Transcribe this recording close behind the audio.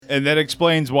And that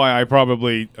explains why I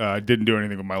probably didn't do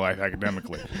anything with my life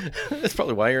academically. That's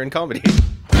probably why you're in comedy.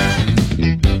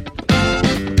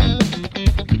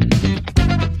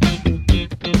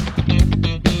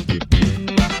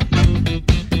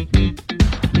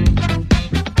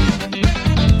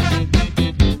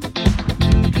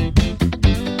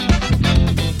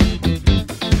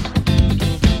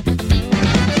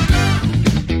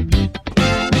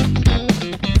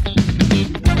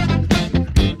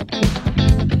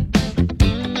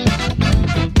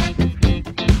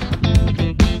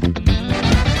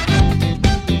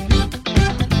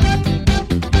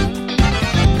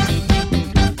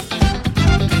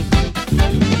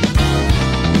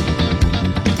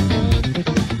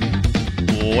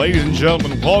 Ladies and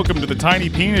gentlemen, welcome to the Tiny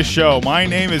Penis Show. My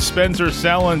name is Spencer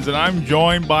Sellens, and I'm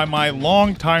joined by my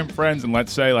longtime friends, and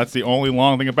let's say that's the only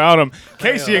long thing about them,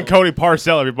 Casey and Cody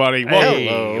Parcell, everybody.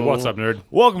 Hey, what's up, nerd?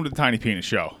 Welcome to the Tiny Penis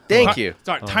Show. Thank you. It's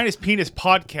our Tiniest Penis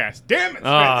podcast. Damn it,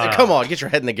 Spencer. Come on, get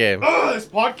your head in the game. This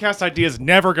podcast idea is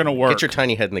never going to work. Get your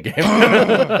tiny head in the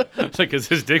game. Because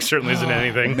his dick certainly isn't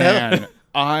anything. Man,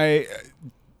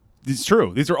 it's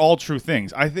true. These are all true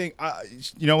things. I think,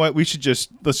 you know what? Let's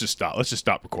just stop. Let's just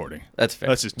stop recording. That's fair.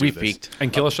 Let's just do We this. peaked.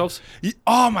 And kill ourselves?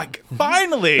 Oh my God!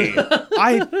 Finally,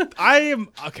 I am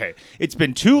okay. It's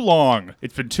been too long.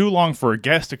 It's been too long for a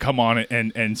guest to come on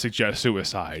and suggest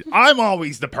suicide. I'm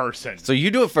always the person. So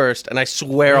you do it first, and I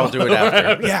swear I'll do it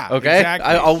after. Yeah, Okay? exactly.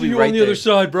 I'll be right there.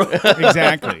 side, bro.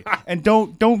 Exactly. And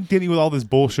don't get me with all this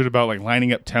bullshit about like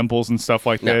lining up temples and stuff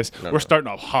like this. no, We're starting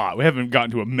off hot. We haven't gotten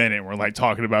to a minute. We're like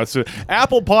talking about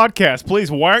Apple Podcast.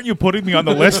 Please, why aren't you putting me on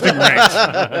the listing ranks?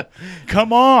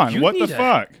 Come on, what the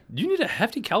fuck? You need a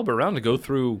hefty caliber round to go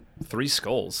through 3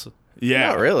 skulls. Yeah,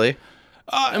 Not really.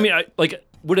 I mean,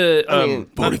 would a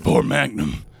 44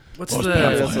 Magnum. what's That's the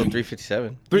a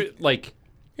 357. would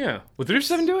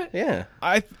 357 do it? Yeah.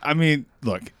 I mean,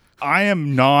 look, I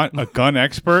am not a gun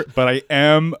expert, but I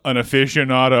am an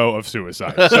aficionado of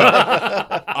suicide. So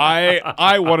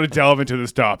I want to delve into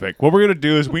this topic. What we're gonna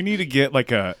do is we need to get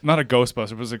like not a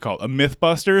Ghostbuster, what's it called? A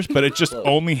Mythbusters, but it just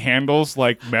only handles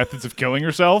like methods of killing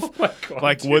yourself. Oh my God,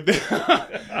 like would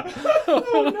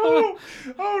Oh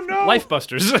no. Life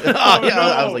Busters.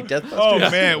 I was like, Deathbusters. Oh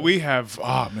man, we have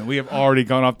already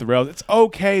gone off the rails. It's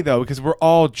okay though, because we're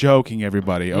all joking,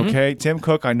 everybody. Okay, Tim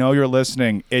Cook, I know you're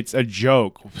listening. It's a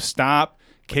joke. Stop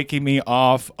kicking me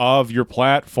off of your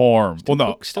platform. Well,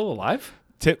 no, Still alive?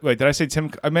 wait, did I say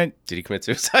Tim? I meant Did he commit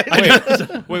suicide?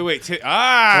 wait. Tim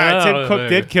Oh, Cook there.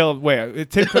 did kill. Wait,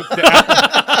 Tim Cook.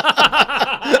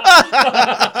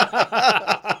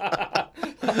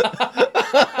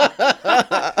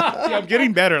 See, I'm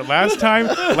getting better. Last time,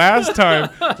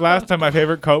 my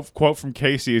favorite quote from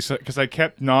Casey is because I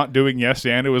kept not doing yes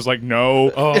and it was like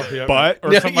no, but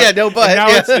or something. yeah, no, but.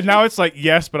 And now it's like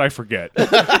yes, but I forget.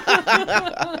 It's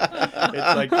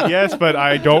like yes, but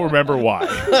I don't remember why.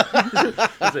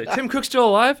 Is it Tim Cook still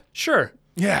alive? Sure.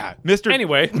 Yeah, Mr.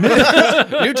 Anyway.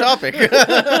 New topic.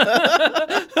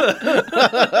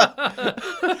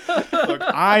 Look,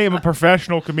 I am a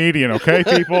professional comedian, okay,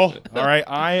 people? All right,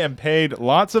 I am paid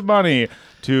lots of money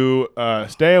to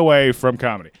stay away from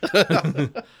comedy.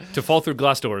 To fall through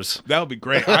glass doors. That would be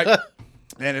great.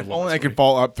 And if only I could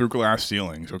fall up through glass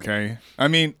ceilings, okay? I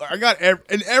mean, I got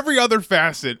in every other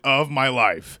facet of my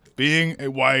life, being a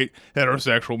white,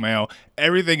 heterosexual male,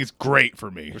 everything is great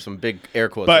for me. Some big air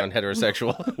quotes But- on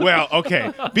heterosexual. Well,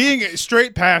 okay, being a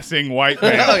straight passing white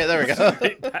male. Okay, there we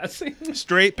go. Passing.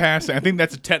 Straight passing. I think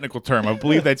that's a technical term. I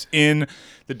believe that's in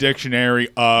the dictionary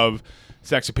of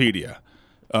Sexopedia.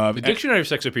 The Dictionary of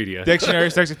Sexopedia. Dictionary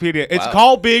of Sexopedia. It's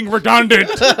called being redundant.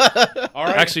 All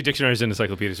right. Actually, dictionaries and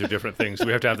encyclopedias are different things.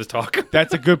 We have to have this talk.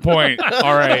 That's a good point.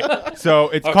 All right. So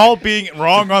it's called being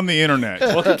wrong on the internet.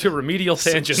 Welcome to Remedial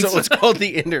Tangents. So it's called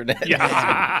the internet.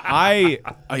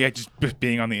 Just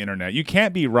being on the internet. You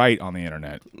can't be right on the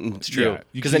internet. It's true. Yeah,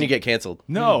 Because then you get canceled.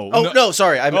 No. Oh, no,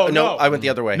 sorry. I no. went the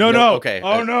other way. No. Okay.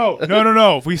 Oh,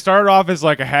 no. If we started off as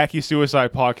like a hacky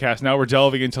suicide podcast, now we're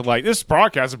delving into like, this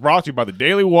podcast is brought to you by the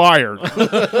Daily Wire.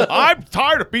 I'm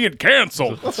tired of being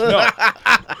canceled. No.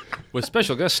 With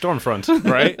special guest Stormfront.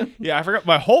 Right? Yeah, I forgot.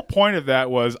 My whole point of that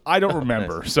was I don't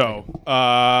remember. So,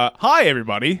 hi,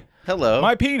 everybody. Hello.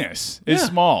 My penis is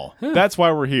small. That's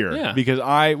why we're here. Yeah. Because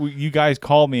you guys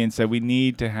called me and said we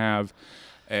need to have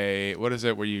a, what is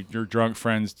it, where your drunk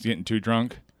friends getting too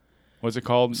drunk? What's it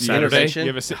called? Intervention?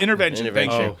 You have a intervention.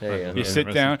 Intervention. Thank you. Yeah. You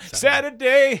sit down.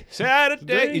 Saturday.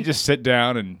 You just sit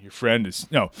down and your friend is,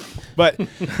 no. But,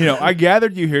 I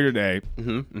gathered you here today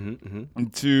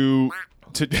to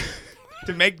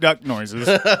make duck noises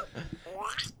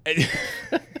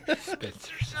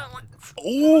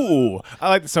Ooh, I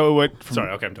like. So it went from.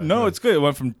 Sorry, okay, I'm done. No, it's good. It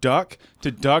went from duck to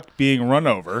duck being run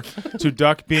over to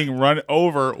duck being run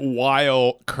over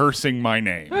while cursing my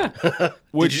name.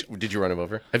 Which Did you run him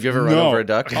over? Have you ever run over a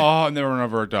duck? Oh, I've never run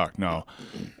over a duck. No,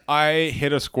 I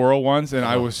hit a squirrel once, and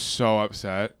I was so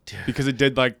upset because it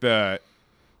did got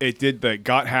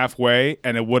halfway,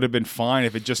 and it would have been fine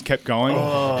if it just kept going.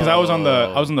 Because I was on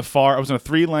a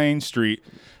 3-lane street,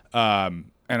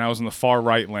 and I was in the far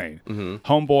right lane.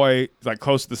 Homeboy like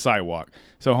close to the sidewalk,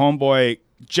 so homeboy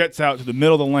jets out to the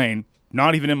middle of the lane,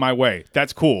 not even in my way.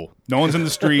 That's cool. No one's in the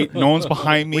street. No one's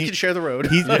behind me. We can share the road.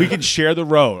 We can share the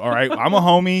road. All right. I'm a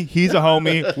homie. He's a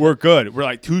homie. We're good. We're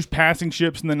like two passing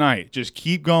ships in the night. Just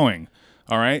keep going.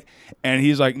 All right. And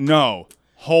he's like, no,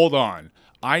 hold on.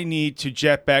 I need to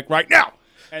jet back right now.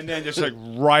 And then just like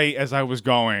right as I was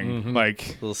going,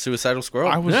 like Little suicidal squirrel.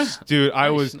 I was, dude, I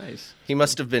was. Nice. He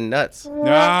must have been nuts.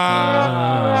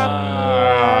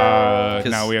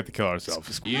 Now we have to kill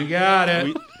ourselves. You got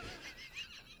it.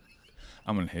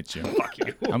 I'm gonna hit you. Fuck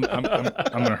you. I'm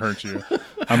gonna hurt you.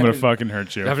 I'm gonna fucking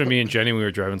hurt you. It happened to me and Jenny. We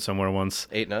were driving somewhere once.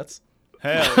 8 nuts.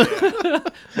 Hell yeah.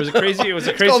 It was a crazy. It was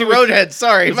a Called crazy. Roadhead.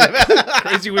 Sorry. My bad.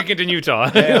 Crazy weekend in Utah.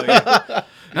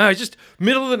 No, just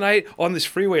middle of the night on this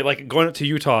freeway, like going up to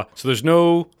Utah. So there's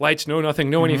no lights, no nothing,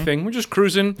 no anything. We're just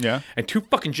cruising. Yeah. And 2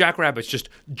 fucking jackrabbits just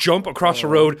jump across the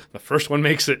road. The first one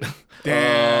makes it.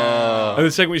 Damn. And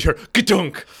the second one you hear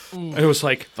ka-dunk. And it was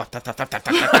like, that's what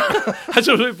I was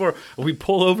waiting for. We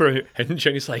pull over and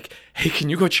Jenny's like, hey, can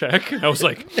you go check? And I was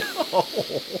like,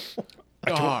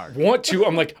 God. want to.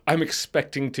 I'm like, I'm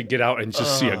expecting to get out and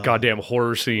just see a goddamn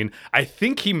horror scene. I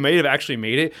think he may have actually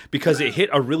made it because it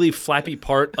hit a really flappy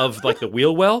part of like the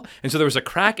wheel well. And so there was a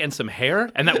crack and some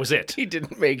hair, and that was it. He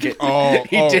didn't make it. Oh,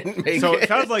 He didn't make so it. it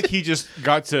sounds like he just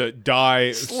got to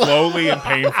die slowly and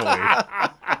painfully.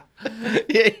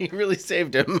 Yeah, he really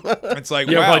saved him. It's like,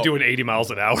 Yeah, wow. probably doing 80 miles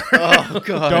an hour. Oh,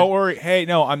 God. Don't worry. Hey,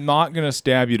 no, I'm not going to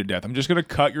stab you to death. I'm just going to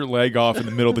cut your leg off in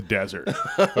the middle of the desert.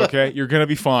 Okay? You're going to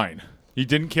be fine. You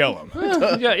didn't kill him.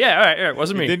 yeah, all right. It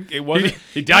wasn't me. It wasn't.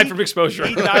 He died from exposure.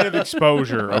 He died of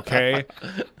exposure, okay?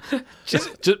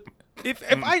 just, If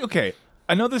I, okay,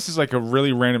 I know this is like a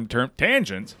really random term,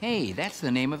 tangent, Hey, that's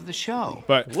the name of the show.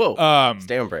 but, Whoa.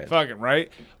 Stay on brand. fucking right.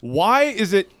 Why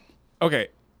is it, okay,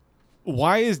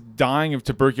 why is dying of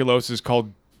tuberculosis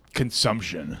called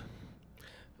consumption?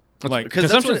 Like, Because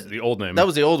that's consumption is what, the old name. that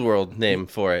was the old world name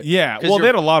for it. yeah, 'Cause well, they you're-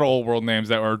 had a lot of old world names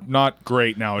that are not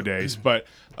great nowadays, but,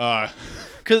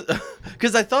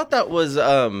 Because I thought that was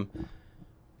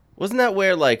wasn't that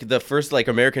where like the first like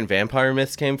American vampire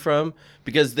myths came from?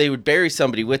 Because they would bury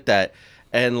somebody with that,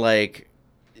 and like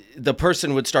the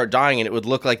person would start dying, and it would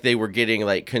look like they were getting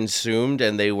like consumed,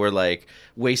 and they were like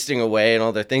wasting away and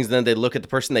all their things. And then they look at the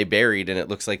person they buried, and it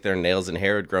looks like their nails and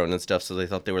hair had grown and stuff. So they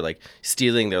thought they were like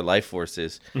stealing their life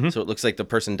forces. So it looks like the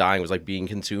person dying was like being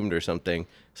consumed or something.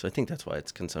 So I think that's why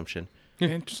it's consumption.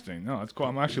 interesting. No, that's cool.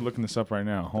 I'm actually looking this up right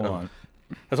now. Hold on.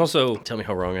 That's also Tell me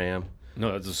how wrong I am.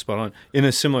 no, that's spot on. In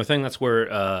a similar thing, that's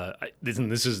where this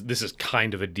is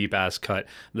kind of a deep ass cut.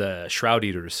 The Shroud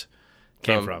Eaters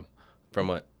came from. From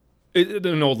what?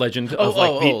 An old legend Oh, of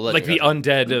like the legend, like the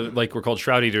okay. undead, like were called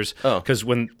Shroud Eaters. Oh. Because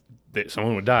when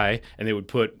someone would die and they would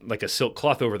put like a silk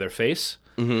cloth over their face.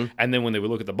 Mm-hmm. And then when they would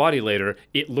look at the body later,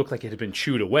 it looked like it had been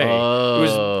chewed away. It Oh.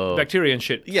 was bacteria and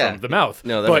shit Yeah. from the mouth.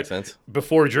 No, that But makes sense.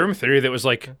 Before germ theory, that was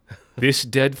like, this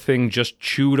dead thing just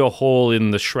chewed a hole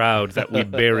in the shroud that we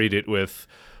buried it with.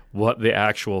 What the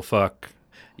actual fuck?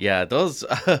 Yeah, those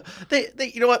they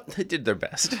you know what, they did their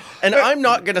best, and I'm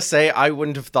not gonna say I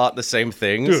wouldn't have thought the same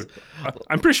things. Dude,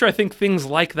 I'm pretty sure I think things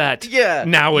like that Yeah,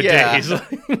 nowadays.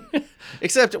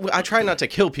 Except I try not to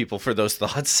kill people for those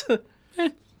thoughts.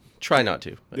 Try not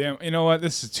to. Damn, you know what?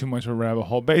 This is too much of a rabbit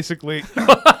hole. Basically,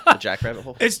 The jackrabbit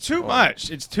hole. it's too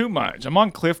much. It's too much. I'm on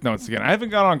Cliff Notes again. I haven't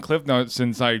got on Cliff Notes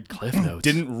since I Notes.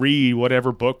 didn't read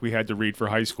whatever book we had to read for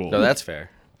high school. No, that's fair.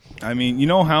 I mean, you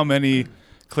know how many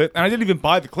Cliff... And I didn't even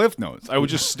buy the Cliff Notes. I would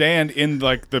just stand in,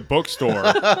 like, the bookstore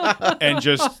and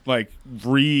just, like,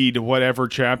 read whatever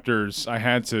chapters I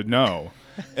had to know.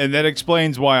 And that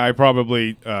explains why I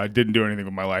probably didn't do anything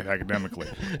with my life academically.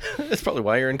 That's probably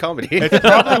why you're in comedy. It's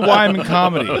probably why I'm in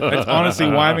comedy. That's honestly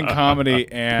why I'm in comedy.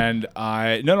 And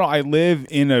I live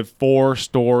in a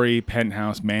 4-story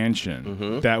penthouse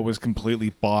mansion that was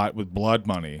completely bought with blood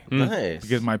money. Nice.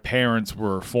 Because my parents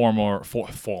were formal.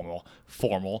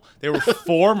 They were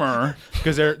former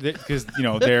because they're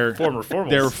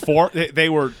Former. they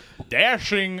were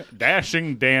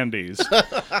dashing dandies.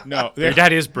 No, Your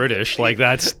dad is British. Like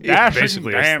that's dashing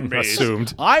basically dandies.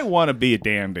 assumed. I want to be a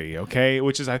dandy, okay?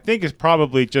 Which is, I think, is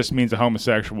probably just means a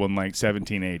homosexual in like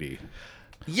 1780.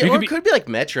 Yeah, or it could be like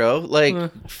metro, like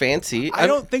fancy. I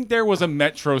don't think there was a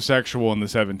metrosexual in the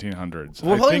 1700s.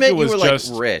 Well, I probably think meant it was you were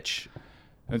just like rich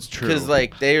That's true. because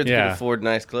like they could Yeah. afford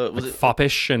nice clothes. Was it?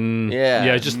 Foppish and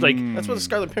Yeah. just like That's what the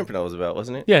Scarlet Pimpernel was about,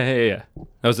 wasn't it? yeah.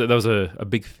 That was a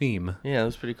big theme. Yeah, that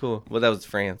was pretty cool. Well, that was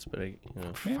France, but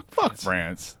Man, fuck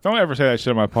France. Don't ever say that shit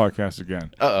on my podcast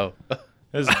again. oh.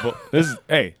 This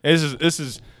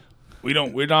is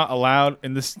we're not allowed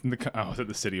in this in the I was at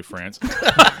the city of France.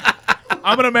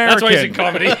 I'm an American. That's why he's in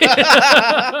comedy.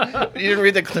 You didn't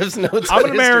read the Cliff's Notes. I'm on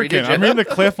an history, American. did you? I'm reading the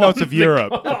Cliff Notes of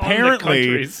Europe.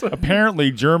 countries. Apparently,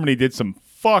 Germany did some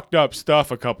fucked up stuff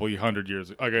a couple hundred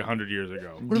years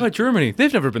ago. What about Germany?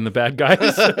 They've never been the bad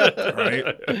guys.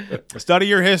 Right? Study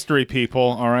your history, people.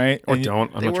 All right, Or And-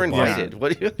 don't. I'm They not were your boss. invited.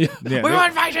 What do you? Yeah, We they- were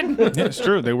invited. Yeah, it's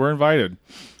true. They were invited.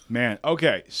 Man,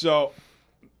 okay. So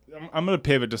I'm going to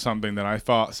pivot to something that I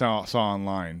saw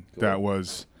online that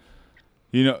was,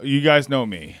 you guys know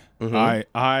me.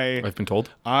 I've been told.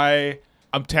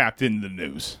 I'm tapped into the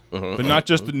news, but not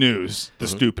just the news, the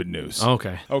stupid news.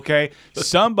 Okay. Okay?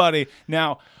 Somebody.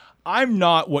 Now, I'm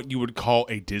not what you would call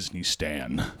a Disney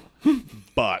stan.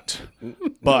 But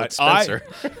It's Spencer.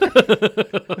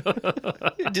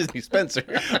 Disney Spencer.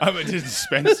 I'm a Disney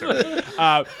Spencer.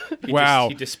 Wow.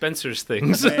 He dispensers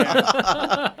things.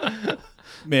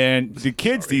 Man, the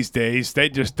kids these days, they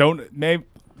just don't.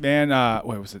 What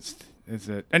was it? Is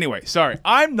it? Anyway, sorry.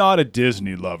 I'm not a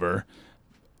Disney lover,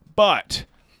 but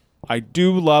I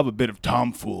do love a bit of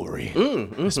tomfoolery,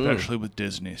 especially with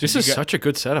Disney. So This is such a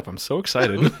good setup. I'm so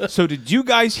excited. So did you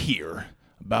guys hear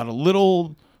about a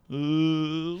little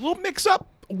mix-up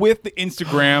with the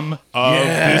Instagram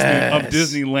of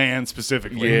Disneyland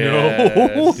specifically?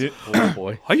 Yes. Did- Oh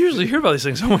boy. I usually hear about these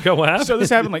things. Oh my god, what happened? So this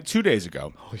happened like 2 days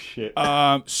ago. oh shit.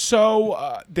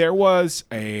 There was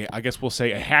I guess we'll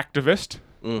say a hacktivist.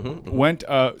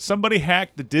 Somebody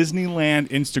hacked the Disneyland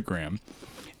Instagram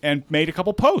and made a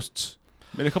couple posts.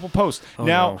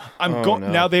 Now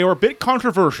they were a bit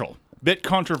controversial.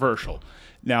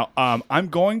 Now I'm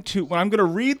going to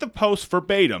read the post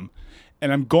verbatim,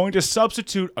 and I'm going to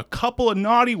substitute a couple of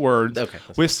naughty words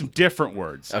with some different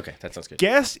words. Okay, that sounds good.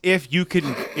 Guess if you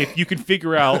can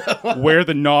figure out where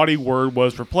the naughty word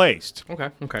was replaced. okay.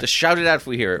 Just shout it out if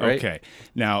we hear it, right? Okay.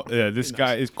 Now, this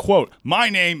guy is, quote, "My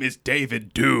name is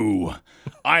David Dew.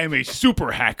 I am a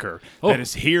super hacker that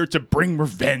is here to bring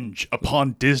revenge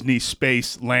upon Disney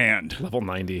Space Land. Level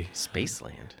 90.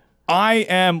 Spaceland. I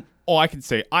am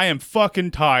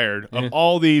fucking tired of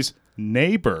all these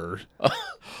neighbor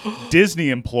Disney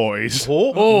employees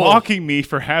mocking me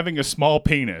for having a small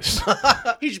penis."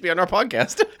 He should be on our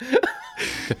podcast.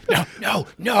 No.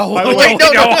 By the way,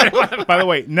 no. By the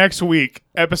way, next week,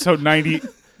 episode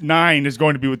 99 is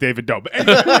going to be with David Doe. But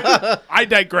anyway, I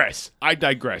digress.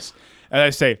 As I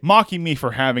say, mocking me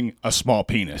for having a small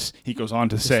penis. He goes on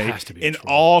to say, has to be a in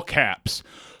troll. all caps,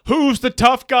 "Who's the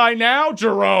tough guy now,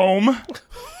 Jerome?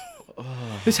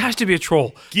 This has to be a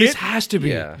troll. This has to be.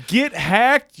 Yeah. Get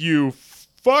hacked, you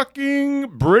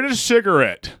fucking British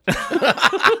cigarette."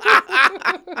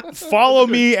 Follow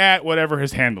me at whatever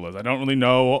his handle is. I don't really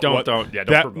know. Don't promote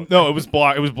No, it was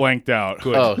blanked out.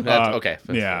 Good. Oh, that's okay.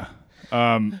 Yeah.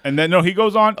 And then he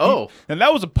goes on. Oh. And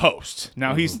that was a post.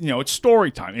 Now he's it's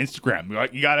story time. Instagram.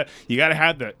 Like you gotta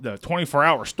have the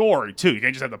 24-hour story too. You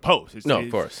can't just have the post.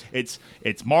 Of course.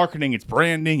 It's marketing. It's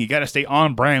branding. You gotta stay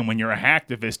on brand when you're a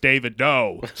hacktivist, David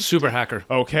Doe. Super hacker.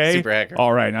 Okay. Super hacker.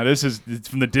 All right. Now it's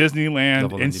from the Disneyland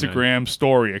Level 99. Instagram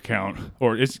story account,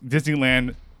 or it's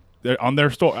Disneyland. On their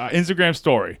Instagram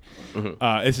story.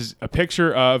 This is a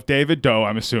picture of David Doe,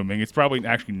 I'm assuming. It's probably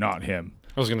actually not him.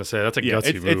 I was gonna say that's a Yeah,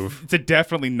 gutsy move. it's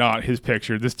definitely not his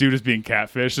picture. This dude is being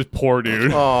catfished. This poor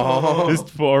dude. This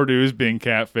poor dude is being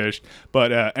catfished.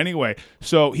 But anyway,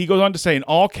 so he goes on to say in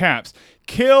all caps,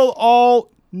 "Kill all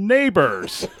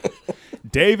neighbors."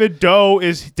 David Dew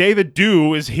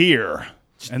is here.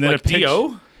 And then Like a picture.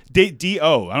 D.O.?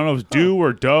 D-O. I don't know if it's Dew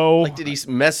or Doe. Like, did he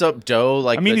mess up dough?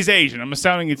 Like, I mean, he's Asian. I'm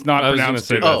assuming it's not I was gonna pronounced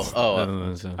say it.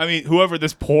 that. I mean, whoever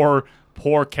this poor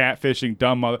catfishing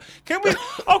dumb mother. Can we?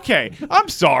 Okay, I'm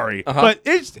sorry, but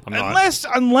it's not.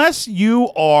 unless you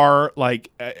are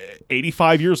like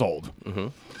 85 years old.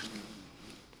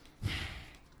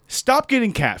 Stop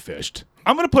getting catfished.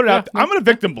 I'm gonna put it out. I'm gonna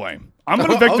victim blame.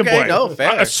 Okay, blame. no,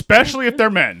 fair. Especially if they're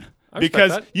men.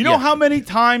 Because that. you know how many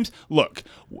times, look,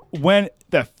 when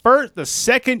the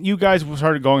second you guys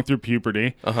started going through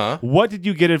puberty, what did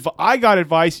you get? I got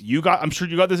advice. I'm sure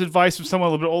you got this advice from someone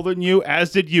a little bit older than you,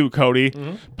 as did you, Cody.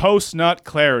 Post nut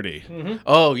clarity.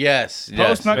 Oh yes.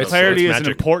 Post nut It's clarity is an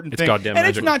magic. important It's thing, goddamn and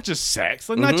magic. it's not just sex.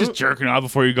 Like, not just jerking off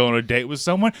before you go on a date with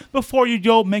someone. Before you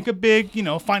go make a big,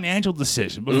 financial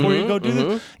decision. Before you go do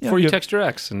the, Before you text your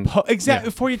ex. And exactly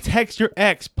before you text your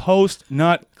ex, post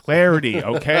nut clarity.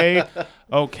 Okay,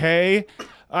 okay.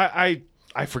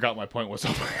 I forgot my point was.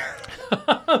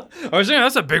 I was saying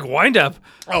that's a big wind-up.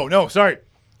 Oh no, sorry.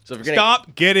 So if you're gonna,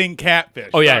 Stop getting catfish.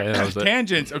 Oh, yeah, that was it.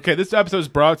 Tangents. Okay, this episode is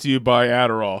brought to you by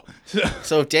Adderall.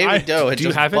 so if David Doe had do you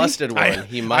just have any? busted one,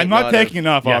 he might I'm not taking have,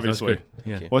 enough, Yeah, that was obviously. good.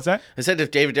 Yeah. What's that? I said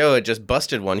if David Doe had just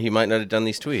busted one, he might not have done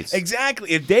these tweets. Exactly.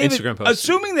 If David, Instagram post.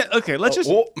 assuming that, okay, let's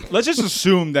just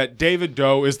assume that David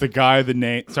Doe is the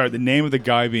name of the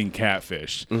guy being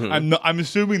catfished. I'm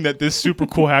assuming that this super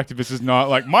cool activist is not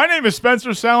like, my name is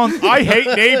Spencer Sallins. I hate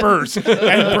neighbors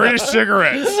and British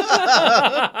cigarettes.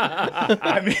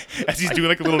 I mean, as he's doing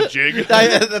like a little jig.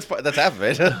 That's half of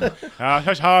it.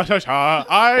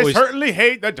 I certainly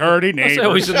hate the dirty neighbors.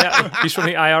 So he's from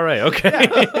the IRA. Okay.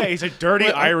 Yeah, he's a dirty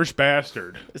Irish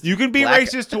bastard. You can be Black-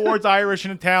 racist towards Irish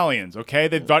and Italians, okay?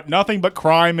 They've got nothing but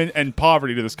crime and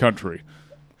poverty to this country.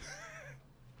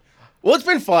 Well, it's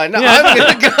been fun. I'm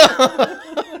gonna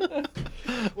go.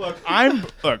 Look,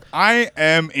 I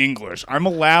am English. I'm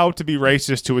allowed to be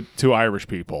racist to Irish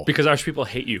people. Because Irish people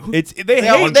hate you. They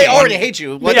They already hate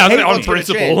you. What Yeah, the hate on what's gonna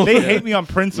principle. change? They hate me on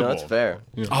principle. No, that's fair.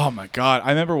 Oh my god! I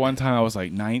remember one time I was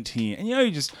like 19, and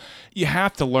you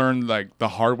have to learn like the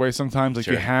hard way sometimes. Like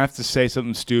you have to say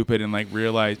something stupid and like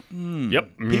realize Yep.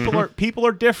 people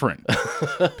are different.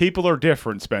 People are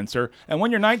different, Spencer. And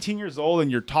when you're 19 years old and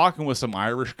you're talking with some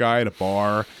Irish guy at a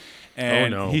bar.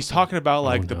 And he's talking about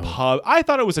like the pub. I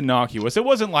thought it was innocuous. It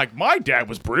wasn't like my dad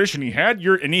was British and he had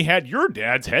your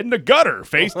dad's head in the gutter,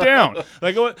 face down.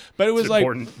 Like, but it was like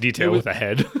Important detail with a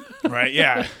head. right,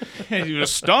 yeah. And he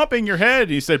was stomping your head.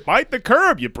 He said, "Bite the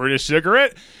curb, you British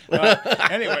cigarette."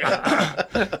 Anyway,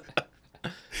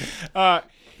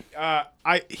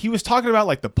 he was talking about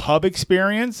like the pub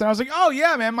experience, and I was like, "Oh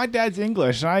yeah, man, my dad's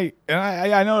English, and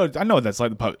I know what that's like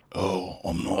the pub." Oh,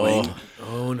 I'm not English.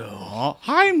 Oh no.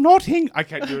 I'm not English. I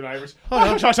can't do an Irish.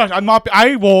 Shush, I'm not.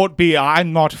 I won't be.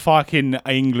 I'm not fucking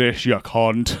English, you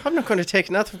cunt. I'm not going to take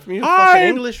nothing from you, fucking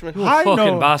Englishman. I fucking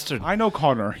know, bastard. I know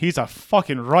Connor. He's a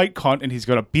fucking right cunt, and he's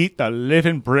gonna beat the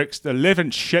living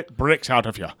shit bricks out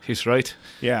of you. He's right.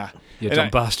 Yeah. You And dumb I-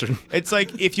 bastard. It's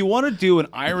like if you want to do an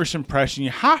Irish impression, you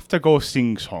have to go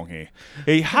sing-songy.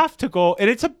 You have to go, and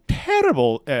it's a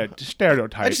terrible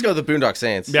stereotype. I just go to the Boondock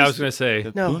Saints. Yeah, I was gonna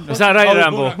say. No. Is that right, Oh,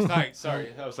 Rambo? Boondock Saints.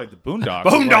 Sorry, that was like the Boondocks.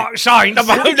 Boondock sign. The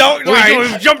Boondock sign.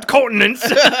 We've jumped continents.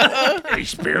 His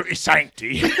spirit is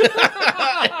sanctity. In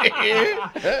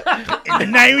the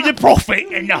name of the prophet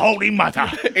and the Holy Mother.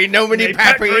 Ain't no many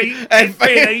pappy and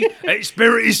Billy.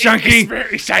 Spirit is His chunky.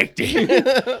 spirit is sanctity.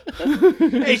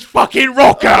 It's fucking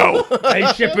Rocco.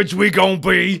 Hey, shepherds, we gon'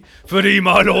 be for thee,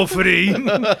 my lord, for thee.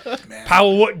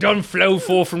 Power what done flow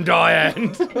for from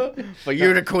Diane. For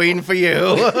you, the queen, for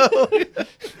you.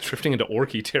 Drifting into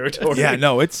Orky territory. Yeah,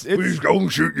 no, it's gonna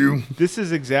shoot you. this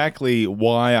is exactly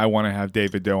why I want to have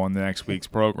David Doe on the next week's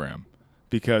program,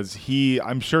 because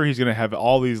I'm sure he's going to have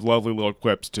all these lovely little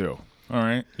clips too. All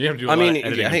right. You have to do a I lot mean, of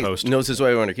editing he and post. knows his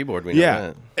way around a keyboard. We know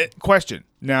Yeah. that. Question.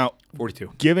 Now,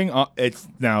 42. it's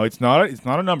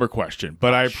not a number question,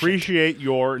 but I appreciate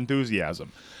your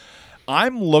enthusiasm.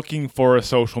 I'm looking for a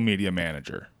social media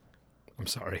manager, I'm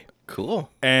sorry. Cool.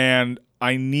 and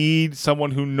I need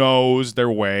someone who knows their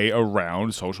way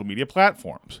around social media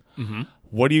platforms. Mm-hmm.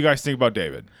 What do you guys think about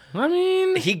David? I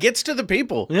mean, He gets to the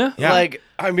people. Yeah. Yeah. Like,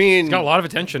 I mean, got a lot of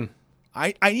attention.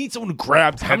 I need someone who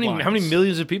grabs How many headlines.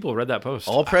 millions of people read that post?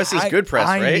 all press is good press,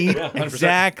 right? Need, 100%.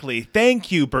 exactly.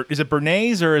 Thank you. Is it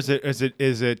Bernays or is it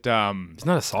Isn't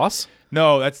that a sauce?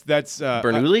 No, that's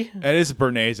Bernoulli? It is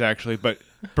Bernays actually, but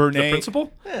Bernays. The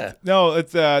principal? Yeah. No,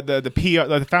 it's the PR,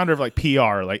 the founder of like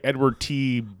PR, like Edward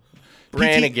T.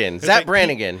 Brannigan. It's Zach like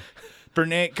Brannigan.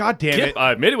 Bernays. God damn it,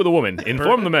 I made it with a woman.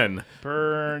 Inform the men.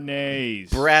 Bernays.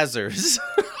 Brazzers.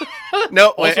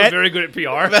 No, wait, Also very good at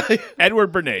PR.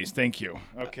 Edward Bernays. Thank you.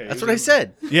 Okay, that's what I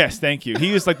said. Yes, thank you.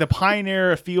 He was like the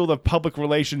pioneer field of public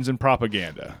relations and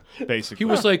propaganda, basically. He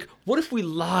was like, what if we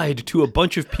lied to a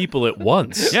bunch of people at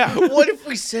once? yeah. What if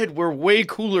we said we're way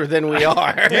cooler than we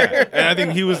are? And I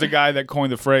think he was the guy that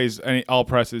coined the phrase any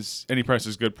press is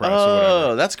good press or whatever.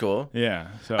 Oh, that's cool. Yeah.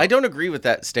 So I don't agree with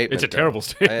that statement. It's a though. terrible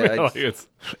statement. I- Like, it's-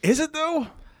 Is it though?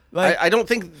 I don't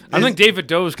think. I think David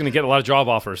Doe is going to get a lot of job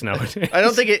offers nowadays. I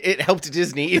don't think it helped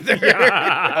Disney either.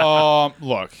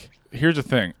 Look, here's the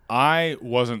thing. I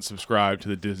wasn't subscribed to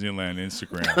the Disneyland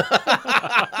Instagram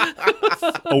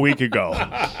a week ago.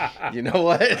 You know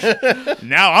what?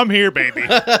 Now I'm here, baby.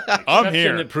 I'm And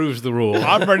here. it proves the rule.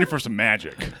 I'm ready for some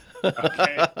magic.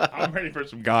 Okay? I'm ready for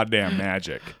some goddamn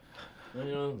magic.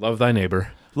 Love thy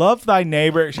neighbor. Love thy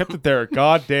neighbor, except that they're a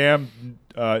goddamn.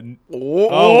 I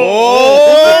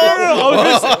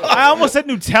almost said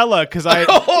Nutella because I.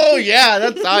 Oh yeah,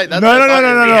 that's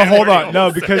No. Hold on.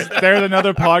 No, because there's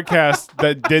another podcast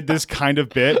that did this kind of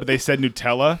bit, but they said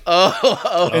Nutella.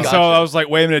 And so I was like,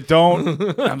 wait a minute, don't.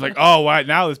 I was like, oh, wow,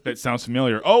 now this bit sounds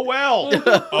familiar. Oh, well.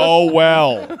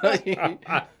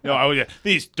 No, I was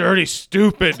these dirty,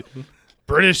 stupid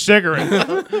British cigarettes.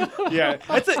 Yeah.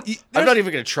 I'm not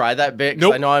even gonna try that bit because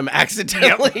Nope. I know I'm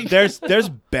accidentally. There's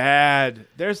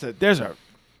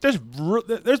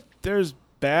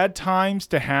bad times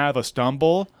to have a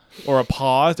stumble or a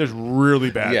pause. There's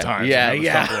really bad times to have a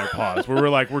stumble or pause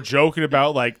where we're joking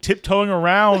about like tiptoeing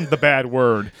around the bad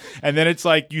word, and then it's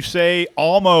like you say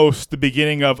almost the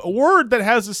beginning of a word that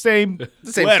has the same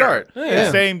same letter, start. the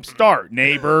same start.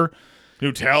 Neighbor,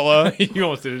 Nutella. You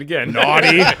almost did it again.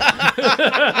 Naughty.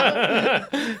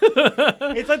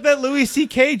 It's like that Louis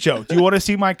C.K. joke. Do you want to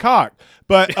see my cock?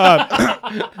 But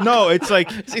no, it's like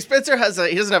See, Spencer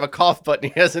he doesn't have a cough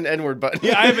button. He has an N-word button.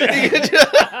 yeah.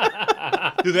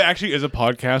 Dude, there actually is a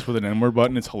podcast with an N-word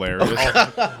button. It's hilarious.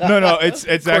 No, it's Of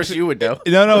course, actually you would know.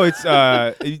 no. It's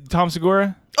Tom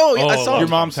Segura. Oh, yeah, I saw Your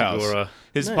him. mom's house. Segura.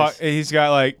 He's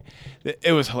got like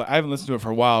it was. I haven't listened to it for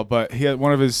a while, but he had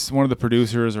one of the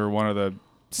producers or one of the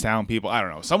sound people. I don't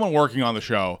know. Someone working on the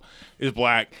show is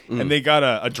black, and they got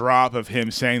a drop of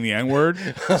him saying the N-word.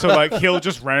 So like he'll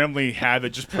just randomly have it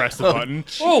just press the button.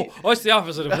 Oh, it's the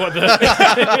opposite of what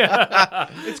the.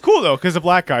 It's cool though because the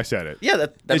black guy said it. Yeah,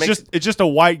 that It's makes it's just a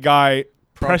white guy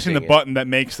pressing the Prompting it. button that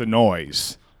makes the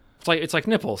noise. It's like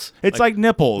nipples. It's like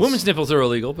nipples. Women's nipples are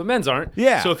illegal, but men's aren't.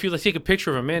 Yeah. So if you take a picture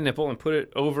of a man nipple and put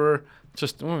it over, it's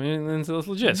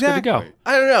legit. It's good to go. Exactly.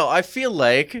 I don't know. I feel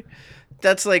like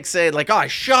that's like saying like, oh, I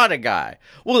shot a guy.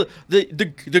 Well,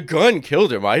 the gun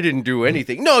killed him. I didn't do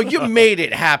anything. No, you made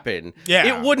it happen. Yeah.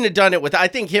 It wouldn't have done it with. I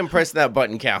think him pressing that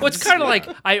button counts. Well, it's kind of like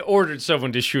I ordered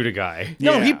someone to shoot a guy,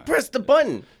 no, he Yeah. pressed the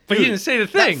button. but he didn't say the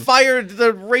That thing. fired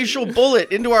the racial bullet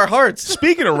into our hearts.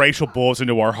 Speaking of racial bullets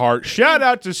into our heart, shout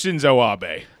out to Shinzo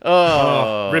Abe.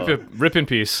 Oh, Rip in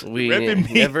peace. we Rip in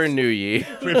peace. never knew ye.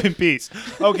 Rip in peace.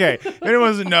 Okay, if anyone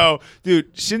doesn't know,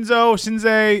 dude, Shinzo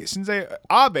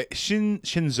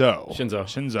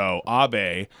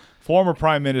Abe, former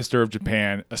Prime Minister of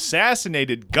Japan,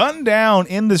 assassinated, gunned down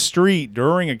in the street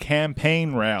during a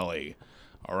campaign rally.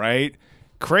 All right,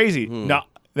 crazy. Now,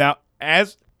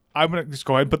 as I'm gonna just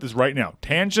go ahead and put this right now.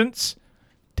 Tangents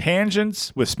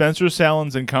with Spencer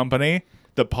Salins and Company.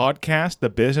 The podcast, the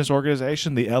business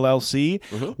organization, the LLC,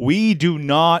 we do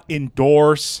not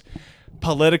endorse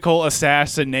political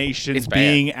assassinations It's bad.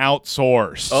 being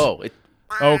outsourced. Oh,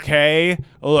 Okay?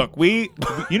 Look, you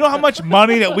know how much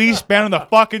money that we spend on the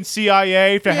fucking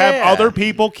CIA to have Yeah. other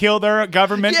people kill their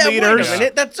government yeah. leaders? Wait a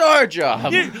minute, that's our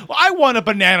job. I want a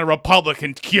banana republic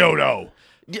in Kyoto.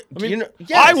 You know, I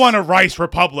yes. want a rice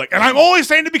republic. And I'm only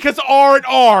saying it because of R and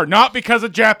R, not because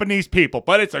of Japanese people.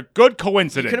 But it's a good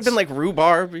coincidence. Could have been like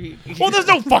rhubarb. Well, there's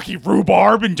no fucking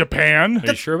rhubarb in Japan. Are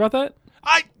you sure about that?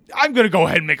 I'm going to go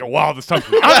ahead and make a wild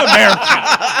assumption. I'm American.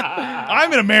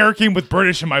 I'm an American with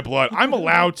British in my blood. I'm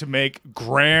allowed to make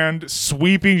grand,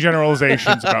 sweeping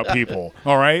generalizations about people.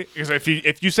 All right? Because if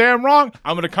you say I'm wrong,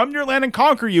 I'm going to come to your land and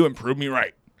conquer you and prove me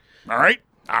right. All right?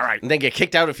 All right. and then get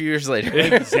kicked out a few years later.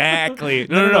 Exactly.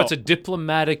 No. It's a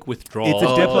diplomatic withdrawal. It's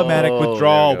a diplomatic there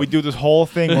withdrawal. we go. We do this whole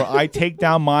thing where I take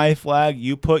down my flag,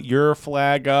 you put your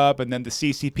flag up, and then the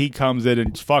CCP comes in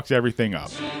and fucks everything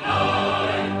up.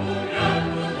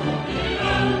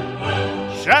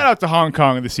 Shout out to Hong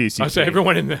Kong and the CCP. I say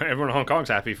everyone in Hong Kong's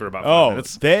happy for about 5 Oh,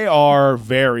 minutes. they are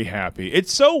very happy.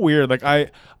 It's so weird. Like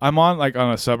I'm on a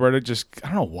subreddit. Just I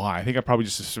don't know why. I think I probably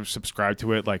just subscribed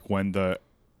to it like when the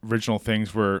original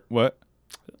things were. What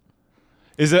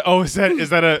is it? Oh, is that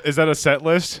a set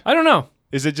list? I don't know.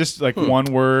 Is it just like one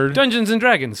word? Dungeons and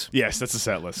Dragons, Yes, that's a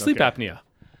set list. sleep Okay. apnea,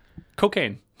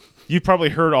 cocaine. You've probably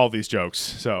heard all these jokes.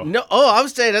 So No, I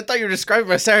was saying, I thought you were describing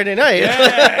my Saturday night.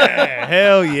 yeah,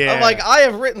 hell yeah. I'm like, I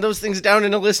have written those things down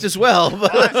in a list as well.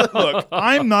 But Look,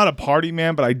 I'm not a party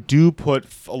man, but I do put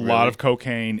a lot of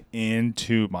cocaine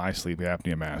into my sleep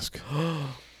apnea mask.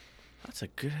 That's a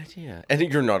good idea. And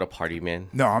you're not a party man.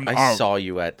 No, I'm- I saw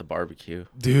you at the barbecue.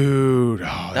 Dude,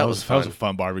 oh, that was was a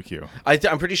fun barbecue.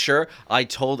 I'm pretty sure I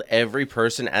told every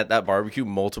person at that barbecue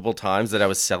multiple times that I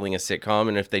was selling a sitcom,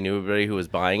 and if they knew anybody who was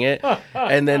buying it.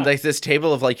 And then like this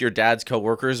table of like your dad's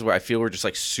coworkers, where I feel were just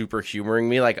like super humoring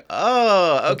me, like,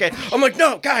 oh, okay. I'm like,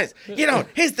 no, guys,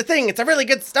 here's the thing. It's a really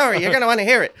good story. You're gonna want to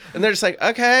hear it. And they're just like,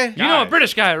 okay. You know a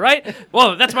British guy, right?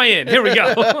 Well, that's my in. Here we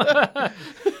go.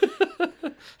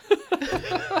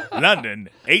 London,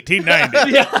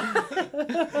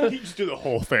 1890. You just do the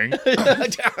whole thing.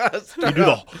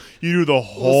 You do the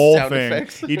whole sound thing.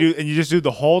 effects. You just do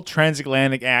the whole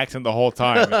transatlantic accent the whole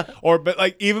time. But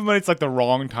like even when it's like the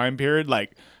wrong time period,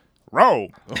 like Rome,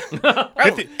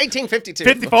 1852.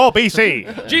 54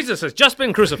 BC. Jesus has just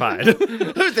been crucified.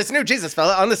 Who's this new Jesus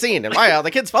fella on the scene, and why are the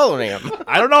kids following him?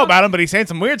 I don't know about him, but he's saying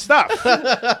some weird stuff.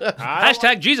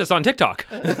 Hashtag Jesus on TikTok.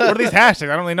 What are these hashtags?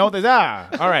 I don't really know what these are.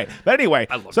 All right. But anyway,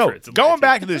 love so transatlantic. going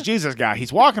back to this Jesus guy,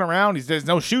 he's walking around. There's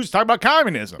no shoes talking about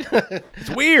communism. It's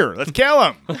weird. Let's kill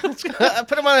him.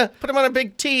 Put him on a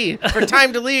big T for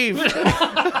time to leave.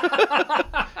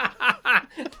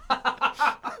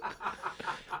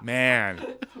 Man.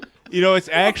 It's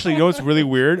actually, what's really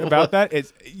weird about that?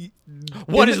 It's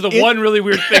What is the one really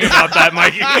weird thing about that,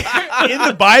 Mikey? in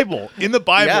the Bible,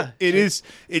 Yeah.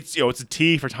 it's a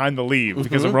T for time to leave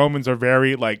because the Romans are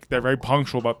they're very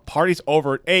punctual, but party's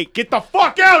over at 8. Get the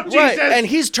fuck out, Jesus! Right. And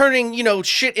he's turning,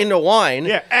 shit into wine.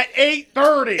 yeah, at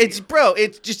 8:30.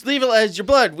 It's just leave it as your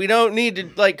blood. We don't need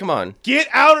to, come on. Get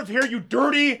out of here, you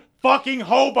dirty fucking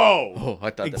hobo. Oh,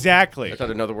 I thought Exactly. I thought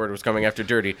another word was coming after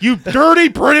dirty. You dirty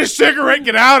British cigarette,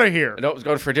 get out of here. No, it was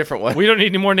going for a different one. We don't need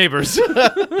any more neighbors.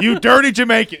 You dirty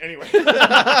Jamaican. Anyway.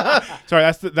 Sorry,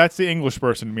 that's the English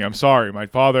person in me. I'm sorry. My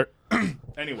father.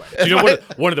 Anyway. Do you know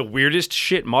one of the weirdest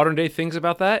shit modern day things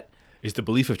about that is the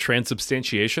belief of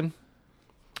transubstantiation?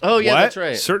 Oh, yeah, What? that's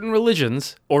right. Certain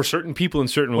religions or certain people in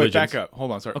certain Wait, religions. back up.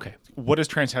 Hold on, sorry. Okay. What is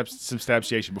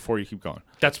transubstantiation before you keep going?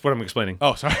 That's what I'm explaining.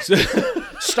 Oh, sorry.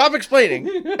 Stop explaining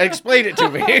and explain it to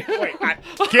me.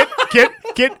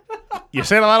 Get. You're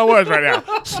saying a lot of words right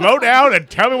now. Slow down and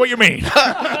tell me what you mean.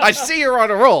 I see you're on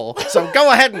a roll, so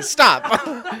go ahead and stop.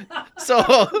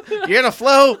 So you're in a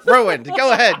flow, ruined.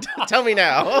 Go ahead. Tell me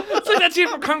now. It's like that scene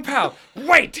from Kung Pao.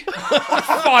 Wait!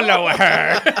 Follow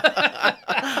her!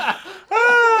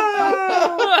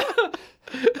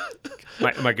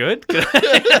 Am I good?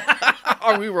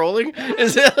 Are we rolling?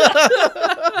 Is it?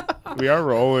 We are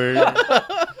rolling.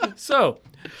 So,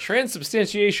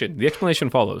 transubstantiation. The explanation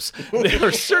follows. There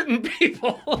are certain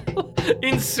people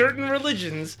in certain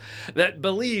religions that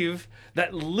believe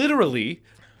that literally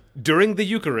during the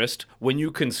Eucharist, when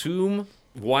you consume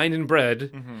wine and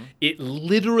bread, it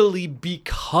literally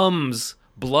becomes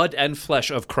blood and flesh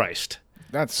of Christ.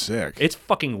 That's sick. It's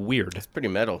fucking weird. Pretty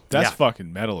metal. That's yeah.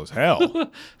 fucking metal as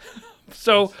hell.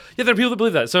 So, yeah, there are people that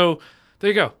believe that. So, there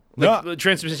you go. Like, No.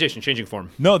 transubstantiation, changing form.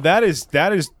 No, that is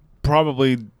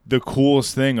probably the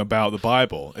coolest thing about the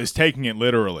Bible is taking it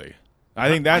literally. I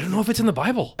think I that's don't know if it's in the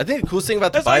Bible. I think the coolest thing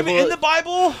about the that's not Bible even in the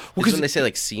Bible. is when they say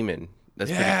like semen.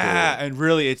 That's Yeah, pretty and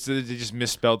really, they just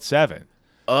misspelled 7. cool.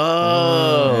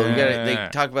 Oh, Yeah. they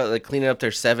talk about like cleaning up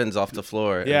their sevens off the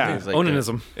floor. and Yeah. things like that.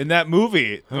 Onanism. In that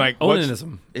movie, like what's-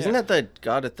 Onanism. Isn't that the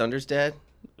god of thunder's dad?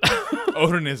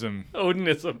 Odinism.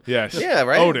 Odinism. Yes. Yeah,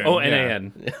 right? Odin.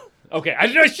 O-N-A-N. Okay, I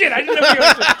didn't know shit. I didn't know the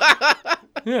answer.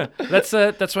 Yeah,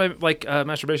 that's why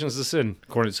masturbation is a sin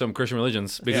according to some Christian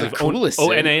religions because Yeah. of Coolest sin.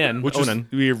 O-N-A-N, Which Onan.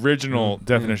 is the original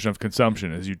definition of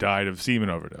consumption is you died of semen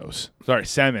overdose. Sorry,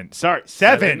 semen. Sorry,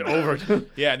 7. Over.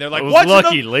 Yeah, and they're like, Those what's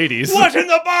lucky in the, ladies. what's in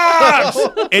the box?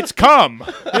 It's cum.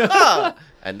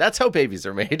 And that's how babies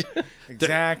are made.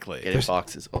 Exactly. Getting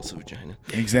boxes, also vagina.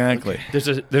 Exactly.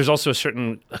 There's also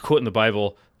a quote in the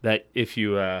Bible that if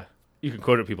you you can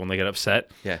quote it to people and they get upset.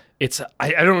 Yeah. It's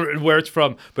I don't know where it's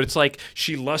from, but it's like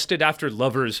she lusted after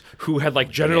lovers who had like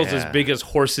genitals as Yeah. big as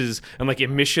horses and like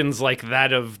emissions like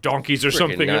that of donkeys or Freaking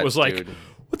something. It nuts, was like, dude.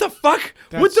 what the fuck?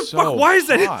 That's what the so fuck? Why is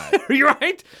that hot. in there? You're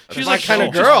right? She's my like kind of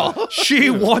she- girl. She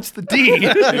wants the D.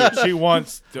 Dude, she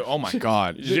wants to, oh my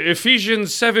God.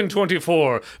 Ephesians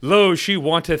 7:24. Lo, she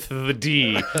wanteth the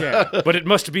D, Yeah. but it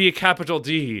must be a capital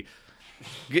D.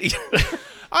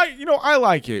 I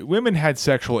like it. Women had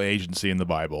sexual agency in the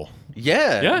Bible.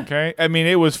 Yeah. Yeah. Okay? I mean,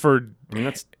 it was for, I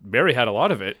mean, Barry had a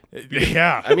lot of it.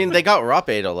 yeah. I mean, they got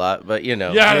raped a lot, but you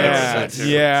know. Yeah,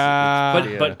 Yeah. But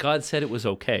Yeah. but God said it was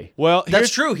okay. Well, That's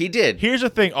true. He did. Here's the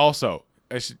thing also,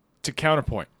 to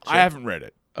counterpoint. I haven't read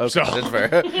it. Okay, So, that's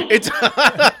fair. It's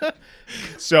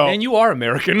so And you are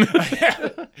American.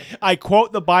 I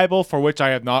quote the Bible for which I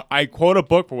have not, I quote a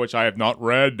book for which I have not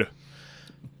read.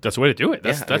 That's the way to do it.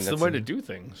 That's Yeah, I mean, the that's way to do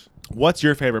things. What's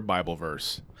your favorite Bible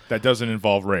verse that doesn't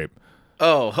involve rape?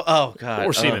 Oh God.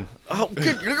 Or semen. Oh,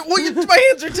 good. Well, my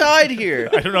hands are tied here.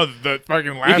 I don't know the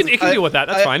fucking last. It can deal with that.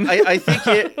 That's fine. I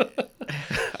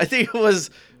think it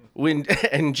was when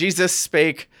and Jesus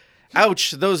spake,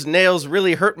 "Ouch! Those nails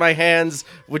really hurt my hands.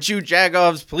 Would you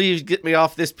jagoffs please get me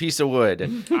off this piece of wood?"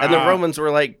 And the Romans were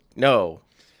like, "No."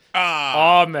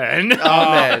 Amen.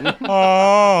 Amen.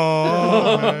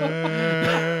 Oh,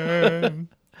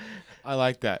 I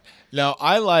like that. Now,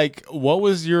 I like, what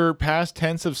was your past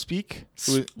tense of speak?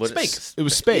 What Spake. is- It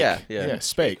was spake. Yeah.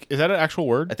 Spake. Is that an actual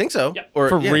word? I think so. Yeah. Or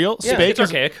For yeah, real? Yeah. Spake? It's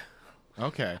archaic.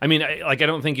 Okay. I mean, I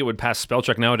don't think it would pass spell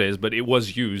check nowadays, but it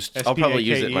was used. I'll probably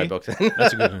use it in my SPAKE? book then.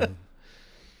 That's a good one.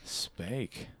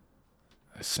 Spake.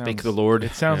 That Spake sounds- the Lord.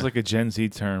 It sounds Yeah. like a Gen Z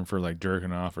term for like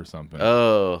jerking off or something.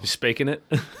 Oh. You spaking it?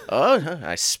 Oh,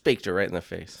 I spaked her right in the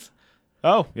face.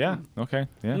 Oh, yeah. Okay.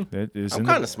 Yeah. It is I'm in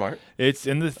kind the, of smart. it's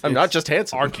in the I'm it's not just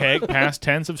handsome. archaic past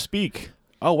tense of speak.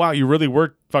 Oh, wow. You really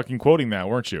were fucking quoting that,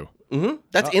 weren't you?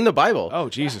 That's in the Bible. Oh,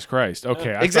 Jesus Christ.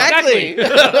 Okay. Exactly.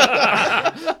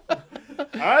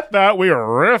 I thought we were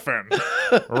riffing.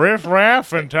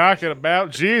 Riff-raffing, talking about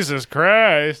Jesus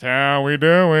Christ. How we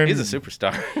doing? He's a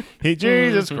superstar.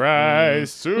 Jesus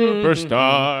Christ,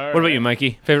 superstar. What about you,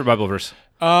 Mikey? Favorite Bible verse?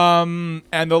 And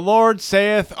the Lord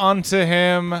saith unto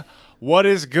him, what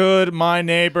is good, my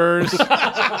neighbors?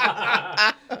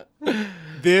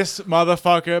 This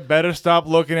motherfucker better stop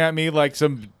looking at me like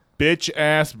some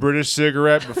bitch-ass British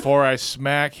cigarette before I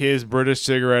smack his British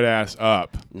cigarette ass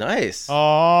up. Nice.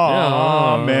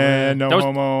 Oh, Yeah. man, no That was-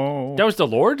 homo. That was the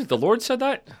Lord? The Lord said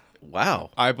that? Wow.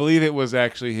 I believe it was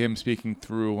actually him speaking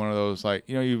through one of those, like,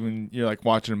 you know, even you're like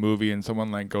watching a movie and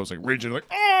someone like goes like rigid, like,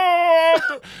 oh,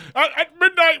 at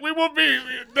midnight they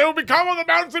will be calm on the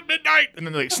mountains at midnight, and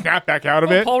then they like snap back out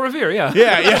of it. Paul Revere, yeah.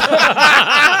 Yeah.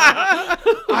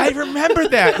 I remember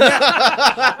that.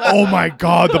 Yeah. Oh my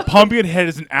God, the pumpkin head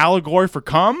is an allegory for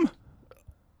cum.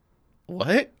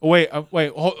 What? Wait. I'm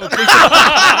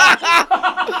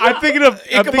thinking of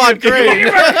Ichabod Crane.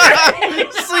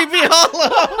 Sleepy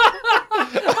Hollow.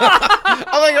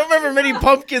 I don't remember many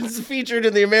pumpkins featured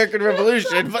in the American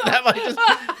Revolution, but that might just.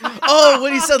 Oh,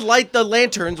 when he said light the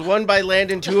lanterns, one by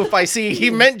land and two if I see, he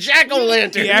meant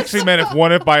jack-o'-lanterns. He actually meant if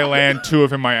one if by land, two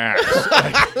of in my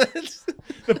ass.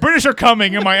 The British are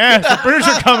coming in my ass. The British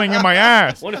are coming in my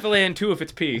ass. One if the land, two if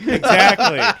it's pee.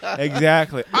 Exactly.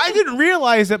 I didn't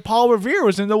realize that Paul Revere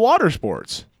was into water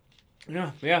sports.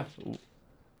 Yeah.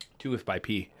 Two if by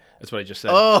pee. That's what I just said.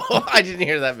 Oh, I didn't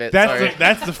hear that bit. Sorry.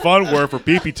 That's the fun word for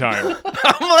pee-pee time.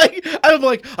 I'm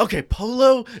like, okay,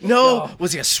 polo? No.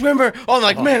 Was he a swimmer? Oh, I'm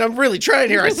like, man, I'm really trying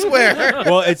here, I swear.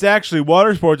 Well, it's actually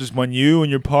water sports is when you and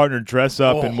your partner dress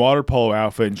up in water polo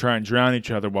outfit and try and drown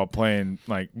each other while playing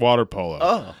like water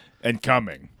polo and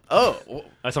coming. Oh,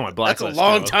 That's on my that's blacklist. a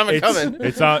long though. time coming.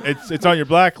 It's on your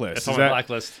blacklist. It's Is on my that-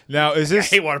 blacklist. Now is I this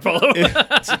hate water polo.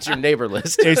 It's your neighbor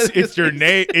list. it's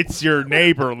your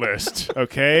neighbor list,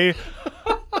 okay?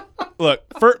 Look,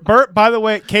 Bert, by the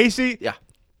way, Casey, Yeah.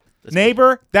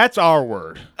 neighbor, that's our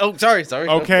word. Oh, sorry.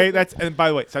 Okay? And by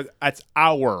the way, so that's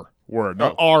our word,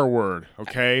 not our word,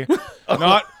 okay?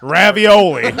 Not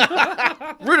ravioli.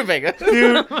 Rutabaga.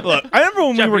 Dude, look, I remember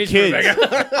when we were Japanese kids.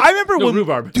 rutabaga. I remember No, when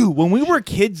rhubarb. Dude, when we were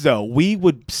kids though, we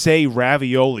would say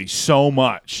ravioli so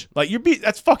much. Like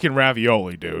that's fucking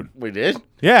ravioli, dude. We did?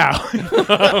 Yeah.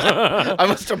 I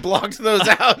must have blocked those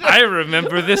out. I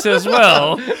remember this as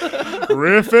well.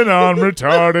 Riffing on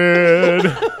retarded.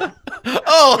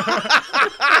 Oh.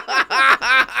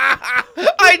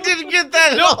 I didn't get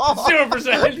that at all.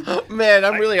 0%. Man,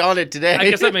 I'm really on it today. I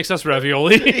guess that makes us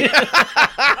ravioli.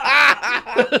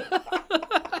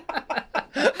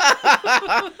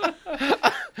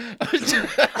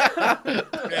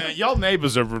 Man, y'all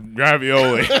neighbors are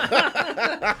ravioli.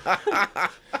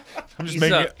 I'm just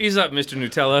making it. Ease up, Mr.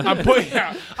 Nutella.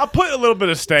 I put a little bit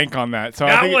of stank on that. So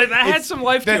I think that had it's- some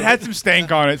life to that it. had some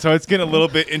stank on it, so it's getting a little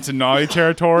bit into naughty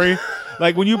territory.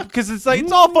 Like when because it's like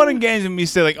it's all fun and games when you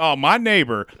say like, oh, my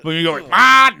neighbor, but when you go like,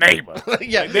 my neighbor.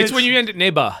 Yeah, It's when you end at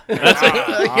neighbor. I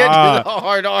can't do the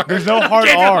hard R. There's no hard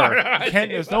R.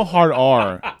 There's no hard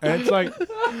R. And it's like,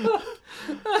 and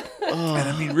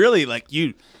I mean, really, like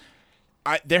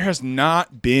there has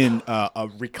not been a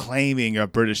reclaiming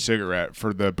of British cigarette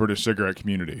for the British cigarette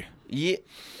community. Yeah.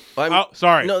 Oh,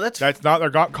 sorry. No, that's not. They're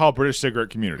not called British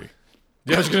cigarette community.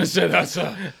 I was gonna say that's.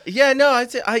 Yeah, no, I'd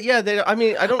say, yeah, they. I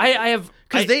mean, I don't. I have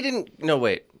Because they didn't. No,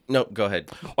 wait. No, go ahead.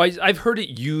 I've heard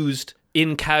it used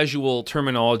in casual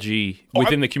terminology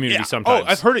within the community Yeah. sometimes.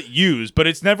 Oh, I've heard it used, but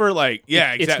it's never like,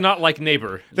 yeah, It's exactly. not like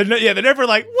neighbor. They're never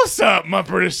like, "What's up, my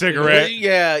British cigarette?"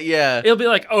 Yeah, yeah. It'll be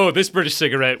like, oh, this British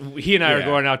cigarette. He and I are Yeah.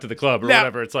 going out to the club or Now,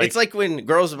 whatever. It's like It's like when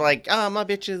girls are like, my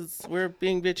bitches, we're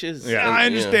being bitches. Yeah. I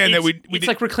understand that it's, we it's did-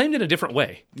 like reclaimed in a different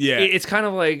way. Yeah. It's kind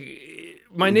of like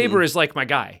my neighbor is like my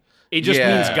guy. It just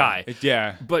Yeah. means guy.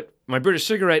 yeah. But my British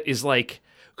cigarette is like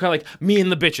kind of like me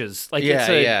and the bitches. Like Yeah,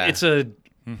 yeah. it's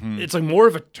like more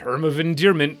of a term of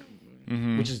endearment,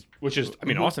 which is I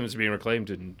mean awesome. It's being reclaimed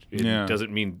and it Yeah.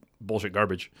 doesn't mean bullshit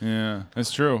garbage. Yeah,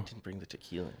 that's true. Bring the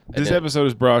tequila. This episode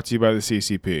is brought to you by the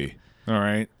CCP. All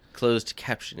right. Closed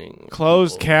captioning.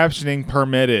 Closed captioning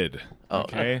permitted. Oh,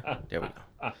 Okay. there we go.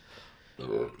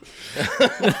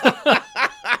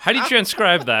 How do you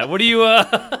transcribe that? What do you?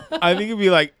 I think it'd be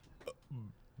like,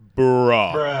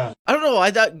 bruh. I don't know.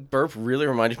 That burp really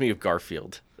reminded me of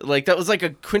Garfield. Like that was like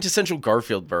a quintessential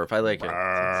Garfield burp. I like it.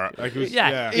 Like it was,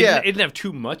 Yeah, yeah. It didn't have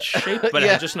too much shape, but it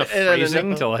Yeah. had just enough I don't phrasing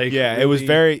know. to like. Yeah, it was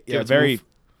very, give it some very oomph.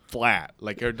 flat.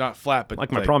 Like, or not flat, but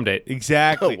Like my prom date.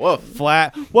 Exactly. Oh, whoa.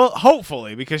 Flat. Well,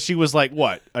 hopefully, because she was like,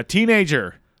 what? A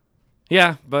teenager.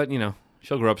 Yeah, but you know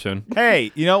she'll grow up soon.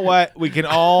 Hey, you know what? We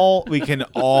all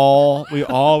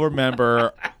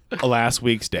remember last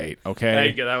week's date,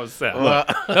 okay? That was that was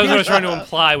what I was trying to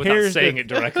imply without Here's saying the- it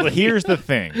directly. Here's the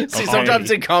thing. See, okay?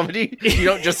 sometimes in comedy, you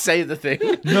don't just say the thing.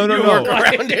 No, you work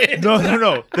around it.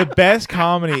 No. The best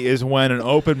comedy is when an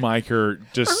open micer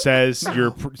just says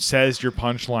your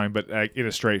punchline, but in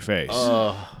a straight face.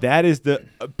 That is the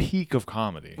peak of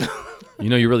comedy. You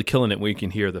know, you're really killing it when you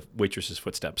can hear the waitress's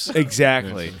footsteps.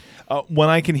 Exactly. When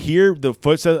I can hear the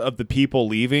footsteps of the people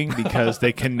leaving because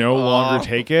they can no longer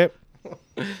take it.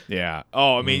 Yeah.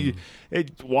 Oh, I mean,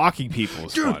 walking people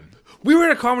is fun. We were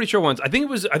at a comedy show once. I think it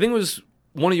was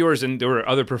one of yours, and there were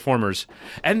other performers.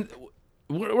 And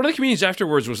one of the comedians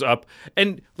afterwards was up,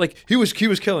 and like he was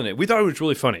killing it. We thought it was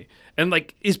really funny, and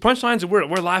like his punchlines, and we're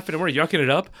laughing and we're yucking it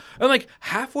up. And like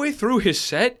halfway through his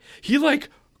set, he like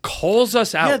calls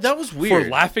us out. Yeah, that was for weird.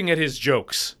 laughing at his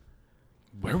jokes.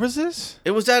 Where was this?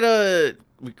 It was at a.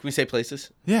 Can we say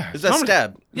places? Yeah. Is that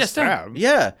Stab? Yes, Stab.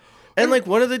 Yeah. And like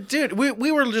one of the dude,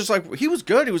 we were just like, he was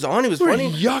good, he was on, he was funny.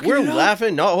 yucking We're it up.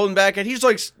 laughing, not holding back, and he's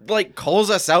like calls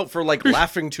us out for like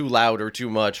laughing too loud or too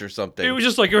much or something. It was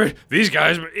just like these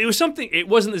guys. It was something. It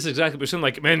wasn't this exactly, but something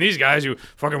like, man, these guys who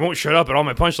fucking won't shut up at all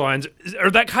my punchlines, or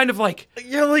that kind of like.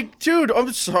 yeah, like dude,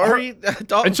 I'm sorry.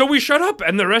 And so we shut up,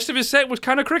 and the rest of his set was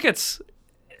kind of crickets.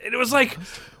 And it was like,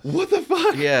 what the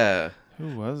fuck? yeah.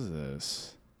 Who was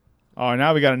this? Oh,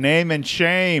 now we got a name and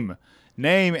shame.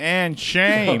 Name and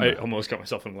shame. I almost got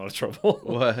myself in a lot of trouble.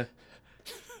 What?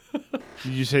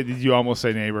 Did you almost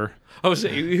say neighbor? I was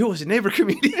saying, he was a neighbor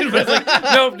comedian, but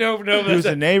I was like, no. He was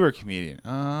a neighbor comedian.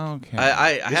 Oh, okay.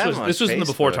 I have This was in the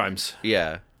before times.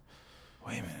 Yeah.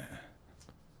 Wait a minute.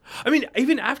 I mean,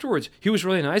 even afterwards, he was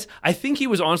really nice. I think he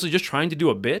was honestly just trying to do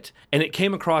a bit, and it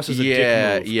came across as a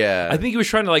Yeah, dick move. yeah. I think he was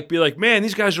trying to like be like, man,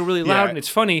 these guys are really loud Yeah. and it's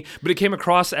funny, but it came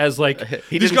across as like,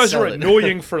 He these didn't guys sell are it.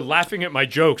 annoying for laughing at my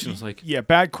jokes. And it's like, Yeah,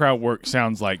 bad crowd work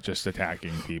sounds like just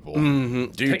attacking people.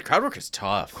 Dude, crowd work is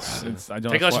tough. I don't, take that's,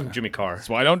 lessons why, from Jimmy Carr. that's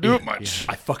why I don't do it much.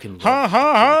 I fucking love Ha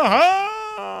ha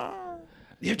ha ha.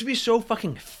 You have to be so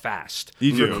fucking fast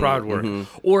You for do. crowd work,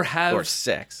 or have Or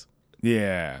sex.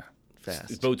 Yeah.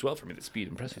 Fast. it bodes well for me that speed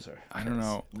impresses her. I don't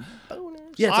know.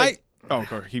 Yeah, it's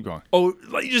like, Keep going. oh,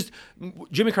 like you just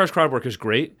Jimmy Carr's crowd work is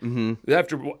great.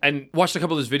 After and watched a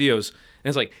couple of his videos, and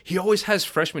it's like he always has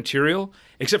fresh material,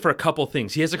 except for a couple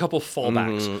things. He has a couple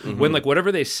fallbacks when like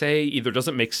whatever they say either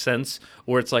doesn't make sense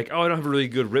or it's like, oh, I don't have a really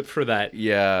good rip for that.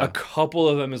 Yeah. a couple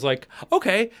of them is like,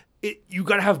 okay. You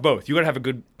got to have both. You got to have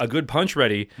a good punch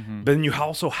ready, but then you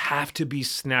also have to be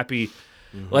snappy.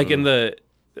 Like in the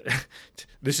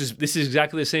this is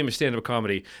exactly the same as stand-up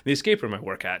comedy. The escape room I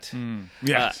work at.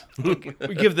 Yes. We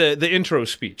give the intro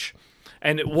speech.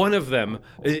 And one of them,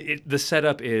 the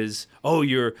setup is, oh,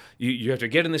 you have to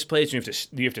get in this place, and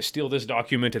you have to steal this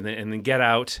document, and then get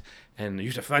out, and you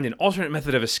have to find an alternate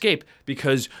method of escape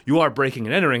because you are breaking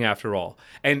and entering after all.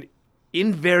 And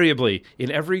invariably,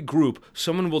 in every group,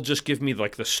 someone will just give me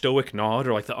like the stoic nod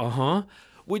or like the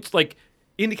which like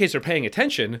indicates they're paying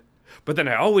attention. But then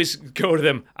I always go to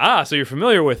them, so you're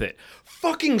familiar with it.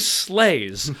 Fucking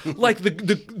slays. Like,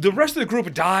 the rest of the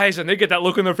group dies, and they get that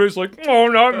look on their face like, oh,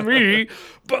 not me.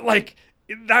 But, like,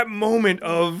 that moment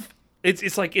of,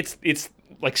 it's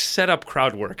like set up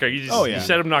crowd work. You just you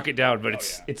set them, knock it down. But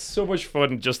it's so much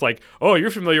fun just like, oh,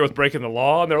 you're familiar with breaking the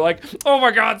law? And they're like, oh,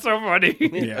 my God, so funny.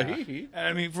 Yeah. And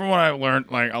I mean, from what I learned,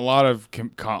 like a lot of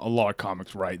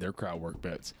comics write their crowd work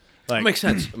bits. Like, Makes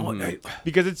sense.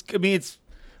 because it's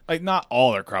like not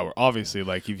all their crowd work, obviously.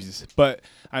 Like if you just, but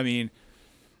I mean,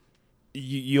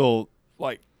 you'll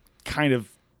like kind of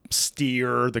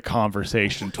steer the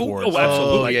conversation towards. Oh,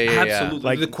 absolutely, yeah, yeah, yeah. absolutely.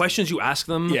 Like the questions you ask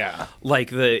them, Yeah.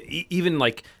 like even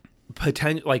like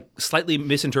like slightly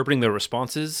misinterpreting their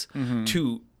responses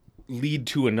to lead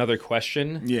to another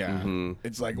question. Yeah,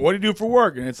 it's like, what do you do for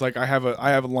work? And it's like I have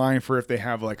a line for if they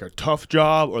have like a tough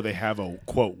job or they have a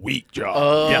quote weak job.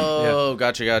 Oh,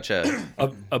 gotcha.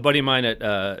 A buddy of mine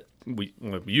at we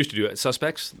used to do it at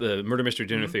Suspects, the murder mystery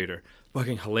dinner theater,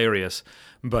 fucking hilarious.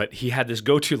 But he had this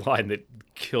go-to line that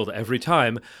killed every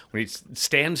time when he'd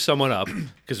stand someone up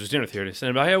because it was dinner theater. He'd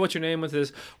stand up, hey, what's your name? What's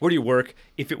this? Where do you work?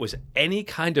 If it was any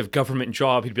kind of government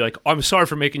job, he'd be like, I'm sorry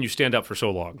for making you stand up for so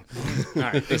long.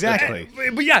 Exactly.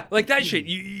 But yeah, like that shit,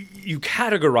 you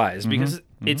categorize because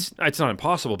it's not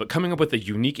impossible, but coming up with a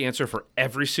unique answer for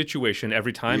every situation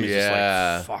every time is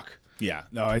Yeah. just like, fuck. Yeah,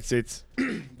 no, it's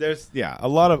there's a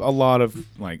lot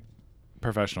of like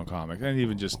professional comics and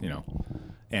even just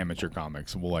amateur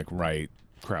comics will like write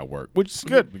crowd work, which is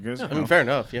good because I mean, fair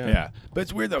enough. Yeah. yeah, but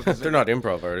it's weird though because They're not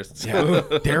improv artists.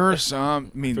 there are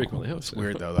some. I mean, Frequently it's host.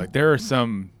 weird though. Like there are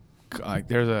some, like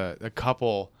there's a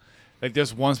couple. Like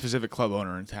there's one specific club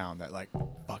owner in town that like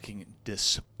fucking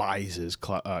despises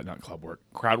not club work,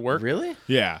 crowd work. Really?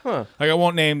 Yeah. Huh. Like I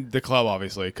won't name the club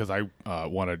obviously because I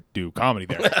want to do comedy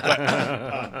there.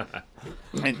 But,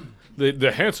 and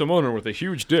The handsome owner with a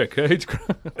huge dick hates keep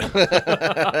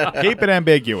it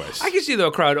ambiguous. I can see though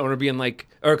a crowd owner being like,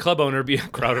 or a club owner being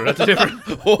crowd owner. That's a different.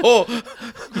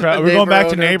 We're going back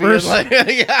to neighbors.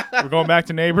 Yeah. We're going back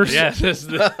to neighbors. Yeah, this is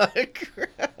the,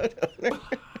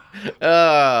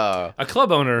 a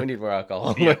club owner We need more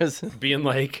alcohol. being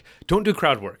like, don't do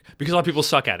crowd work because a lot of people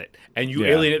suck at it, and you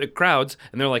Yeah. alienate the crowds,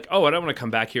 and they're like, oh, I don't want to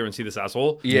come back here and see this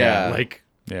asshole. Yeah. like.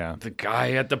 Yeah. The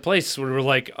guy at the place where we're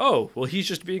like, oh, well, he's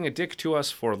just being a dick to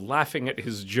us for laughing at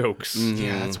his jokes.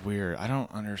 Yeah, that's weird. I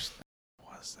don't understand.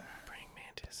 What's that? Praying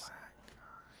mantis.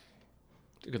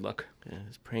 Good luck. Yeah,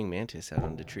 there's praying mantis out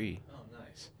on the tree. Oh,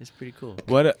 nice. It's pretty cool.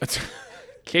 What?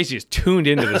 Casey is tuned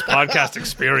into this podcast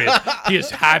experience. He is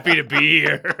happy to be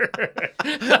here.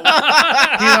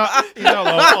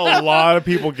 A lot of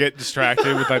people get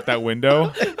distracted with like that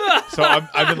window. So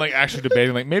I've been like actually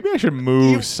debating like maybe I should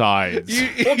move sides.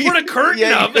 We'll put a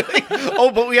curtain up.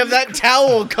 Oh, but we have that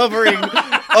towel covering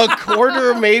a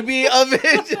quarter maybe of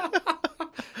it.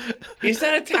 Is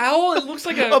that a towel? It looks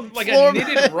like a floor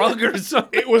knitted rug or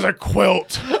something. It was a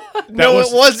quilt. No, it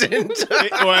wasn't.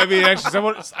 Well, I mean, actually,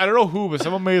 someone, I don't know who, but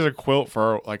someone made us a quilt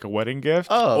for like a wedding gift.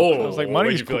 Oh, I was like, why'd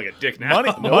money's you feel cool. like a dick now?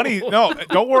 Money. No,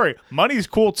 don't worry. Money's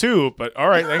cool too. But all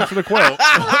right, thanks for the quilt.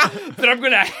 That I'm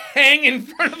gonna hang in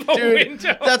front of the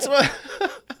window. that's what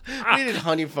we did.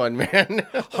 Honey Fun, man.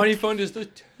 Honey Fund is the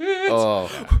tits.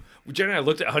 Oh, Jen and I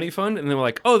looked at Honey Fund and they were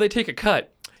like, oh, they take a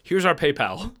cut. Here's our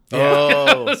PayPal.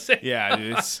 oh. Yeah,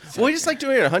 dude, it's Well, I just like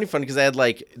doing it at Honey Fun because I had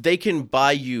like they can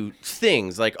buy you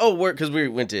things like because we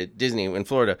went to Disney in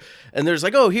Florida and there's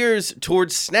like here's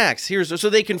towards snacks so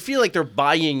they can feel like they're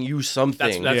buying you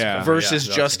something That's Yeah. versus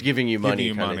yeah, just giving you money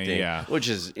you kind money, of thing, yeah.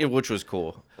 which was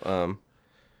cool.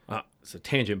 It's a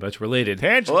tangent, but it's related.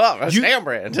 tangent. Well, that's Sam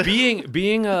brand.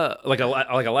 being a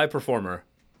live performer.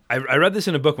 I read this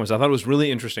in a book once. I thought it was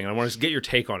really interesting. I wanted to get your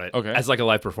take on it. Okay. As like a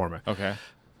live performer. Okay.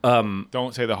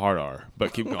 Don't say the hard R,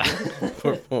 but keep going.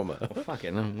 Fuck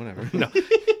it, no, whatever. No.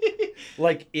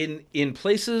 Like in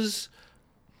places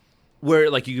where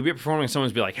like you could be performing and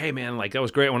someone's be like, hey man, like that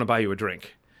was great, I want to buy you a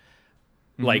drink.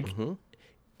 Like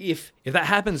if that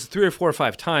happens 3 or 4 or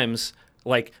 5 times,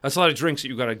 like that's a lot of drinks that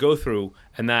you gotta go through,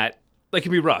 and that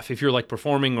can be rough if you're like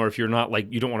performing or if you're not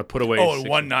like you don't want to put away Oh, in 60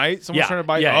 one night, someone's Yeah, trying to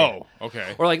buy. yeah, Oh,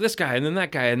 okay. or like this guy and then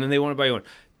that guy and then they want to buy you one.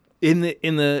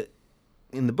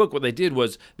 In the book, what they did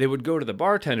was they would go to the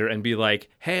bartender and be like,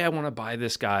 hey, I want to buy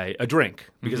this guy a drink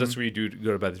because that's what you do to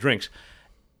go to buy the drinks.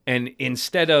 And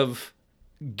instead of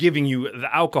giving you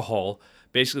the alcohol,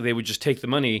 basically they would just take the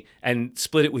money and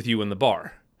split it with you in the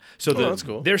bar. So that's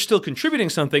cool. They're still contributing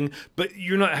something, but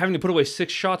you're not having to put away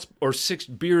 6 shots or 6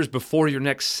 beers before your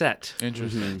next set.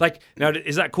 Interesting. Like, now,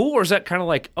 is that cool, or is that kind of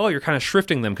like, oh, you're kind of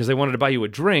shrifting them because they wanted to buy you a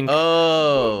drink,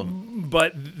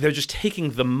 but they're just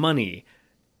taking the money?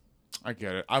 I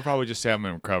get it. I'll probably just say I'm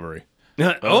in recovery.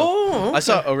 Oh, I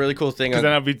saw a really cool thing. Because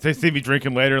then they see me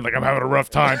drinking later, and like I'm having a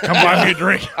rough time. Come buy me a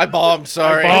drink. I bombed.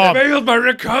 Sorry. bombed. failed my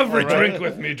recovery. Drink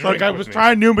with me. Drink Like I with was me.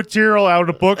 trying new material out of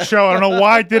the book show. I don't know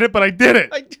why I did it, but I did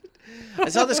it. I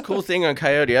saw this cool thing on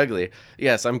Coyote Ugly.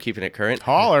 Yes, I'm keeping it current.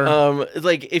 Holler.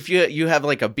 Like if you have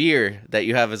like a beer that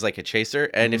you have as like a chaser,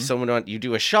 and if someone you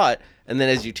do a shot, and then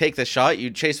as you take the shot, you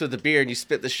chase with the beer and you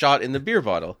spit the shot in the beer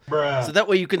bottle. So that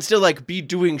way you can still like be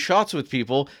doing shots with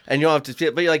people, and you don't have to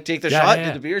spit, but you like take the shot,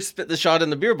 do the beer, spit the shot in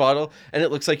the beer bottle, and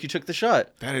it looks like you took the shot.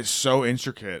 That is so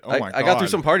intricate. Oh my god. I got through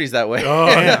some parties that way. Oh,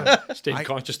 yeah. Stayed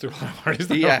conscious through a lot of parties.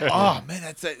 Yeah. Oh man,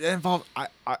 that involved.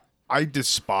 I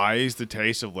despise the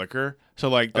taste of liquor. So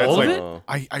like that's All of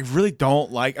like it? I really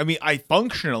don't like. I mean,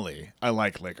 functionally I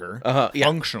like liquor. Yeah.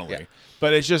 Functionally, Yeah.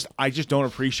 but it's just I just don't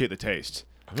appreciate the taste.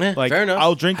 Like fair enough.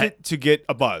 I'll drink it to get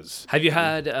a buzz. Have you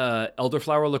had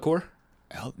elderflower liqueur?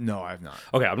 No, I have not.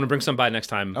 Okay, I'm gonna bring some by next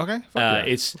time. Okay, fuck yeah.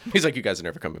 It's He's like, you guys are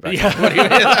never coming back.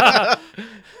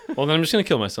 well, then I'm just gonna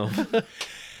kill myself.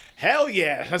 Hell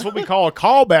yeah, that's what we call a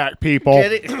callback, people.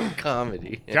 Get it?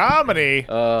 Comedy. Comedy.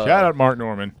 Shout out Mark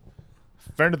Norman,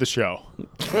 friend of the show.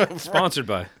 Sponsored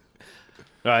by.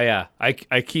 Yeah, I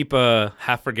keep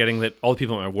half forgetting that all the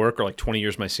people at my work are like 20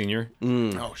 years my senior,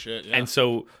 Oh shit. Yeah. and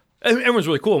so everyone's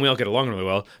really cool and we all get along really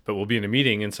well. But we'll be in a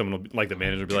meeting and someone will, like the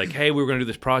manager will be like, "Hey, we were gonna do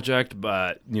this project,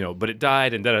 but but it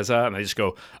died and da-da-da," and I just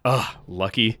go,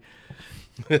 lucky."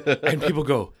 And people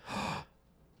go,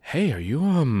 "Hey, are you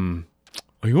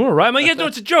all right?" I'm like, "Yeah, no,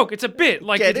 it's a joke. It's a bit.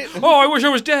 Like, Get it? oh, I wish I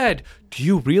was dead. Do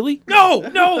you really? No,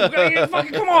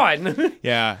 fucking come on."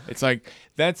 Yeah, it's like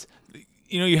that's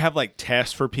you have like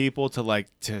tests for people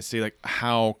to see like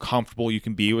how comfortable you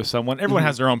can be with someone. Everyone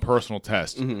has their own personal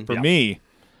test. For me,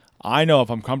 I know if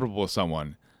I'm comfortable with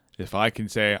someone if I can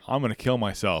say I'm going to kill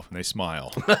myself and they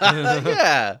smile.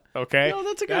 Yeah. Okay? No,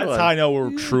 that's a good That's one. how I know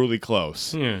we're truly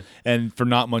close. Yeah. And for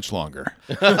not much longer.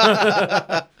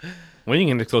 Well, you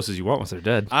can get as close as you want once they're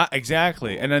dead.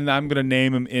 Exactly. And then I'm going to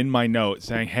name him in my note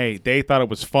saying, "Hey, they thought it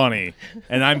was funny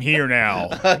and I'm here now."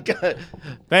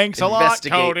 Thanks a lot,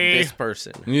 Investigate Cody. this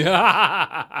person.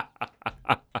 Yeah.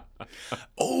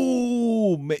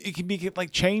 Oh, it can be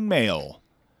like chainmail.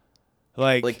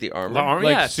 Like Like the armor. The armor?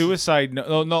 like Yeah, it's suicide.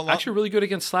 No. actually really good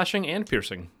against slashing and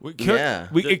piercing. We could, Yeah.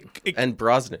 And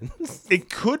Brosnan. it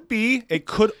could be. It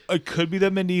could be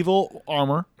the medieval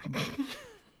armor,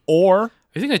 or Are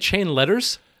you thinking of chain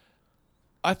letters?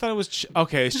 I thought it was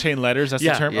okay. It's chain letters. That's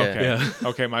Yeah, the term. yeah. Okay. Yeah.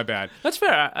 Okay. My bad. That's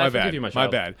fair. I My forgive bad. you, my My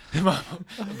child. bad.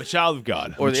 I'm a child of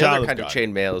God. Or I'm a the child other of kind of God.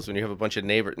 chain mail is when you have a bunch of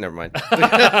neighbors. Never mind. Is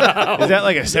that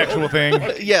like a sexual thing?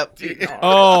 Yep.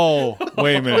 Oh,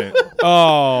 wait a minute.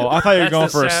 Oh, I thought you were going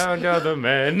That's the for a. sound of the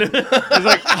men.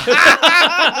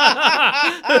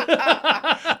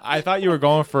 I thought you were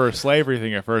going for a slavery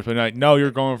thing at first, but no,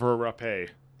 you're going for a rapé.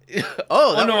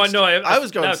 Oh, that no, works. I know. I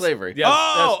was going that's- slavery. Yeah,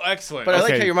 Oh, excellent. But I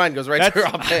like Okay. how your mind goes right to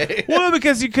Rape. Well,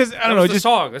 because I don't that know, was the just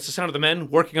song. That's the sound of the men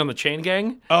working on the chain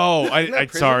gang. oh, I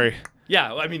prison? sorry.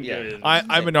 Yeah, I mean, Yeah.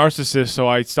 I'm a narcissist, so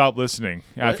I stopped listening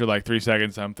after like 3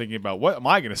 seconds. I'm thinking about what am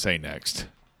I going to say next?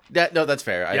 No, that's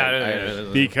fair. Yeah,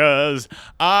 Because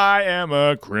I am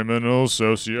a criminal,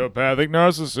 sociopathic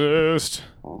narcissist.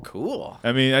 Cool.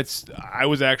 I mean, I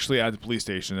was actually at the police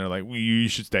station. They're like, you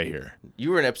should stay here.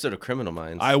 You were an episode of Criminal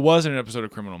Minds. I was in an episode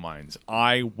of Criminal Minds.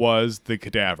 I was the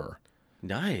cadaver.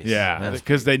 Nice. Yeah,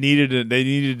 because they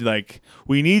needed like,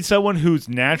 we need someone who's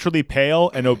naturally pale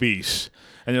and obese.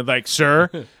 And they're like, "Sir,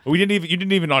 you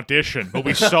didn't even audition, but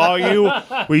we saw you.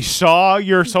 We saw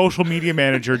your social media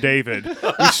manager, David.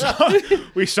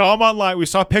 We saw him online. We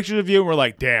saw pictures of you, and we're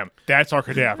like, damn, that's our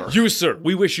cadaver. You, sir,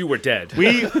 we wish you were dead.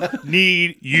 We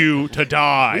need you to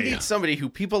die." We need somebody who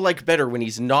people like better when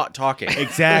he's not talking.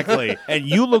 Exactly. And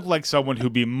you look like someone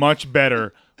who'd be much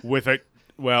better without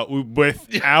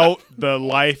the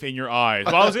life in your eyes.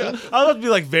 Well, I was about to be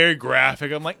like very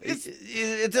graphic. I'm like,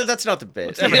 That's not the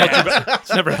bit.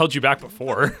 It's never held you back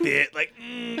before. bit like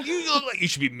you look like you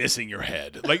should be missing your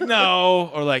head. Like no,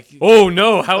 or like Oh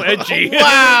no, how edgy!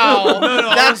 Wow.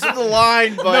 That's the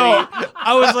line, buddy. no.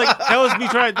 I was like that was me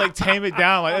trying to like tame it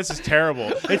down. Like this is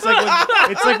terrible. It's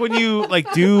like when you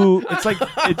like do.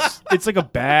 It's like a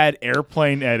bad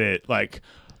airplane edit. Like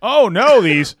oh no,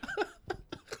 these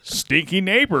stinky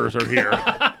neighbors are here.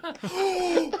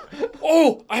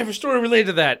 Oh, I have a story related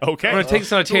to that. Okay. I'm gonna take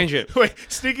this on a tangent. Wait,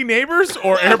 stinky neighbors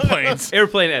or airplanes?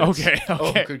 Airplane edits. Okay.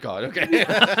 Oh, good God. Okay.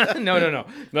 No.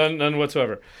 None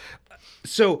whatsoever.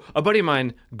 So a buddy of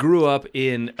mine grew up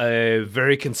in a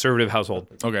very conservative household.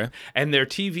 Okay. And their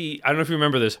TV, I don't know if you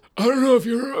remember this. I don't know if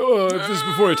if this is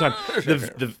before your time.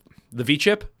 The V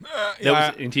chip that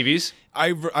was in TVs.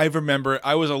 I remember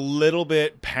I was a little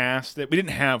bit past it. We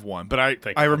didn't have one, but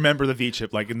I remember the V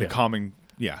chip like in the common.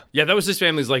 Yeah. Yeah, that was his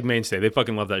family's like mainstay. They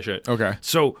fucking love that shit. Okay.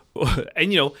 So,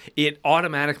 and it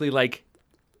automatically like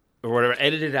or whatever,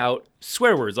 edited out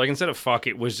swear words. Like instead of fuck,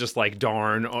 it was just like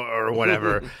darn or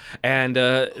whatever. And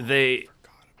they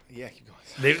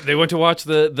went to watch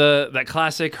that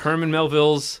classic Herman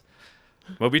Melville's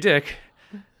Moby Dick.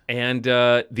 And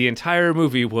the entire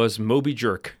movie was Moby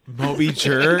Jerk. Moby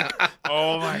Jerk.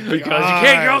 Oh my god! Because you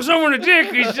can't call someone a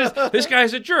dick. He's just this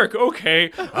guy's a jerk. Okay.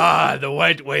 The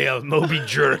white whale, Moby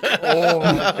Jerk. Oh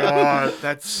my god!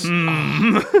 That's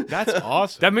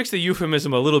awesome. That makes the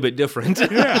euphemism a little bit different.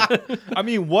 Yeah. I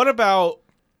mean, what about?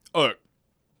 Look,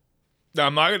 now,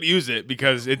 I'm not going to use it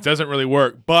because it doesn't really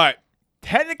work. But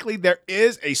technically, there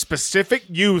is a specific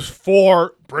use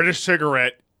for British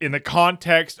cigarette in the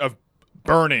context of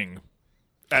burning.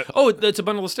 Oh, it's a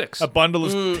bundle of sticks. A bundle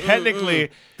is technically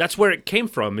That's where it came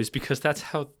from. Is because that's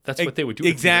what they would do.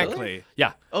 exactly.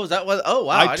 Yeah. Oh, is that what? Oh,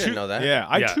 wow. I didn't too- know that. Yeah,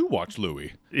 I Yeah. too watched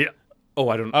Louis. Yeah. Oh,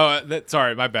 I don't.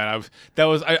 Sorry, my bad.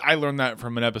 I learned that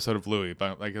from an episode of Louis,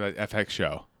 like that FX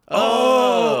show.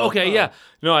 Oh, okay, yeah.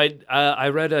 No, I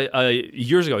read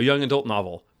years ago a young adult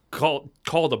novel called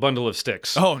A Bundle of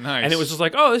Sticks. Oh, nice. And it was just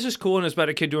like, oh, this is cool, and it's about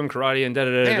a kid doing karate and da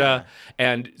da da da.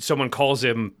 And someone calls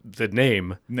him the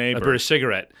name, Neighbor. a British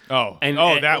cigarette. Oh, and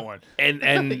that one.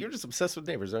 And You're just obsessed with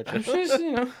neighbors, aren't you? just,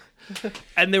 you know.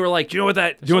 And they were like, do you know what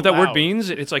that loud. word means?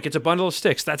 It's like it's a bundle of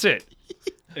sticks. That's it.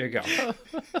 There you go.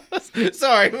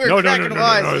 Sorry, we're No, cracking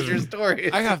wise no. with your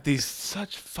story. I have these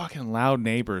such fucking loud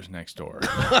neighbors next door.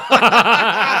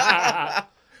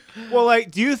 Well,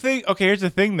 like, do you think? Okay, here's the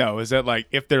thing, though, is that like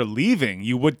if they're leaving,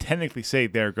 you would technically say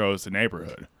there goes the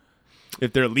neighborhood.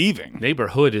 If they're leaving,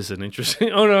 Neighborhood is an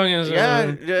interesting. Oh no,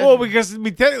 yeah. well, because I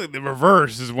mean, technically, the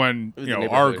reverse is when our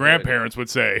neighborhood, grandparents would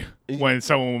say when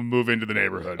someone would move into the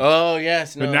neighborhood. Oh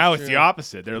yes. No, But now true. it's the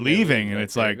opposite. They're leaving, and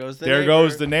it's There like goes the there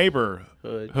goes the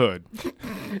neighborhood.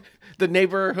 The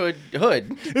neighborhood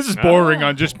hood. This is bordering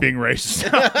on just being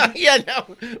racist. Yeah,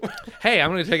 no. Hey,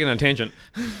 I'm going to take it on a tangent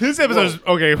This episode's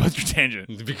okay. What's your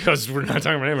tangent? because we're not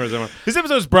talking about neighborhoods anymore. This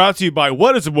episode is brought to you by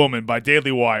 "What Is a Woman" by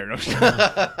Daily Wire. No,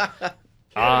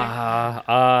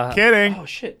 kidding. Oh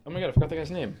shit! Oh my god, I forgot the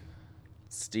guy's name.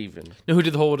 Steven. No, who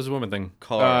did the whole "What Is a Woman" thing?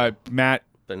 Carl. Matt.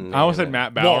 Banana. I almost said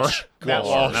Matt Bauer. Matt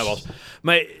Walsh. Matt Walsh.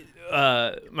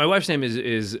 My wife's name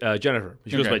is Jennifer.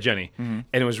 She goes Okay. by Jenny, and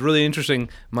it was really interesting.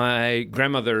 My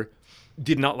grandmother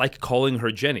did not like calling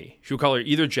her Jenny. She would call her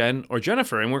either Jen or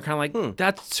Jennifer, and we're kind of like,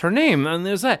 that's her name. And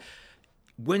there's that.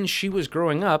 When she was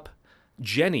growing up,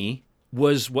 Jenny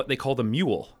was what they called a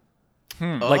mule.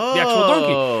 Like the actual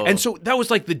donkey. And so that was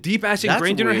like the deep ass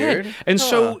ingrained in her weird. head. And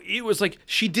so it was like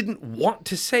she didn't want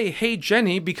to say, hey,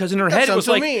 Jenny, because in her head it sounds was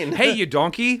so like, mean. hey, you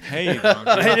donkey. Hey,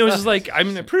 And it was just like, I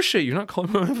mean, I appreciate you not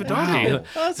calling me a donkey. Oh,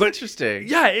 that's interesting.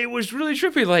 Yeah, it was really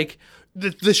trippy. Like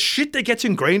the shit that gets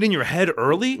ingrained in your head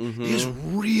early is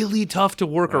really tough to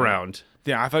work around.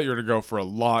 yeah, I thought you were gonna go for a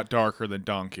lot darker than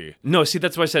donkey. No, see,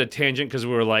 that's why I said a tangent because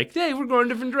we were like, hey, we're going a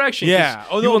different direction. 'cause Yeah.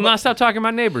 Oh, you no, will but- not stop talking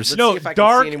about neighbors. No, see if I can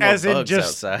dark see any more as in bugs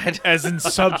just outside. as in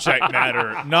subject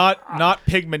matter, not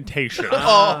pigmentation.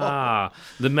 Ah,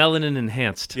 the melanin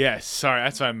enhanced. Yes, sorry,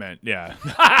 that's what I meant. Yeah.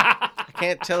 I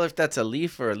can't tell if that's a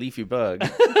leaf or a leafy bug.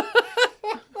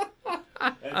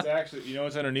 That's actually, you know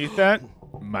what's underneath that?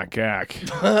 My cack.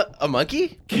 A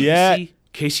monkey? Yeah.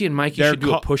 Casey and Mikey They're should do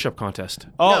ca- a push-up contest.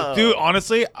 Oh, No. dude,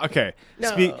 honestly, okay.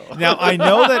 No. Now I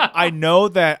know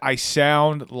that I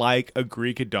sound like a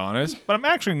Greek Adonis, but I'm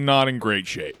actually not in great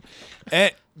shape.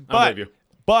 believe But you.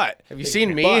 Have you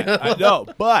seen me?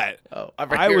 but Oh, I'm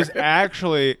right I here. was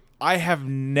actually I have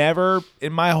never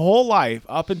in my whole life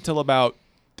up until about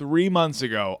 3 months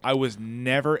ago, I was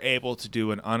never able to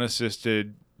do an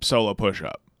unassisted solo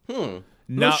push-up.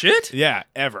 No shit? Yeah,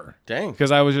 ever. Dang.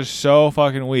 Because I was just so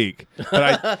fucking weak. But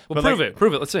I Well, prove it.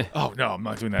 Prove it. Let's see. Oh no, I'm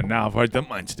not doing that now. I've already done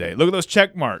mine today. Look at those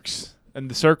check marks and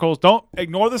the circles. Don't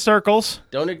ignore the circles.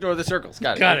 Don't ignore the circles.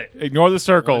 Got it. Got it. Ignore the 1,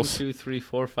 circles. 2, 3,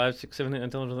 4, 5, 6, 7, 8, 9,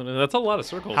 10, 11. That's a lot of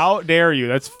circles. How dare you?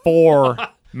 That's 4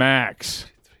 max.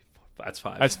 That's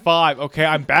 5. That's 5. Okay,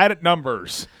 I'm bad at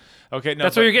numbers. Okay, no.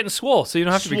 That's why you're getting swole, so you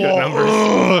don't have to be good at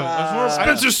numbers.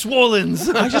 Spencer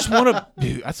Swollens. I just want to.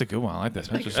 Dude, that's a good one. I like that.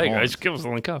 Spencer Hey Smalls. guys, give us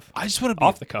on the cuff. I just want to be.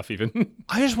 Off the cuff, even.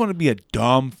 I just want to be a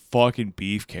dumb fucking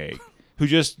beefcake who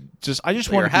just. I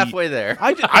just want You're to be halfway there.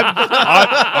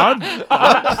 I'm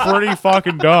pretty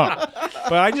fucking dumb,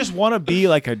 but I just want to be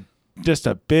like just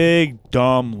a big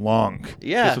dumb lunk.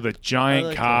 Yeah, just with a giant I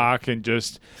like cock and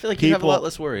just. I feel like people, you have a lot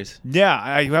less worries. Yeah,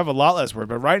 I have a lot less worry.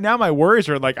 But right now, my worries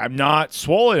are like I'm not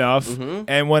swollen enough,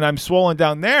 and when I'm swollen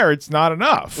down there, it's not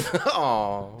enough.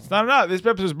 Oh, It's not enough. This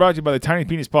episode is brought to you by the Tiny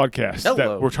Penis Podcast Hello.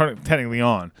 that we're technically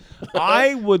on.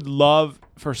 I would love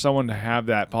for someone to have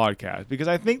that podcast because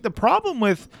I think the problem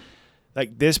with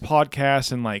like this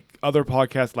podcast and like other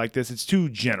podcasts like this, it's too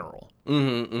general.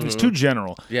 It's too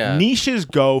general. Yeah. Niches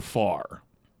go far.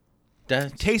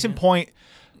 That's- Case in point,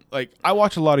 like I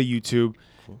watch a lot of YouTube,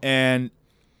 and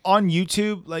on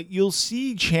YouTube, like you'll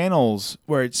see channels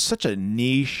where it's such a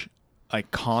niche like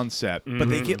concept, but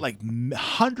they get like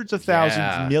hundreds of thousands,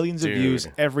 Yeah, millions of dude. views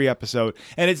every episode,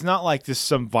 and it's not like just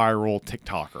some viral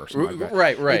TikToker or something like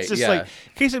that. Right, It's just yeah. like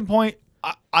case in point.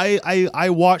 I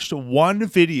watched one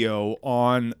video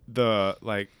on the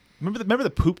like remember the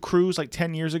poop cruise like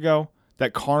 10 years ago,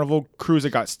 that Carnival cruise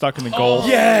that got stuck in the Gulf.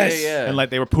 Yeah. And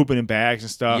like they were pooping in bags and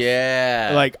stuff.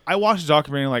 Yeah. Like I watched the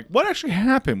documentary and like what actually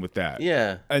happened with that?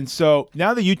 Yeah. And so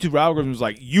now the YouTube algorithm is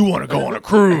like, you want to go on a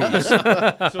cruise. So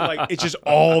like it's just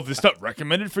all of this stuff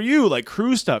recommended for you, like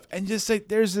cruise stuff. And just like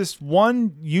there's this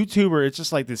one YouTuber, it's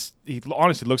just like this, he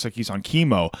honestly looks like he's on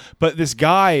chemo. But this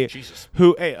guy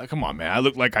who, hey, come on, man, I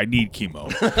look like I need chemo.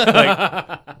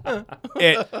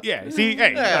 See,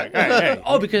 hey.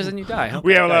 Oh, because then you die. Huh?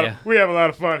 We have a lot Yeah, of we have a lot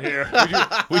of fun here.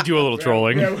 we do a little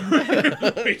trolling.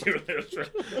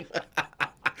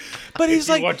 But he's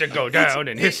like, to go down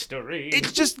in history.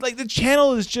 it's just like the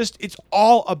channel is just it's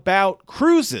all about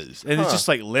cruises, and it's just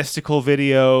like listicle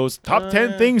videos, top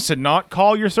 10 things to not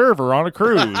call your server on a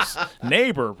cruise,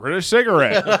 neighbor, British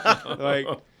cigarette. Like,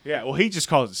 yeah, well, he just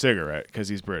calls it cigarette because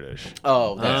he's British.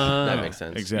 Oh, that makes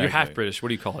sense. Exactly. You're half British. What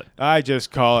do you call it? I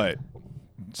just call it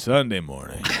Sunday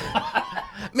morning.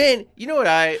 Man, you know what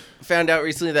I found out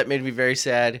recently that made me very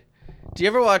sad? Do you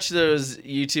ever watch those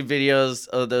YouTube videos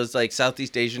of those like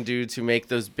Southeast Asian dudes who make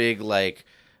those big like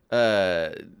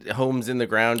homes in the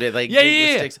ground? Like Yeah, dig with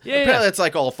yeah, sticks? yeah. Apparently that's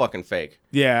like all fucking fake.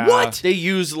 Yeah. What? They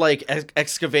use like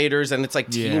excavators and it's like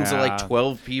teams of like Yeah.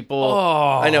 12 people.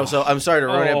 Oh. I know, so I'm sorry to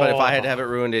ruin it, but if I had to have it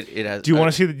ruined, it has. Do you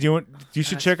want to see the? You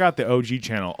should check out the OG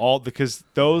channel. Because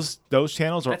those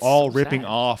channels are That's all so ripping sad.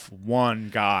 off one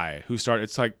guy who started.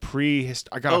 It's like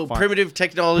primitive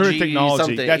technology,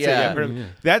 something. That's yeah. it. Yeah,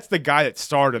 That's the guy that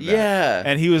started that. Yeah.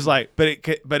 And he was like, but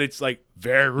it's like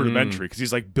very rudimentary because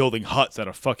he's like building huts out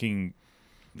of fucking,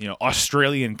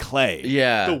 Australian clay.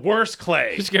 Yeah. The worst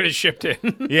clay. Just get it shipped in.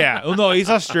 Yeah. Well, no, he's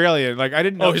Australian. Like I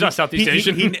didn't know. Oh, he's not Southeast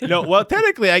Asian? No. Well,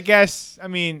 technically, I guess. I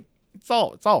mean, it's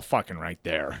all fucking right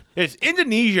there. It's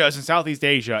Indonesia is in Southeast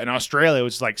Asia, and Australia,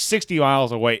 which is like 60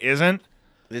 miles away, isn't?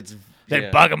 It's Then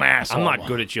yeah. bug 'em asshole. I'm not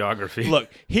good at geography. Look,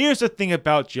 here's the thing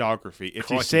about geography. If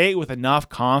you say it with enough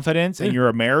confidence and you're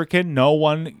American, no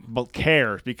one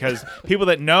cares because people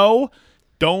that know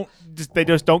they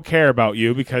just don't care about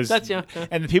you because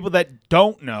and the people that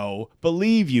don't know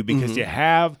believe you because you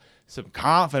have some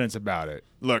confidence about it.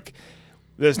 Look,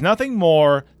 there's nothing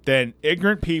more than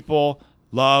ignorant people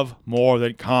love more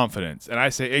than confidence. And I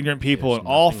say ignorant people in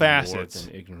all facets.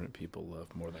 Ignorant people love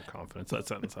more than confidence. That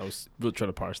sentence, I was trying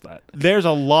to parse that. There's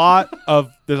a lot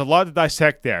to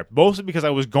dissect there. Mostly because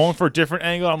I was going for a different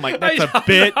angle. I'm like, that's a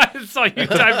bit. I saw you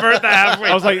divert that halfway.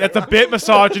 I was like, that's a bit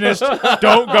misogynist.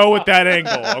 Don't go with that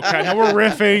angle. Okay, I know we're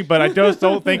riffing, but I just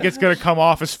don't think it's gonna come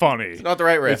off as funny. Not the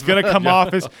right riff. It's gonna come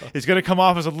off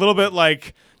as a little bit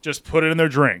like just put it in their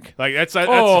drink. Like that's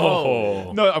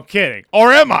Oh. no, I'm kidding.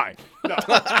 Or am I?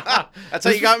 That's how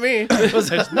you got me.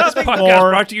 There's nothing Podcast more.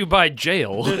 brought to you by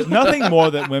jail. There's nothing more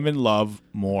that women love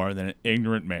more than an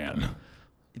ignorant man.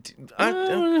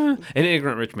 An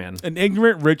ignorant rich man. An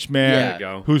ignorant rich man There you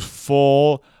go. who's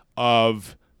full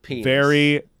of Penis.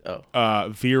 very Oh.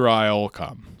 virile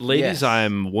cum. Ladies, Yes.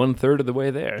 I'm 1/3 of the way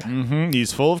there.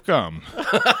 He's full of cum.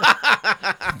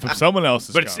 From someone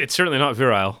else's But cum. it's certainly not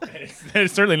virile.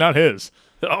 It's certainly not his.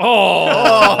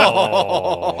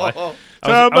 Oh!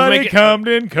 Somebody making- cummed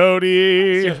in I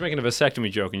Cody. was making a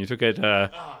vasectomy joke, and you took it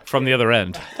from the other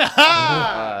end.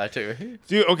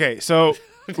 Dude, okay, so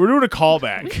we're doing a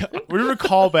callback. We're doing a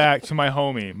callback to my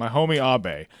homie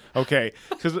Abe. Okay,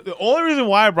 because the only reason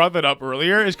why I brought that up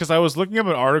earlier is because I was looking up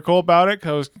an article about it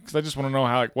because I just want to know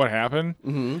how what happened.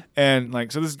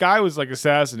 And so this guy was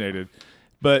assassinated,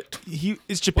 but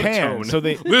it's Japan, tone. so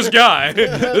they This guy,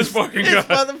 this fucking guy.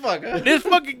 Motherfucker. this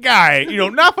fucking guy,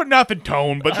 not for nothing,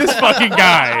 Tone, but this fucking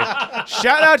guy.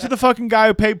 Shout out to the fucking guy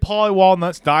who paid Paulie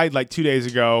Walnuts, died like 2 days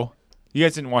ago. You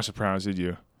guys didn't watch Sopranos, did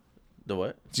you? The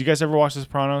what? Did you guys ever watch The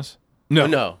Sopranos?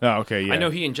 No. Oh, okay, yeah. I know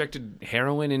he injected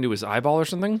heroin into his eyeball or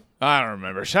something. I don't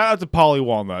remember. Shout out to Paulie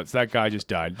Walnuts. That guy just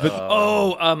died. But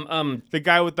the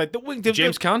guy with like the wing.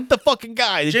 James Caan? The fucking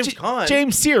guy. James Caan?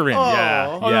 James Searin. Yeah,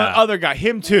 Oh, no, yeah. the other guy.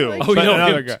 Him too. Oh, you But know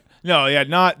another him guy. No, yeah,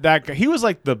 not that guy. He was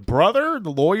like the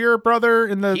lawyer brother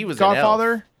in the He was an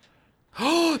Godfather.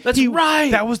 That's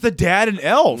right. That was the dad in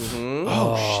Elf.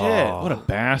 Oh shit! What a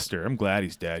bastard! I'm glad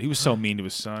he's dead. He was so mean to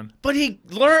his son. But he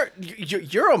learned.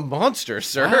 You're a monster,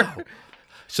 sir.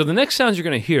 So the next sounds you're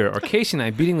going to hear are Casey and I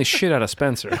beating the shit out of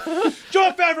Spencer.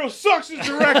 Jon Favreau sucks as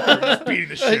director. Just beating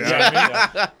the shit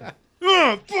out of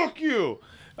me. Fuck you.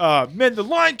 Man, the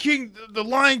Lion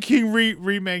King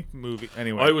remake movie.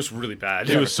 Anyway, Oh, it was really bad.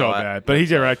 it was so bad, but he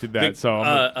directed that.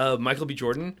 So Michael B.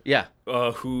 Jordan, Yeah.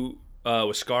 who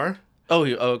was Scar,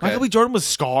 Okay. Michael B. Jordan was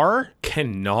Scar.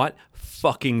 cannot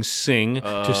fucking sing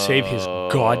to save his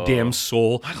goddamn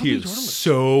soul. He is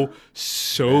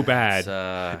so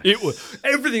bad. It was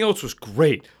everything else was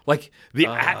great. Like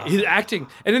his acting,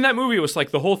 and in that movie, it was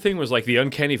like the whole thing was like the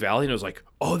uncanny valley, and it was like,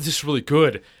 oh, this is really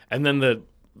good. And then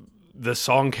the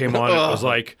song came on. It was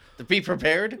like, Be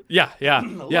prepared. yeah.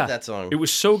 that song. It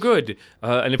was so good,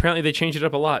 and apparently they changed it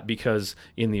up a lot because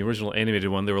in the original animated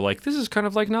one, they were like, this is kind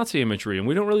of like Nazi imagery, and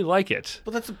we don't really like it.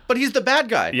 But he's the bad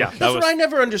guy. Yeah, that's what I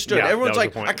never understood. Yeah, that Everyone's was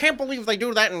like, the point. I can't believe they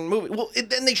do that in movie. Well,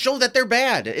 then they show that they're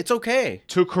bad. It's okay.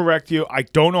 To correct you, I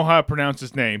don't know how to pronounce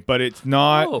his name, but it's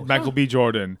not Oh, Michael B.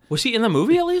 Jordan. Was he in the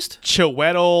movie at least?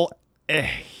 Chiwetel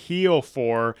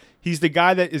Ejiofor. He's the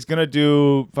guy that is gonna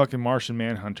do fucking Martian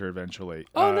Manhunter eventually.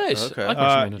 Oh, nice. okay. I like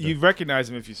Martian Manhunter. You recognize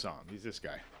him if you saw him. He's this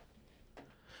guy.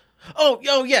 Oh,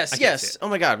 yes, can't yes. see it. Oh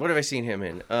my God, what have I seen him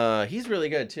in? He's really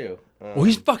good too. Oh,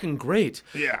 he's fucking great.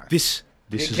 Yeah. This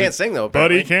He is can't sing though.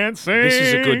 But he apparently. can't sing. this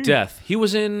is a good death. He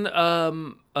was in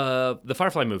the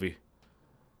Firefly movie.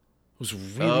 It was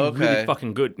really really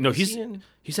fucking good. No, he's he in-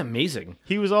 he's amazing.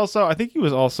 He was also, I think he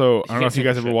was also, I don't know can't if you sing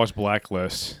guys for ever shit. watched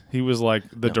Blacklist. He was like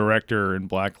the director in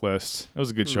Blacklist. It was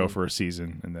a good show for a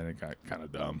season, and then it got kind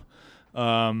of dumb.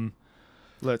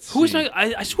 Let's Who was see.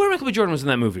 I swear Michael B. Jordan was in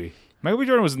that movie. Michael B.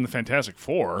 Jordan was in the Fantastic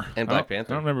Four. And I Black don't-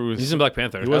 Panther. I don't remember who was. He's in Black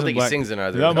Panther. He I don't wasn't think Black- he sings in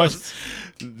either. Not of much. those.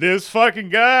 This fucking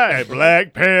guy,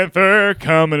 Black Panther,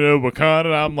 coming to Wakanda.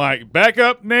 And I'm like, back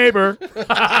up, neighbor.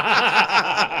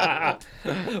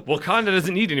 Wakanda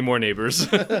doesn't need any more neighbors.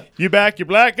 You back your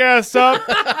black ass up,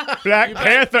 Black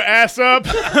Panther ass up,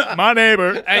 my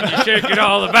neighbor. And you shake it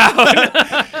all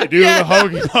about. You do the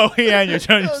hokey pokey and you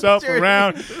turn yourself dirty.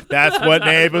 around. That's what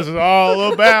neighbors is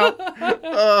all about.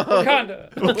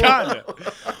 Wakanda.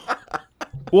 Wakanda.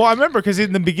 Well, I remember because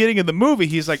in the beginning of the movie,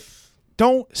 he's like,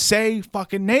 don't say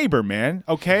fucking neighbor, man.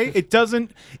 Okay? It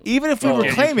doesn't, even if we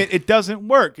reclaim it, it doesn't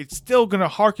work. It's still going to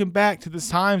harken back to the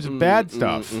times of bad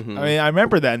stuff. I mean, I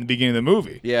remember that in the beginning of the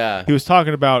movie. Yeah. He was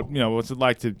talking about, what's it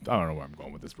like to, I don't know where I'm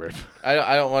going with this, Brad.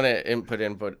 I don't want to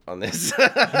input on this.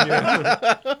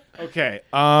 Okay.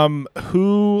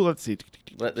 Let's see.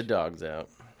 Let the dogs out.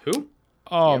 Who?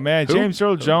 Oh, man. Who? James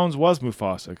Earl Jones was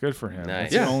Mufasa. Good for him.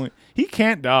 Nice. That's the only, he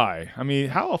can't die. I mean,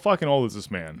 how fucking old is this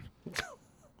man?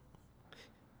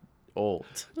 Old.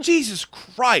 Jesus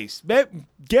Christ.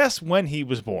 Guess when he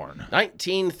was born.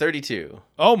 1932.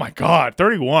 Oh, my God.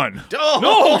 31.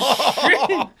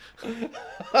 Oh,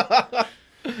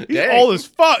 He's Dang. old as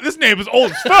fuck. This name is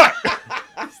old as fuck.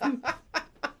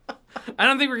 I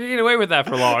don't think we're gonna get away with that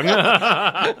for long.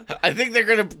 I think they're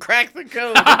gonna crack the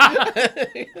code.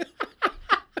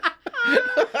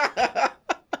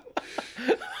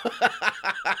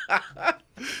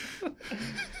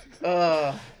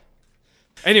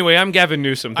 Anyway, I'm Gavin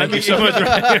Newsom. Thank you so much.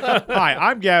 Hi,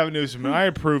 I'm Gavin Newsom, and I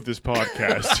approve this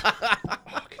podcast.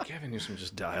 Could Gavin Newsom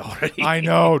just die already? I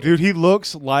know, dude. He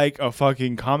looks like a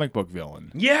fucking comic book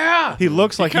villain. Yeah. He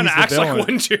looks like kind he's of the acts villain. like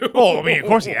one too. Oh, I mean, of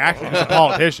course he acts. He's a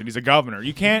politician. He's a governor.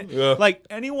 You can't like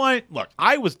anyone. Look,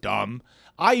 I was dumb.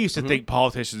 I used to think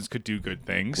politicians could do good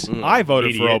things. I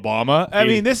voted for Idiot. Obama. I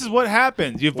mean, this is what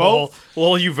happens. You vote.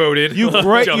 Well, you voted. You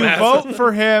Dumbass. vote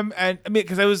for him, and I mean,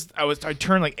 because I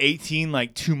turned like 18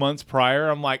 like 2 months prior.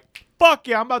 I'm like, fuck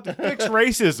yeah, I'm about to fix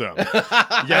racism.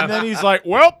 Yeah. And then he's like,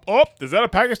 well, is that a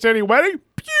Pakistani wedding?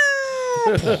 Pew!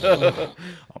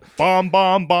 Bomb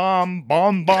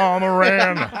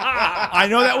Iran. I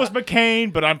know that was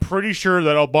McCain, but I'm pretty sure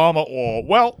that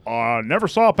Obama, never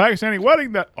saw a Pakistani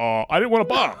wedding that I didn't want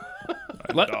to bomb.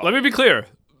 Let me be clear.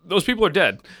 Those people are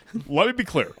dead. Let me be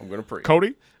clear. I'm gonna pray.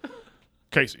 Cody,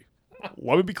 Casey,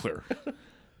 let me be clear.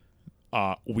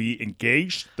 We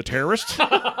engaged the terrorists.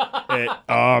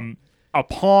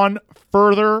 Upon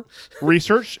further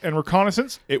research and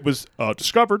reconnaissance, it was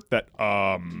discovered that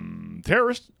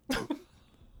terrorists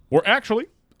were actually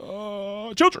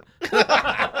children.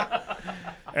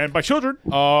 And by children,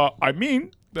 I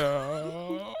mean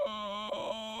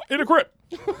in a crib.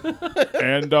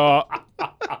 And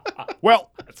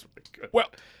well,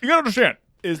 you gotta understand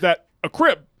is that a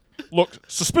crib looks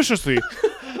suspiciously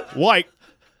like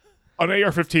an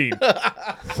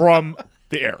AR-15 from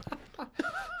the air.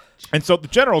 And so the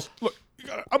generals, look,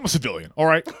 I'm a civilian. All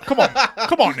right, come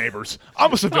on, neighbors.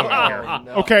 I'm a civilian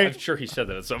here. Okay, I'm sure he said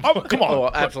that at some I'm, point. come on. Oh,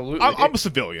 absolutely. I'm a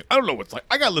civilian. I don't know what's like.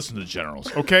 I gotta listen to the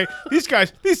generals. Okay, these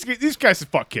guys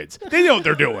fuck kids. They know what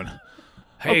they're doing.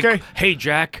 Hey, Okay. hey,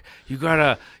 Jack, you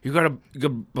gotta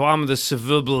bomb the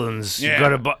civilians. Yeah.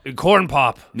 You gotta corn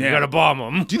pop. You Yeah. gotta bomb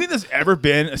them. Do you think there's ever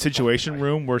been a situation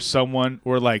room where someone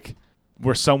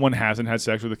hasn't had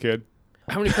sex with a kid?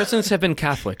 How many presidents have been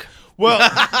Catholic? Well,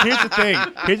 here's the thing.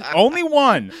 Only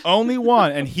one,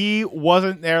 and he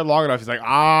wasn't there long enough. He's like,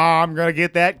 I'm gonna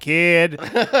get that kid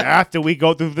after we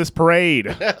go through this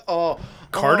parade.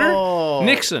 Carter, Oh.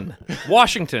 Nixon,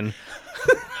 Washington.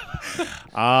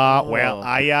 How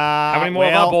many more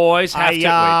of our boys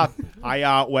have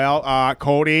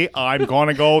Cody, I'm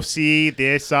gonna go see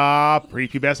this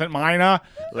prepubescent minor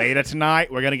later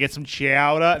tonight. We're gonna get some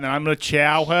chowder, and then I'm gonna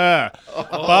chow her.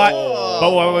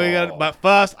 But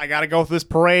first, I gotta go through this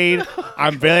parade.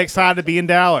 I'm very excited to be in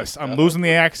Dallas. I'm losing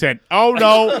the accent. Oh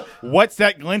no, what's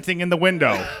that glinting in the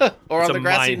window? Or on a the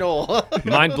grassy mine. knoll.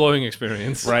 Mind-blowing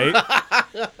experience. Right?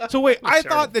 So wait, I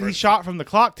thought that he shot from the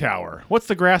clock tower. What's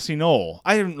the grassy knoll?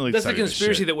 I didn't really That's the study this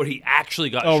conspiracy shit. that what he actually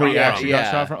got Oh, shot he actually from. got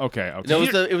Yeah. shot from? Okay. No,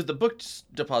 it was the book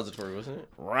depository, wasn't it?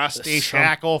 Rusty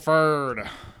Shackleford.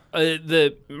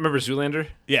 Remember Zoolander?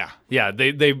 Yeah. Yeah,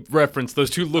 they referenced those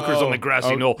two lookers on the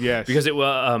grassy knoll. yes. Because it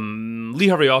was Lee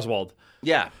Harvey Oswald.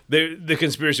 Yeah. The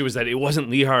conspiracy was that it wasn't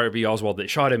Lee Harvey Oswald that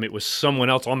shot him; it was someone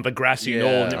else on the grassy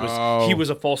knoll, and it was he was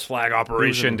a false flag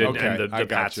operation and I the patsy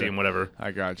gotcha. and whatever.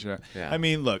 I gotcha. Yeah. I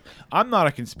mean, look, I'm not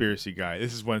a conspiracy guy.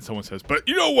 This is when someone says, but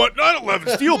you know what?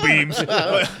 9/11 steel beams.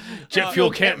 Jet fuel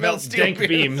can't melt steel dank beams.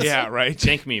 beams. Yeah, right.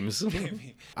 Dank memes.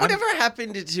 Whatever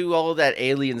happened to all that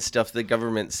alien stuff the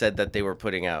government said that they were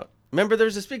putting out? Remember, there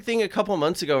was this big thing a couple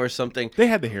months ago or something. They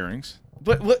had the hearings.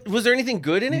 But was there anything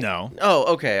good in it? No.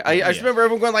 Oh, okay. I just remember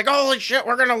everyone going like, "Holy shit,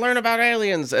 we're gonna learn about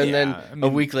aliens," and then a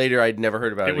week later, I'd never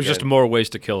heard about it. It was just again. more ways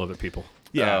to kill other people.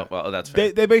 Yeah. Oh, well, that's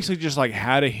fair. They basically just like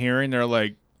had a hearing. They're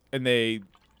like, and they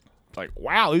like,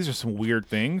 wow, these are some weird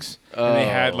things. And they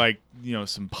had like,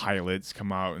 some pilots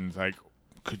come out and like,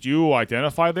 could you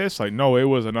identify this? Like, no, it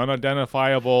was an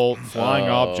unidentifiable flying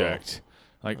object.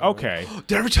 Like, okay.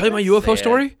 Did I ever tell you my UFO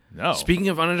story? No. Speaking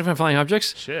of unidentified flying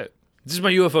objects, Shit. this is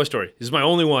my UFO story. This is my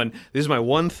only one. This is my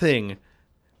one thing.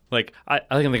 Like, I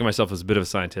can think of myself as a bit of a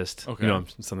scientist. Okay. I'm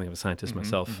something of a scientist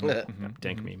myself.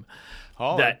 Dank meme.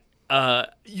 Oh, That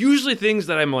usually things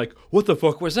that I'm like, what the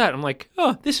fuck was that? I'm like,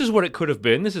 oh, this is what it could have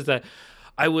been. This is that.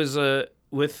 I was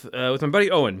with my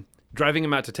buddy Owen, driving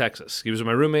him out to Texas. He was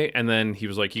my roommate, and then he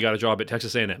was like, you got a job at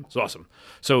Texas A&M. It's awesome.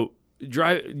 So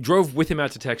drove with him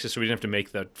out to Texas so we didn't have to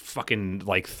make the fucking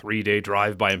 3-day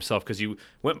drive by himself because he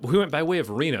went by way of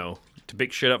Reno to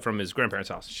pick shit up from his grandparents'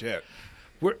 house. shit.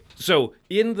 So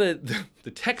in the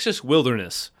Texas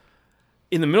wilderness,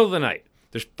 in the middle of the night,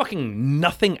 there's fucking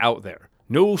nothing out there.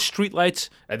 No streetlights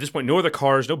at this point, no other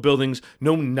cars, no buildings,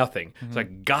 no nothing. It's like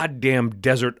a goddamn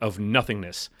desert of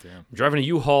nothingness. I'm driving a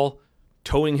U-Haul,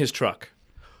 towing his truck.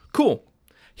 Cool.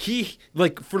 He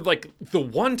for the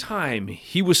one time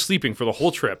he was sleeping for the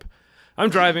whole trip. I'm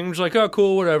driving, I'm just like, oh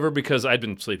cool, whatever, because I'd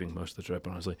been sleeping most of the trip,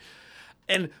 honestly.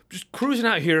 And just cruising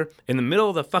out here in the middle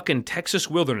of the fucking Texas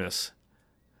wilderness.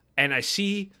 And I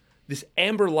see this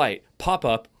amber light pop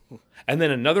up, and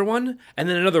then another one, and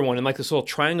then another one in like this little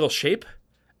triangle shape,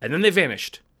 and then they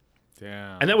vanished.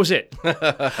 Damn. And that was it.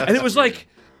 And it was like,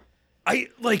 I'm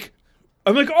like,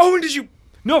 Owen, did you?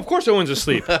 No, of course Owen's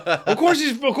asleep. Of course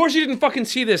he didn't fucking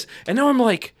see this. And now I'm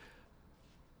like,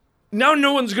 now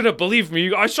no one's gonna believe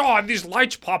me. I saw these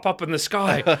lights pop up in the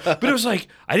sky, but it was like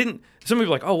some people were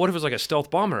like, oh, what if it was like a stealth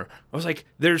bomber? I was like,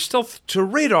 there's stealth to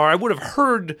radar. I would have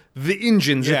heard the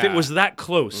engines if it Yeah. was that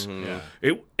close. Yeah.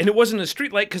 It wasn't a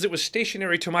street light because it was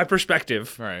stationary to my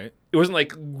perspective. Right. It wasn't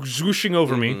like zwooshing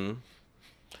over me.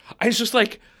 I was just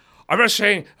like, I'm not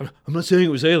saying it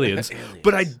was aliens,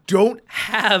 but I don't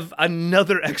have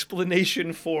another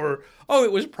explanation for. Oh,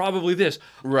 it was probably this.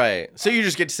 Right. So you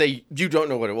just get to say you don't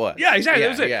know what it was. Yeah, exactly. Yeah,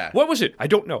 That was it. yeah. What was it? I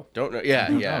don't know. Don't know. Yeah,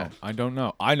 yeah. I don't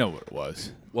know. I know what it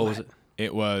was. What was it?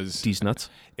 It was. These nuts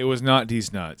It was not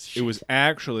these nuts. It was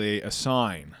actually a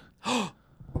sign.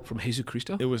 from Jesus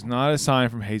Cristo. It was not a sign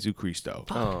from Jesus Cristo.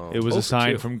 It was Oh, a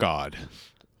sign two. from God.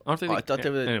 Aren't they? Oh, I thought they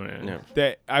were. Anyway, no.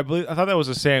 I thought that was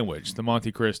a sandwich, the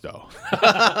Monte Cristo.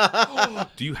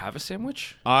 Do you have a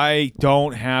sandwich? I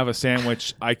don't have a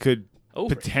sandwich. I could Oh,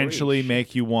 for potentially free.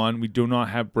 make you one. We do not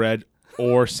have bread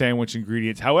or sandwich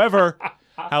ingredients. However,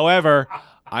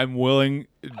 I'm willing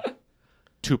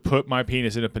to put my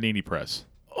penis in a panini press.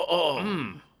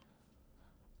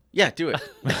 Yeah, do it.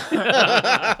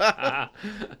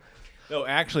 No,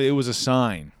 actually, it was a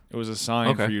sign. It was a sign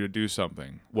Okay. for you to do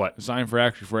something. What? A sign for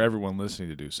everyone listening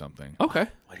to do something. Okay.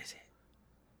 What is it?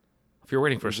 If you're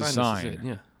waiting for a It was a sign, this is sign. it,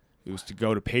 yeah. It was to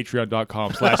go to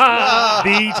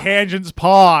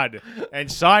patreon.com/TheTangentsPod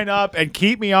and sign up and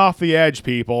keep me off the edge,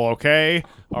 people. Okay,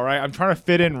 all right. I'm trying to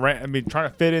fit in. Trying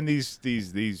to fit in these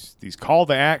call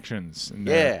to actions. And,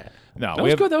 Yeah. no, That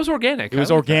was good. That was organic. It was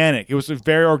organic. It was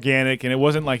very organic, and it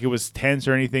wasn't like it was tense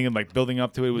or anything and like building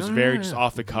up to it. It was very just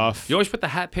off the cuff. You always put the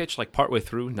hat pitch like partway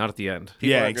through, not at the end. People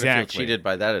Yeah, aren't gonna feel exactly. cheated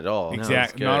by that at all.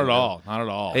 Exactly. No, Not it's at good. all. Not at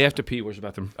all. Hey, you have to pee. Where's the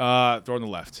bathroom? Door on the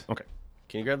left. Okay.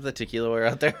 Can you grab the tequila while we're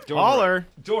out there? Holler.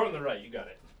 Door on the right. You got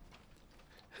it.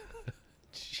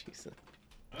 Jesus.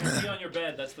 Pee on your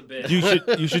bed. That's the bit.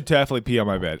 You should definitely pee on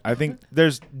my bed. I think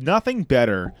there's nothing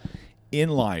better in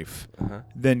life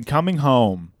than coming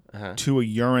home to a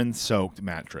urine-soaked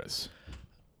mattress.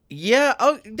 Yeah.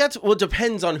 Oh, it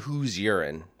depends on whose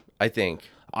urine. I think.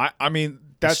 I mean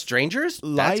That's that's strangers.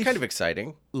 That's life- kind of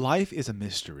exciting. life is a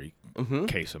mystery.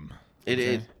 Kasem. It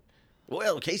is.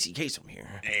 Well, Casey Kasem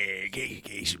here. Hey,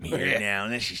 Casey here now.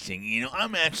 And that's just thing. You know,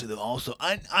 I'm actually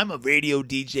I'm a radio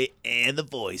DJ and the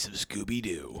voice of Scooby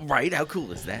Doo. Right? How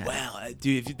cool is that? Wow,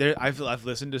 dude! I've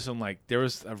listened to some there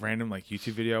was a random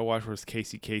YouTube video I watched where it was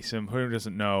Casey Kasem. Who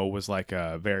doesn't know was like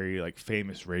a very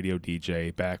famous radio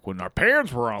DJ back when our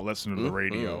parents were all listening to the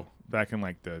radio back in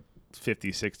like the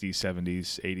 50s, 60s,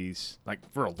 70s, 80s, like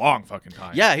for a long fucking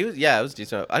time. Yeah, he was. Yeah, it was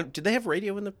decent. Did they have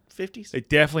radio in the 50s? They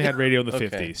definitely had radio in the Okay.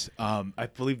 50s. I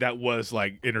believe that was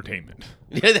like entertainment.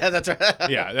 Yeah, that's right.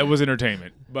 Yeah, that was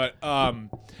entertainment. But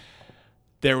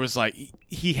there was like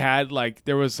he had like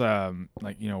there was where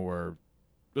there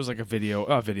was like an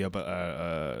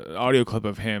audio clip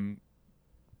of him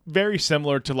very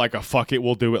similar to like a "fuck it,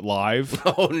 we'll do it live"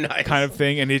 Oh, nice. kind of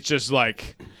thing, and it's just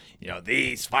like,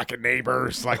 these fucking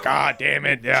neighbors, like, God damn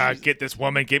it, get this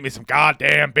woman, get me some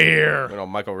goddamn beer. Went all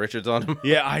Michael Richards on him.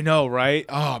 Yeah, I know, right?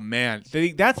 Oh man,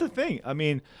 that's the thing. I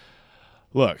mean,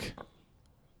 look,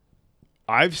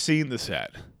 I've seen the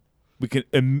set. We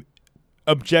can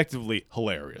objectively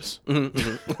hilarious.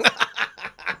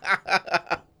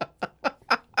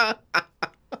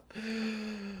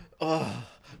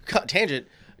 God, tangent.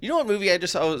 You know what movie I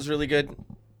just saw was really good?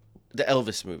 The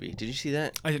Elvis movie. Did you see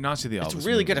that? I did not see the Elvis. It's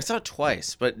really good. I saw it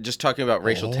twice, but just talking about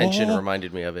racial tension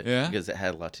reminded me of it. Yeah? Because it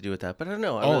had a lot to do with that. But I don't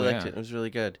know. I Oh, really liked yeah. it. It was really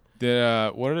good.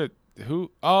 What did it?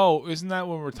 Who? Oh, isn't that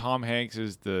one where Tom Hanks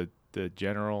is the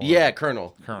general? Yeah,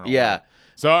 Colonel. Colonel. Yeah.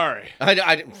 Sorry.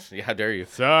 Yeah, how dare you?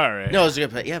 Sorry. No, it was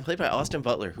good. But yeah, played by Austin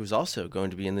Butler, who's also going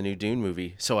to be in the new Dune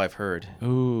movie. So I've heard.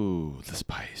 Ooh, the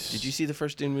spice. Did you see the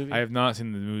first Dune movie? I have not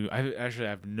seen the movie. I actually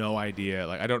have no idea.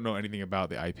 Like, I don't know anything about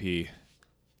the IP.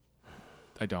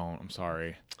 I don't. I'm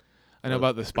sorry. I know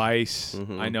about the spice.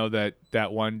 I know that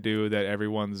one dude that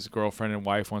everyone's girlfriend and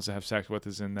wife wants to have sex with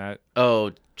is in that.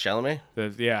 Oh, Chalamet?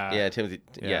 Yeah. Yeah, Timothy.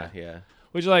 Yeah. Yeah.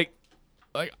 Which I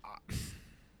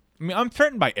mean, I'm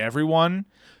threatened by everyone.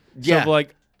 Yeah. So,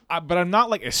 but I'm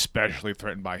not especially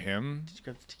threatened by him. Did you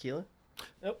grab the tequila?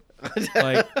 Nope.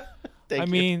 Like, Thank I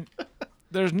you. mean,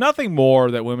 there's nothing more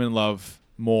that women love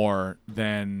more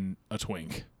than a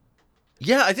twink.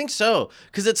 Yeah, I think so.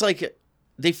 Because it's like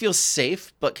they feel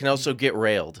safe, but can also get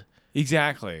railed.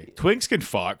 Exactly. Twinks can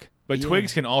fuck, but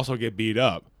twinks can also get beat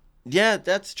up Yeah,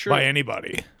 that's true. by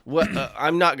anybody. Well,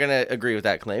 I'm not going to agree with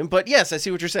that claim, but yes, I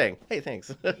see what you're saying. Hey,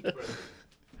 thanks.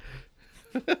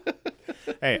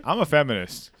 Hey, I'm a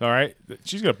feminist, all right?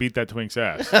 She's going to beat that twink's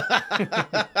ass.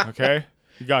 Okay?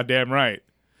 You goddamn right.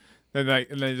 And then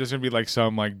there's going to be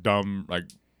some dumb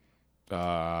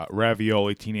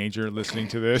ravioli teenager listening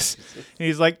to this. And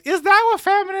he's like, "Is that what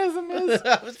feminism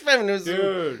is?" Feminism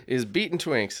Dude. is beating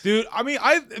twinks. Dude, I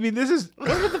mean this is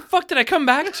What the fuck did I come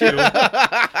back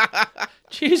to?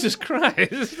 Jesus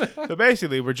Christ. so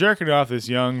basically we're jerking off this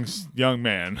young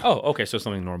man. Oh, okay. So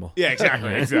something normal. Yeah,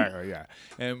 exactly, yeah.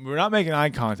 And we're not making eye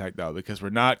contact though because we're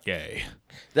not gay.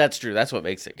 That's true. That's what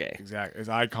makes it gay. Exactly, it's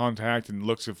eye contact and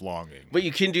looks of longing. But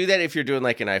you can do that if you're doing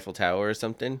an Eiffel Tower or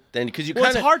something. Then because you Well,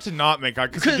 kind it's of hard to not make eye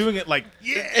because you're doing it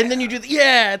and then you do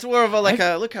it's more of a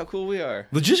look how cool we are.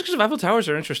 Logistics of Eiffel Towers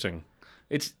are interesting.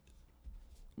 It's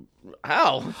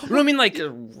How? no, I mean A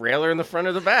railer in the front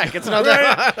or the back. It's not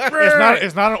that.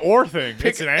 It's not an or thing.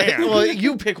 It's an and. Well,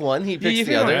 you pick one. He picks you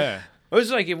the pick other. one. Yeah. it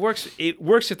was like it works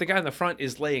if the guy in the front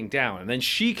is laying down, and then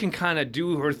she can kind of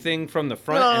do her thing from the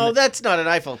front. No, and that's not an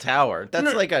Eiffel Tower.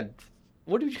 That's No. like a.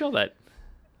 what would you call that?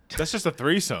 That's just a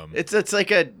threesome. It's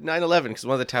like a 9/11 because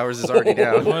one of the towers is already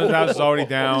down. One of the houses is already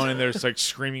down, and there's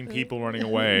screaming people running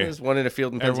away. There's one in a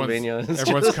field in Pennsylvania.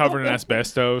 Everyone's covered in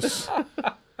asbestos.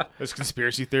 There's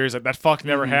conspiracy theories that fuck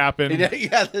never happened.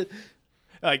 yeah.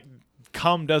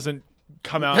 Cum doesn't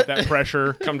come out that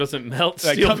pressure. Cum doesn't melt.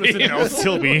 Like, Steel cum doesn't beams. melt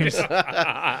steel beams.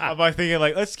 I'm like thinking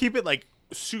like, let's keep it like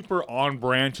super on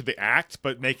brand to the act,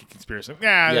 but make it conspiracy.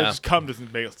 Yeah, Yeah. just cum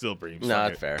doesn't make steel beams. Not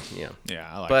Fuck it. fair. Yeah. Yeah,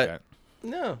 I like But- that.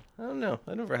 No, I don't know.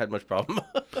 I never had much problem.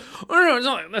 No, it's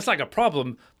not, that's like a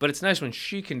problem, but it's nice when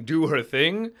she can do her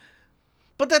thing.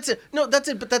 But that's it. No, that's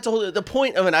it. But that's the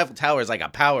point of an Eiffel Tower is like a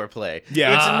power play.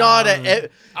 Yeah. It's not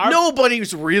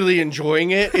nobody's really enjoying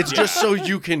it. It's just so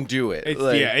you can do it. It's,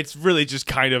 Like, yeah, it's really just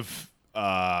kind of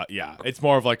it's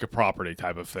more of like a property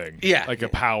type of thing. Yeah. Like a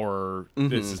power.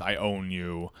 This is I own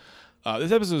you.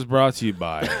 This episode is brought to you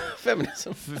by.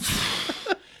 feminism.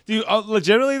 Dude,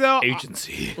 legitimately though,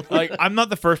 Agency. like I'm not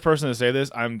the first person to say this.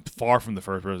 I'm far from the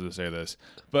first person to say this.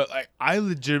 But like I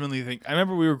legitimately think I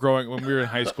remember when we were in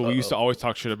high school, we used to always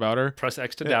talk shit about her. Press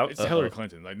X to doubt. It's Hillary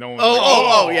Clinton. Like no one.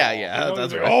 Yeah. No That's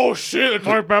one's right. like, oh shit!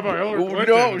 Talk about Hillary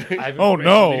Clinton. No. I haven't Oh, finished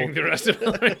no. reading The rest of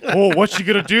it. Oh, what's she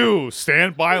gonna do?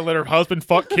 Stand by and let her husband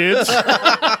fuck kids?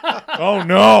 Oh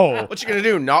no! What you gonna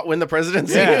do? Not win the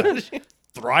presidency? Yeah.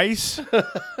 Thrice?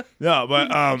 No,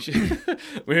 but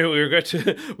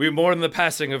we mourn the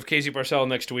passing of Casey Parcell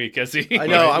next week as he. I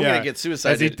know. I'm yeah. gonna get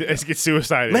suicided. as he gets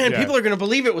suicided. Man, yeah. people are gonna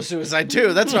believe it was suicide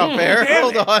too. That's not fair.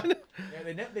 Hold on.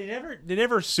 Yeah, they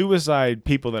never suicide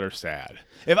people that are sad.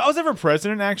 If I was ever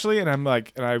president, actually, and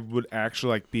I would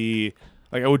actually be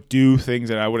like, I would do things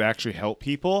that I would actually help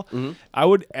people. I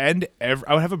would I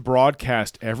would have a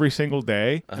broadcast every single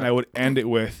day, and I would end it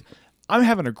with, "I'm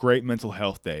having a great mental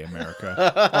health day,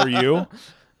 America. Are you?"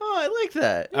 Oh, I like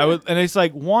that. I would, and it's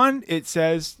like one. It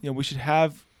says we should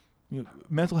have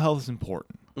mental health is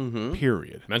important.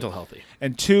 Period. Mental healthy.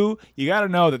 And two, you got to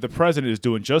know that the president is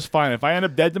doing just fine. If I end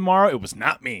up dead tomorrow, it was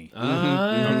not me.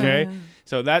 Okay?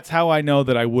 So that's how I know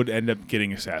that I would end up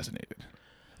getting assassinated.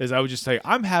 Is I would just say,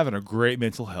 "I'm having a great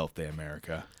mental health day,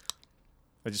 America."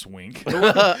 I just wink.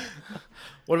 What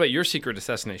about your secret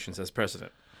assassinations as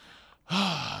president?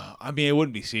 I mean, it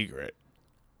wouldn't be secret.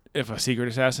 If a secret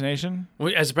assassination?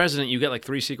 Well, as president, you get like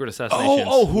 3 secret assassinations.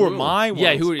 Who are my ones?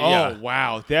 Yeah, yeah. Oh,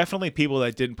 wow. Definitely people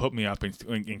that didn't put me up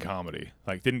in comedy.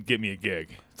 Like, didn't get me a gig.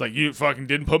 It's like, you fucking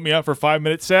didn't put me up for a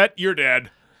 5-minute set, you're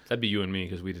dead. That'd be you and me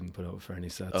because we didn't put up for any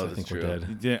sets. Oh, I that's think true. we're dead.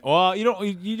 You didn't- Well, you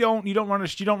don't run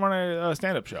a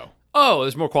stand-up show. Oh,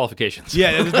 there's more qualifications.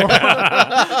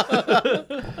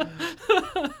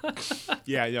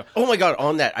 Yeah, yeah. Oh my god,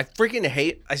 on that, I freaking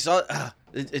hate. I saw.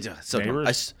 So dumb.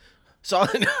 Neighbors? saw.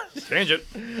 Tangent.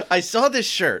 I saw this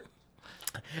shirt,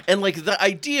 and like the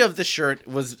idea of the shirt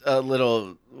was a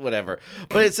little whatever,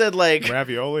 but it said like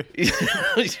Ravioli.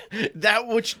 that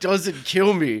which doesn't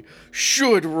kill me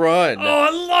should run. Oh, I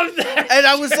love that. And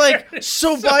I was like,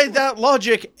 so by that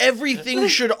logic, everything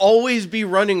should always be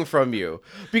running from you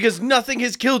because nothing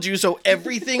has killed you, so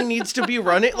everything needs to be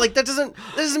running. Like that doesn't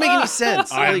make any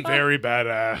sense. I'm Like, very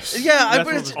badass. Yeah, I That's bet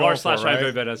what it's it's going R// for, I'm right?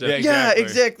 very badass, Yeah, yeah,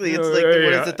 exactly. It's like yeah, what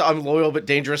yeah. is it? The I'm loyal but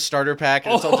dangerous starter pack,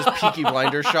 and it's all just Peaky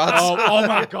Blinder shots. Oh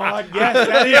my god,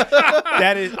 yes,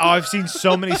 that is. Oh, I've seen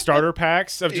so many starter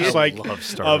packs of just I like love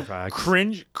starter of packs.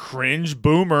 cringe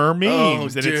boomer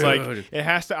memes, and it's like dude. it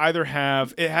has to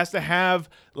have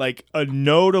like a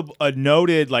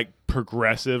noted like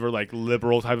progressive or like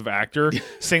liberal type of actor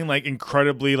saying like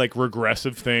incredibly like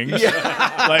regressive things.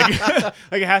 like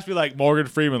it has to be like Morgan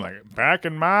Freeman, like back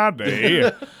in my day.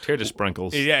 Tater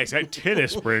sprinkles. Yeah, exactly.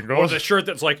 Tennis Or sprinkles. the shirt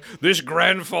that's like, this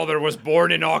grandfather was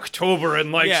born in October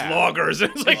and likes Yeah. loggers.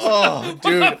 It's like, Oh,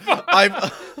 dude,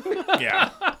 Yeah.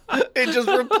 it just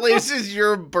replaces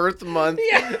your birth month.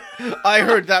 I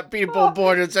heard that people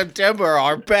born in September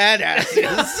are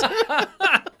badasses.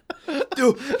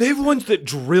 dude, they have ones that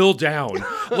drill down.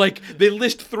 Like, they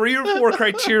list 3 or 4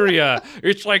 criteria.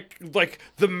 It's like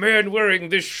the man wearing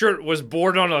this shirt was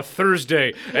born on a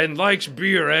Thursday and likes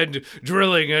beer and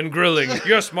drilling and grilling.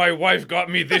 Yes, my wife got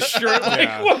me this shirt. Like,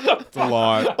 Yeah. what the It's a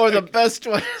lot. Or the best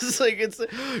one is like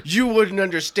you wouldn't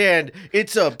understand.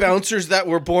 It's a bouncers that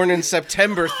were born in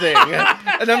September thing,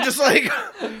 and I'm just like,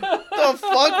 the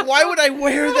fuck? Why would I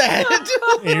wear that?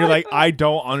 And you're like, I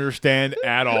don't understand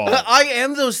at all. I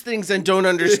am those things and don't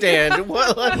understand.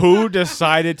 What? Who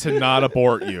decided to not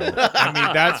abort you? I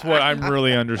mean, that's what I'm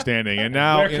really understanding. And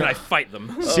now, Where can I fight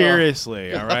them?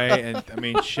 seriously, all right? And I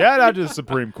mean, shout out to the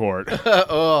Supreme Court.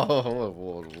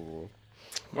 Oh,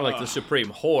 More like the supreme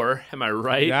whore. Am I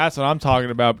right? That's what I'm talking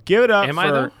about. Give it up Am for.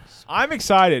 I, though? I'm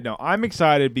excited. No, I'm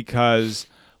excited because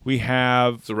we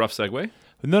have. It's a rough segue.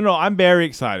 No, I'm very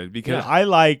excited because Yeah. I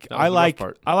like That was the rough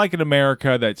part. an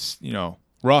America that's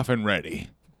rough and ready.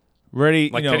 Ready,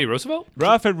 Like Teddy Roosevelt?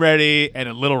 rough and ready, and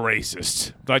a little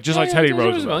racist, like just like yeah, Teddy Teddy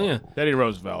Roosevelt. Roosevelt, Teddy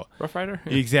Roosevelt, Rough Rider?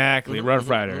 Yeah. exactly, Rough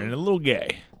Rider, and a little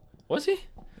gay. Was he?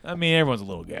 I mean, everyone's a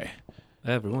little gay.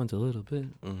 Everyone's a little bit.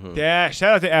 Yeah,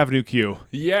 shout out to Avenue Q.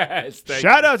 Yes.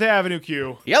 Shout out to Avenue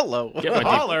Q. Yellow.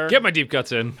 Get my deep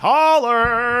cuts in.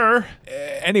 Holler.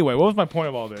 Anyway, what was my point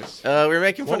of all this? We were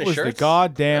making fun What of was shirts. the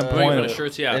goddamn Making point fun of of it?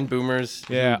 shirts, yeah. And boomers.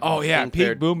 Yeah. Oh yeah. think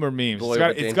they're Peak boomer memes. boy It's with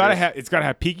got to dangerous.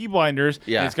 have Peaky Blinders.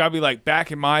 Yeah. And it's got to be like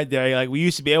back in my day, like we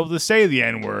used to be able to say the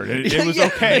N word. It was Yeah.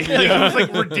 okay. Like, it was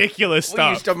like ridiculous We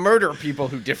stuff. used to murder people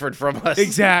who differed from us.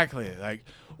 Exactly. Like,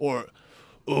 or,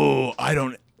 oh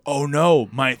no,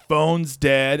 my phone's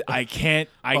dead. I can't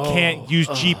use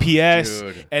GPS,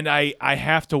 dude. and I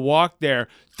have to walk there.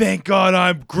 Thank God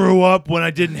I grew up when I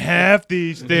didn't have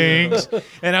these things,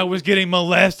 and I was getting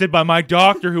molested by my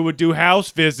doctor who would do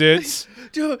house visits.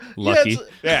 Dude, Lucky.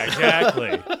 Yeah,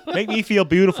 exactly. Make me feel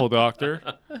beautiful, doctor.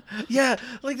 Yeah,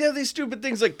 like they have these stupid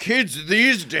things like kids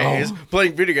these days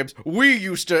playing video games. We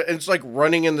used to, and it's like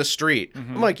running in the street.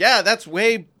 I'm like, yeah, that's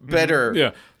way better.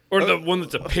 Yeah. Or the one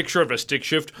that's a picture of a stick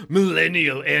shift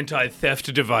millennial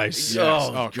anti-theft device.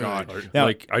 Oh, God.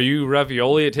 Like, are you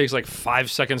ravioli? It takes like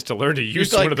 5 seconds to learn to use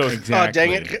It's like, one of those. oh,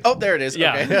 dang it. Oh, there it is.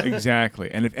 Yeah. Okay.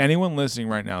 Exactly. And if anyone listening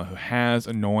right now who has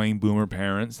annoying boomer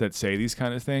parents that say these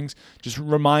kind of things, just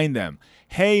remind them,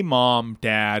 hey, mom,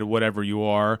 dad, whatever you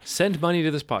are, Send money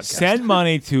to this podcast. send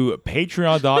money to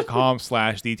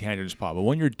patreon.com/TheTangentSpot. But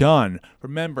when you're done,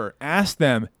 remember, ask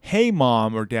them, hey,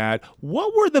 mom or dad,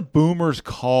 what were the boomers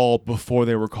called before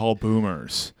they were called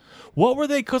boomers? What were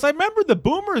they? Because I remember the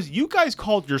boomers, you guys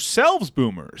called yourselves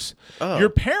boomers. Your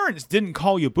parents didn't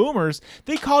call you boomers.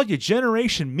 They called you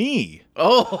Generation Me.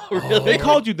 Oh, really? They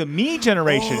called you the me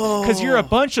generation because you're a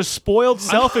bunch of spoiled,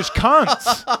 selfish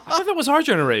cunts. I thought that was our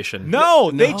generation.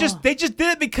 No, they just did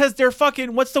it because they're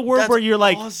fucking. What's the word That's where you're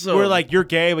like, awesome. where like you're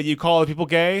gay, but you call other people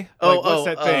gay? Like, what's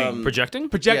that thing? Projecting?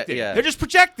 Projecting. Yeah, yeah. They're just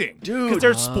projecting. Dude. Because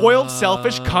they're spoiled,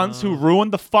 selfish cunts who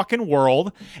ruined the fucking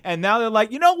world. And now they're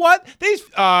like, you know what? These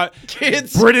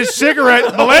Kids. British cigarette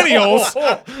millennials.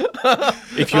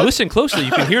 If you listen closely,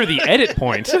 you can hear the edit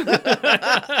point.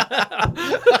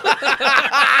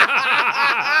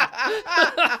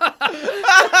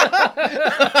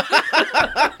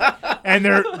 And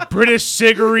they're British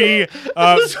cigary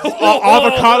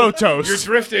avocado toast. You're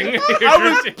drifting.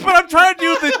 But I'm trying to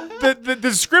do the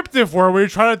descriptive word where you're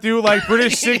trying to do like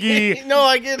British ciggy. No,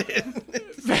 I get it.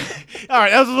 All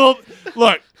right, that was a little.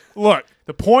 Look.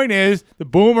 The point is, the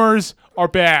boomers are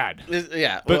bad,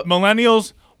 Yeah. but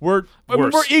millennials we're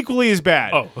Worse. equally as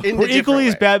bad. Oh. In we're a equally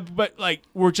as different bad, but like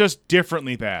we're just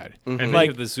differently bad. And Like-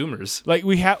 like the Zoomers. Like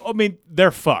we have. I mean, they're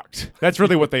fucked. That's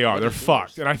really what they are. They're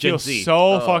fucked, and I feel Z.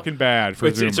 so fucking bad for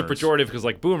It's a Zoomers. pejorative because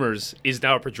like boomers is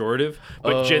now a pejorative,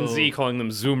 but Gen Z calling them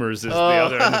Zoomers is the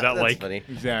other end of that. That's Like funny.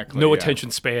 Exactly. no yeah.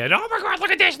 attention span. Oh my god, look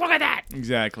at this, look at that.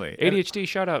 Exactly. And ADHD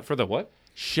shout out for the what?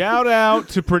 shout out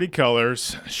to Pretty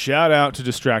Colors. Shout out to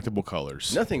Distractible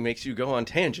Colors. Nothing makes you go on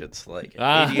tangents like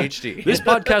Ah. ADHD. This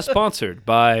podcast sponsored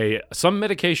by some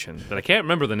medication that I can't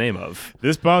remember the name of.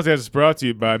 This podcast is brought to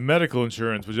you by medical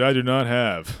insurance, which I do not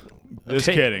have. Just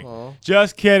Okay. kidding.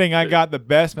 Just kidding. I got the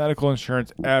best medical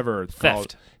insurance ever. It's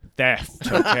called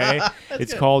Theft. Okay?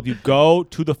 It's called you go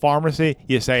to the pharmacy,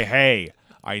 you say, hey,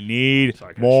 I need Sorry,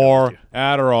 I could've more shoved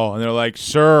Adderall. And they're like,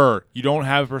 sir, you don't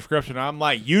have a prescription. I'm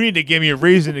like, you need to give me a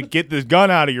reason to get this gun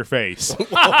out of your face. And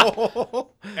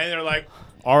they're like,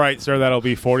 all right, sir, that'll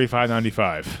be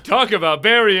 $45.95. Talk about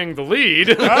burying the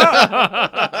lead.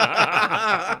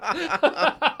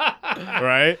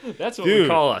 Right? That's what Dude, we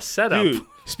call a setup. Dude,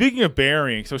 speaking of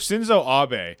burying, so Shinzo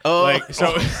Abe,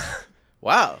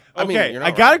 Wow. I mean, okay, you're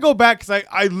not I gotta wrong. go back because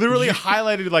I literally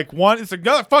highlighted like one. It's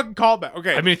another fucking callback.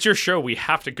 Okay, I mean, it's your show. We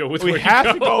have to go with we where have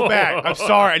you to go back. I'm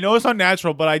sorry. I know it's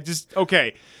unnatural, but I just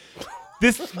okay.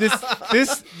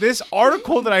 This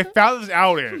article that I found this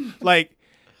out in, like,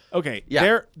 okay,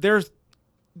 Yeah. there's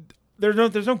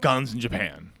no guns in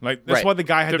Japan. Like that's Right. why the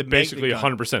guy had They're to make basically the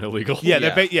gun. 100% illegal. Yeah,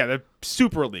 Yeah. they're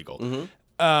super illegal.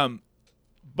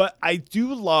 But I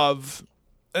do love.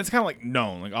 It's kind of like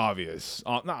known, like obvious,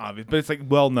 not obvious, but it's like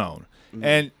well known.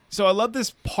 And so I love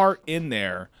this part in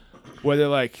there where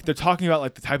they're talking about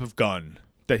like the type of gun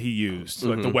that he used,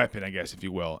 like the weapon, I guess, if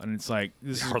you will. And it's like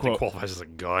this is a Hardly quote. qualifies as a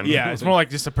gun. Yeah, it's more like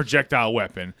just a projectile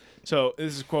weapon. So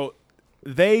this is a quote.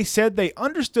 They said they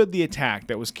understood the attack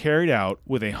that was carried out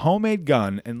with a homemade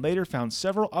gun and later found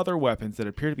several other weapons that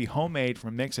appear to be homemade from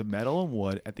a mix of metal and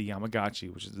wood at the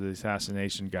Yamagachi, which is the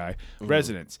assassination guy,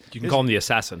 residence. You can call him the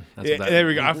assassin. That's Yeah, what that there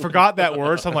we go. I forgot that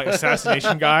word. So I'm like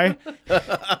assassination guy.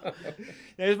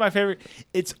 Here's my favorite.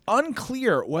 It's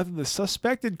unclear whether the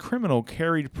suspected criminal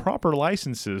carried proper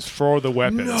licenses for the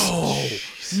weapons.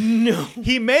 No.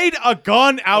 He made a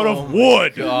gun out of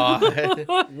wood. God.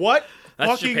 What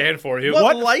That's Japan for you.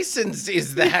 What license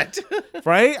is that?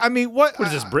 right? I mean, what What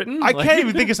is this, Britain? I can't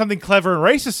even think of something clever and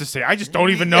racist to say. I just don't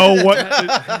even know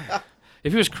what.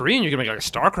 If he was Korean, you could make like a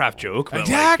StarCraft joke. But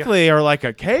Exactly, or like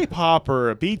a K-pop or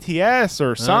a BTS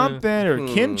or something, or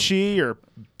kimchi or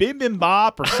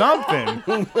bibimbap or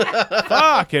something.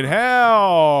 Fucking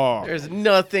hell. There's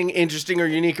nothing interesting or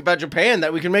unique about Japan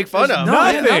that we can make fun of. no-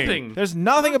 nothing. There's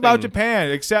nothing about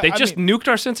Japan except They just nuked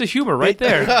our sense of humor right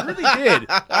there. They really did.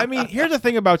 I mean, here's the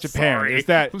thing about Japan is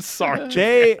that I'm sorry.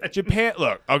 Japan.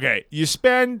 Look, okay, you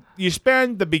spend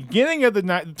the beginning of the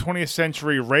 20th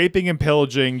century raping and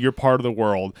pillaging your part of the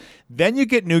world. Then you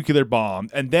get nuclear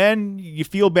bombed, and then you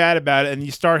feel bad about it, and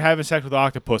you start having sex with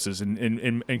octopuses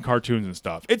in cartoons and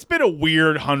stuff. It's been a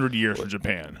weird 100 years for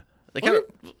Japan. They kind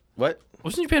of what?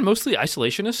 Wasn't Japan mostly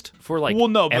isolationist for like Well,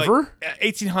 no, but ever? like,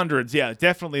 1800s, yeah,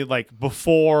 definitely. Like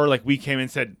before, like we came and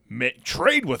said,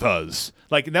 trade with us.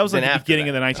 Like that was like Then the after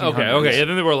beginning that. of the 1900s. Okay. And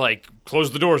then they were like,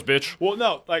 close the doors, bitch. Well,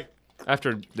 no, like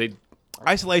After they,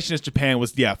 isolationist Japan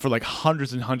was for like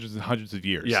hundreds and hundreds and hundreds of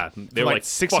years. yeah, For they were like,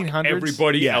 1600s. fuck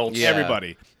everybody else. Yeah.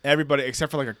 Everybody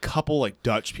except for like a couple like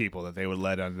Dutch people that they would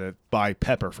let on to buy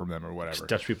pepper from them or whatever.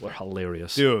 Dutch people are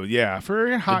hilarious. Dude, yeah, for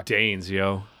The hot Danes,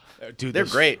 yo. dude, They're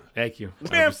those- great. Thank you.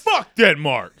 Man, fuck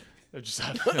Denmark. I'm just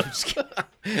kidding.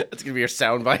 That's gonna be your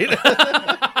soundbite.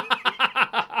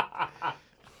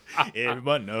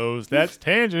 Everyone knows that's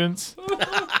tangents.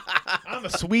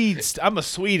 I'm a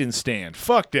Sweden stand.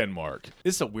 Fuck Denmark.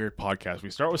 This is a weird podcast. We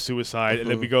start with suicide and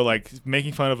then we go like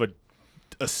making fun of a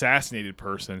assassinated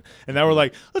person, and now we're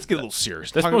like, let's get a little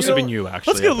serious. That's Talk- mostly been you,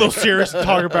 actually. Let's get a I little serious and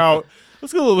talk about.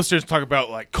 Let's get a little serious and talk about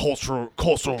like cultural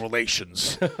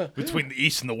relations between the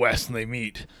East and the West, and they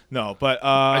meet. No, but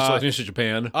Isolationist to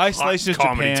Japan. isolationist Hot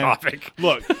comedy Japan. topic.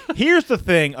 Look, here's the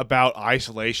thing about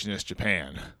isolationist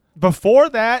Japan. Before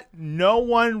that, no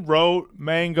one wrote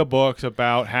manga books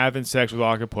about having sex with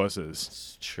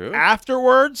octopuses. True.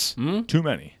 Afterwards, too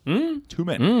many. Too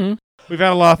many. We've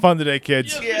had a lot of fun today,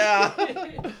 kids. Yeah.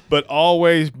 But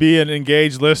always be an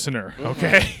engaged listener,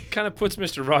 okay? Kind of puts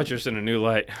Mr. Rogers in a new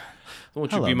light.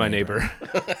 Won't you Hello, be my neighbor.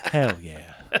 neighbor? Hell yeah.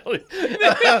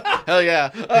 Hell yeah.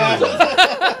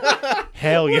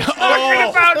 Hell yeah. Talking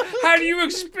about how do you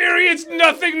experience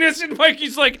nothingness, and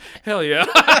Mikey's like, hell yeah.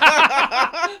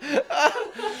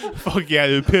 Fuck yeah,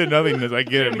 the pit of nothingness. I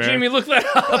get it, man. Jamie, look that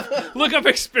up. Look up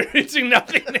experiencing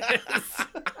nothingness.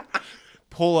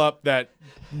 Pull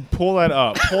that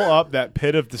up. Pull up that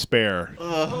pit of despair.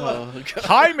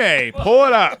 Jaime, pull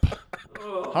it up.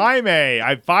 Jaime,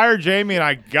 I fired Jamie and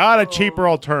I got a cheaper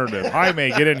alternative. Jaime,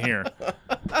 get in here. It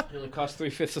only costs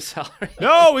 3/5 of salary.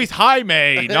 No, he's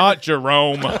Jaime, not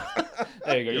Jerome.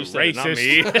 There you go. You said Racist.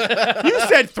 it, not me. You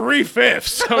said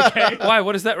 3/5, okay? Why?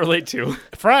 What does that relate to?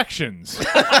 Fractions. You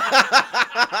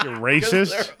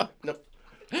racist. No.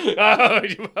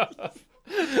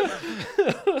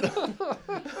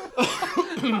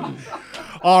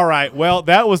 All right, well,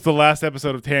 that was the last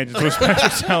episode of Tangents with Spencer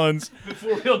Sellens.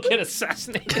 Before we'll get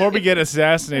assassinated. Before we get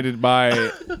assassinated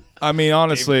by, I mean,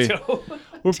 honestly,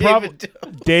 we're probably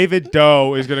David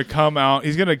Doe is going to come out.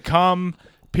 He's going to come,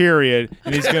 period,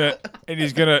 and he's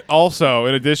gonna also,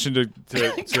 in addition to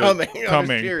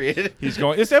Coming. Period. he's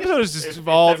going. This episode is just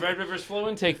involved. The Red River's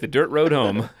flowing. Take the dirt road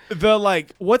home. The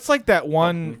like, what's like that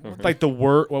one, like the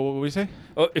word? What would we say?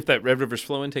 Oh, if that Red River's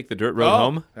flowing, take the dirt road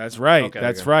home. That's right. Okay, there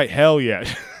That's you go. right. Hell yeah.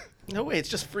 No way. It's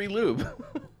just free lube.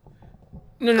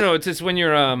 No. It's when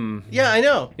you're Yeah, I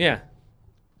know. Yeah.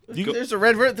 There's a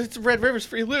Red River's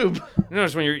free lube. No,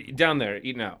 it's when you're down there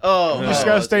eating out. Oh, You just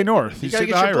gotta stay north. You You gotta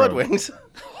take get the your high blood road. wings.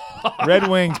 Red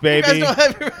Wings, You guys baby. don't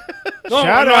have your... No,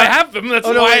 Shout no, out. I have them. That's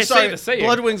Oh no, why I I'm sorry. say the saying.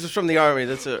 Blood wings is from the army.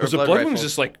 That's a or Was it blood blood rifles. wings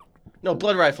just like No,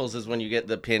 blood rifles is when you get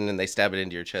the pin and they stab it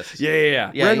into your chest. yeah.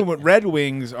 Yeah, Red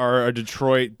Wings are a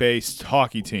Detroit-based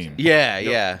hockey team.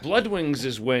 Yeah. Blood wings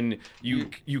is when you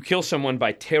kill someone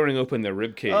by tearing open their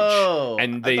rib cage. Oh,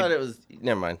 and I thought it was.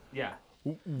 Never mind. yeah.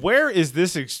 Where is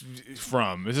this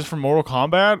from? Is this from Mortal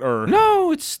Kombat or?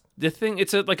 No, it's the thing.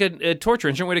 It's like a torture,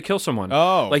 instant way to kill someone.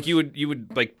 Oh. like you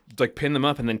would like pin them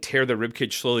up and then tear their rib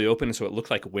cage slowly open, so it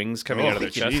looked like wings coming out of their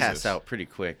You chest. pass out pretty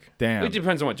quick. Damn. It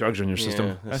depends on what drugs are in your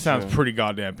system. That sounds pretty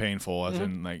goddamn painful. As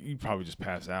in, like, you probably just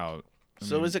pass out.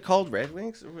 So is it called Red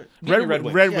Wings? Or what? Getting your Red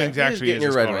Wings. Red Yeah, Wings you're just actually getting is your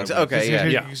just Red called Wings. Red Okay,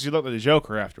 Wings. yeah. Because you look like the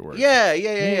Joker afterwards.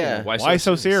 Yeah. Why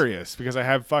so serious? Because I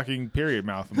have fucking period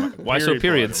mouth. In my, Why so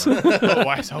period blood periods? in my-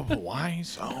 Why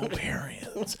so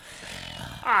periods?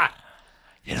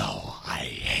 You know, I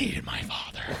hated my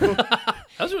father. That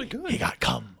was really good. He got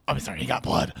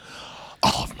blood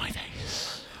all over my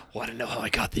face. Want to know how I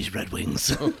got these Red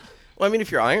Wings? Well, I mean,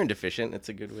 if you're iron deficient, it's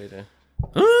a good way to.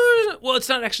 Well, it's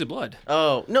not actually blood.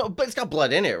 Oh no, but it's got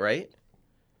blood in it, right?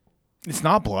 It's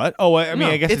not blood. Oh, I mean, No.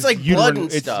 I guess It's like uterine, blood and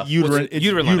it's stuff. Uterine, What's it? it's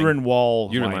Uterine uterine, lining. wall.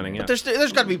 Uterine lining, yeah. There's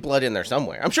got to be blood in there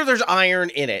somewhere. I'm sure there's iron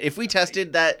in it. If we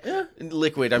tested that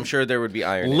liquid, I'm sure there would be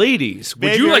iron. Ladies, would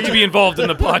Baby, you are like you- to be involved in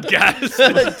the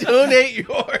podcast? Donate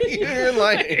your uterine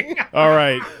lining. All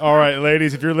right,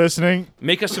 ladies, if you're listening,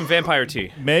 Make us some vampire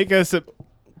tea. make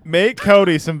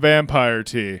Cody some vampire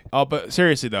tea. Oh, but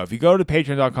seriously though, if you go to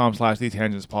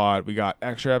patreon.com/thetangentspod, we got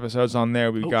extra episodes on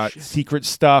there. We've got secret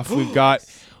stuff.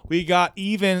 We got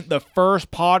even the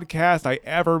first podcast I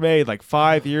ever made like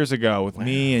 5 years ago with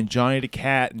me and Johnny the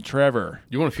Cat and Trevor.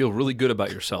 You want to feel really good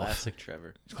about yourself. Classic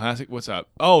Trevor. Classic. What's up?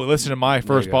 Oh, listen to my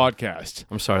first you go. podcast.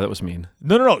 I'm sorry, that was mean.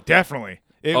 No, definitely.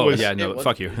 It was. Yeah, no,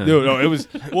 fuck you. No, it was.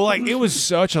 Well, like it was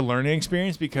such a learning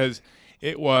experience because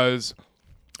it was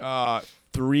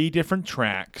 3 different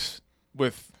tracks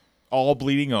with all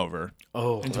bleeding over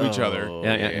into each other.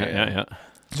 Yeah.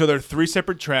 So they're 3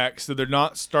 separate tracks, so they're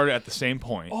not started at the same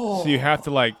point. So you have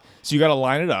to you got to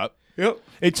line it up. Yep.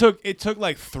 It took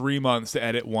like 3 months to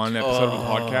edit one episode of a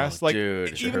podcast. Like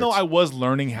dude, even though I was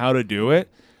learning how to do it,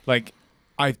 like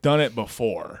I've done it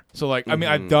before. So like I mean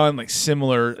I've done like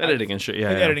similar Editing and shit, yeah.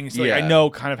 editing. So like, I Yeah. know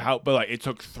kind of how, but like it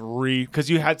took 3 because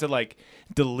you had to like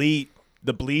delete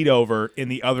the bleed over in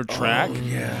the other track.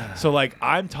 Yeah. So like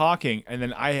I'm talking and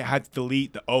then I had to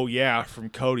delete the oh yeah from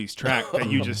Cody's track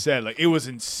that you just said. Like it was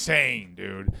insane,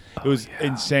 dude. It was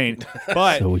insane.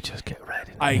 But we just get right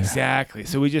in. exactly.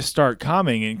 So we just start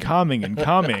coming and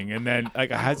then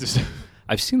like I had to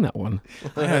I've seen that one.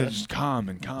 I had to just calm,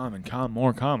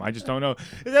 more calm. I just don't know.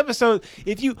 This episode,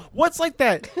 what's like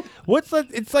that?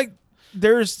 It's like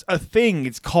there's a thing.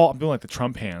 It's called. I'm doing like the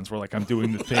Trump hands, where like I'm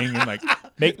doing the thing and like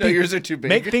make No, yours are too big.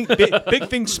 Make big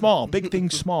things small, big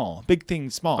things small, big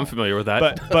things small. I'm familiar with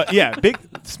that. But yeah,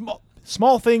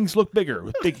 small things look bigger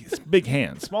with big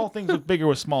hands. Small things look bigger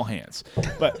with small hands.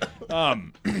 But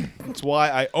that's why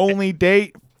I only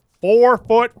date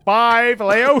 4'5"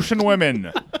 Laotian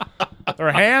women.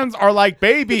 Their hands are like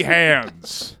baby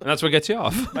hands. And that's what gets you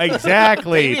off.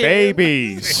 Exactly,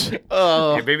 babies.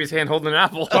 Your baby's hand holding an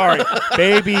apple. Sorry,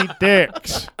 baby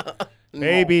dicks.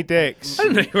 Baby dicks. I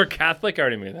didn't know you were Catholic. I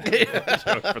already made that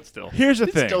joke, but still. Here's the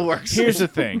thing. still works. Here's the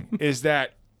thing: is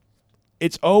that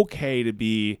it's okay to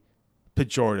be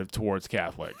pejorative towards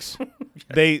Catholics.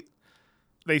 They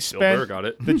Burr spent got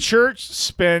it. the church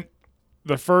spent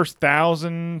the first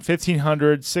 1,000,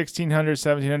 1,500, 1,600,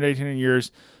 1,700, 1,800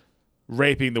 years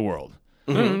raping the world.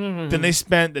 Then they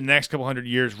spent the next couple hundred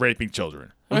years raping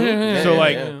children. So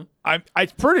like,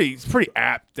 it's pretty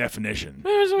apt definition.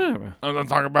 I'm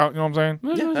talking about, you know what I'm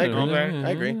saying? Yeah, I agree. Okay. I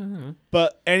agree.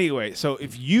 But anyway, so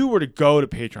if you were to go to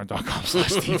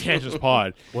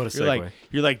patreon.com/TheTangentspod, What a you're like, segue.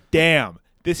 you're like, damn,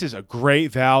 this is a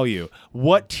great value.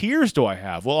 What tiers do I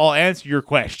have? Well, I'll answer your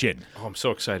question. Oh, I'm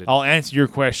so excited. I'll answer your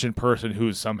question, person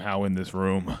who's somehow in this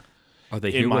room. Are they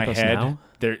In here my with us head, now?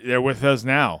 they're with us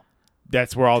now.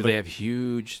 That's where all Do they the have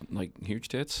huge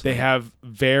tits? they have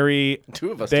very.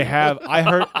 2 of us. They do. have. I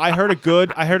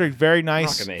heard a very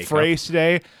nice Rocking the A phrase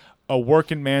today. A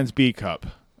working man's B cup.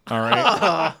 All right.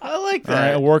 I like All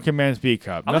right, that. a working man's B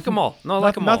cup. I like them all. No, I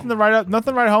like them all. Nothing to write up.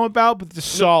 Nothing to write home about, but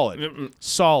just solid.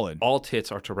 Solid. All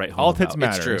tits are to write home All tits about.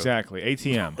 matter. true. Exactly.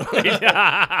 ATM.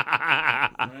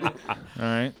 All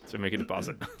right. So make a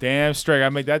deposit. Damn straight. I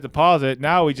made that deposit.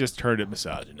 Now we just turned it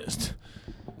misogynist.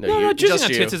 No, No, you, jizzing just on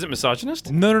you. tits isn't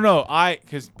misogynist. No.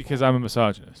 Because I'm a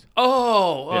misogynist.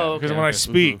 Oh, Because when I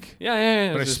speak,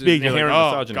 yeah. when I It's speak, you're like, inherent oh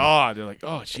misogyny. God. They're like,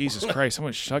 oh Jesus Christ,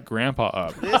 someone shut Grandpa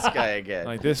up. This guy again.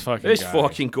 Like this fucking This guy.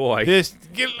 fucking guy. This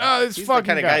He's fucking the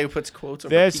kind of guy who puts quotes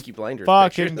over This Peaky Blinders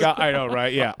fucking pictures. guy. I know,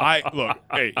 right? Yeah. Look.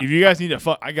 Hey, if you guys need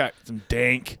to I got some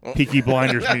dank Peaky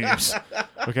Blinders memes.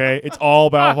 Okay, it's all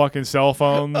about fucking cell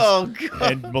phones Oh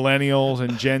God. and millennials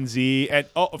and Gen Z and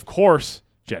of course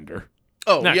gender.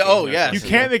 Oh Not yeah. cool, Oh not yes. You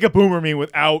can't make a boomer meme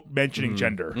without mentioning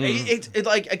gender. It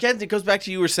like again, it goes back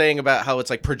to you were saying about how it's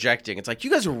like projecting. It's like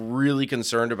you guys are really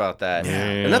concerned about that,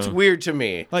 and that's weird to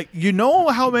me. Like, you know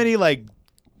how many like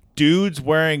dudes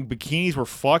wearing bikinis were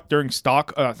fucked during it's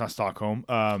not Stockholm.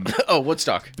 Oh,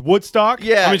 Woodstock. Woodstock.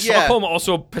 Yeah, I mean, yeah. Stockholm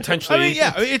also potentially. I mean,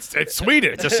 yeah, it's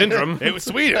Sweden. It's a syndrome. It was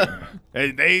Sweden.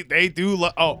 They do.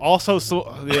 Also,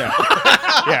 yeah,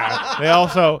 yeah. They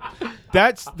also.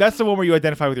 That's the one where you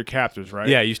identify with your captors, right?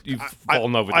 Yeah, you fall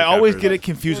in love with. I your always captors. get it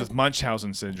confused with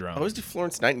Munchausen syndrome. I always do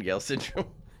Florence Nightingale syndrome.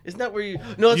 Isn't that where you?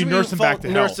 No, that's You where nurse them back to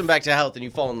nurse health. them back to health, and you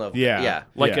fall in love. Yeah. yeah.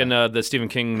 Like Yeah. in the Stephen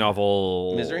King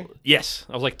novel Misery? Yes,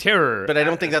 I was like terror. But I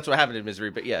don't think that's what happened in Misery.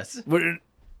 But yes.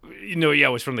 Yeah,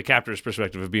 it was from the captor's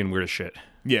perspective of being weird as shit.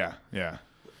 Yeah, yeah.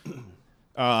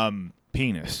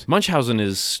 Penis. Munchausen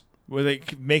is where they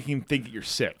make him think that you're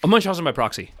sick. Munchausen by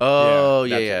proxy. Oh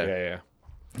yeah, That's- yeah. yeah.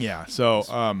 Yeah. So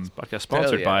Podcast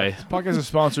sponsored yeah. by podcast is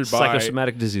sponsored by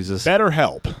psychosomatic diseases.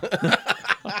 BetterHelp.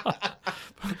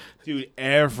 Dude,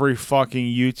 every fucking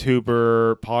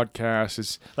YouTuber podcast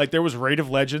is like there was Raid of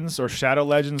Legends or Shadow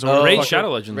Legends or Raid fucking-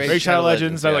 Shadow Legends. Raid Shadow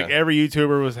Legends. That, yeah. like every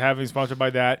YouTuber was having sponsored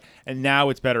by that, and now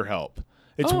it's BetterHelp.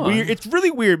 It's Oh. weird. It's really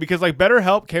weird because like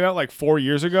BetterHelp came out like 4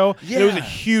 years ago. And it was a Yeah.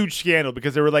 huge scandal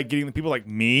because they were like getting people like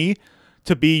me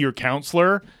to be your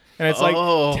counselor. And it's like,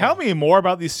 Oh. tell me more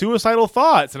about these suicidal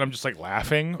thoughts. And I'm just like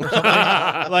laughing. Or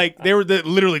something. Like they were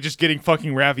literally just getting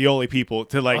fucking ravioli people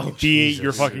to like be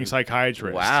your fucking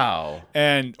psychiatrist. Wow.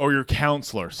 And or your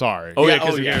counselor, sorry. Oh, yeah,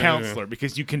 because oh, your yeah. counselor,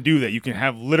 because you can do that. You can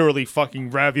have literally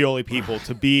fucking ravioli people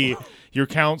to be your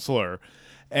counselor.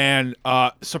 And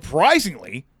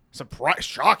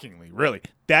shockingly, really,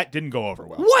 that didn't go over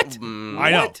well. What?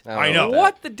 I know. What? I know.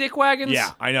 What the dick wagons?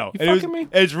 Yeah, I know. You And fucking me?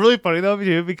 It's really funny though,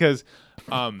 too, because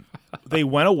they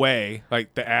went away,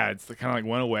 like the ads, they kind of like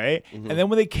went away, and then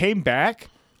when they came back,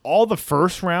 all the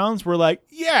first rounds were like,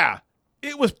 yeah,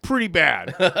 it was pretty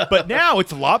bad, but now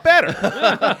it's a lot better.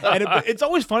 And it's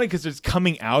always funny because it's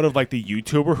coming out of like the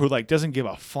YouTuber who like doesn't give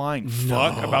a flying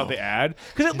fuck about the ad.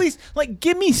 Because at least like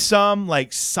give me some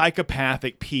like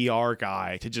psychopathic PR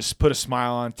guy to just put a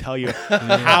smile on, tell you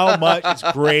how much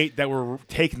it's great that we're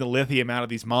taking the lithium out of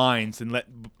these mines and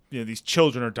these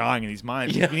children are dying in these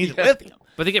mines. We need the lithium.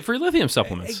 But they get free lithium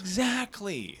supplements.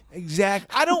 Exactly.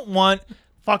 I don't want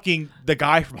fucking the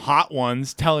guy from Hot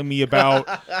Ones telling me about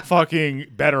fucking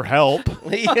BetterHelp.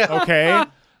 Yeah. Okay?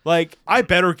 Like, I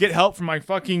better get help from my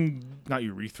fucking, not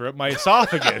urethra, my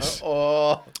esophagus.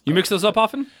 Oh. You mix those up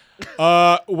often?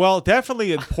 Well,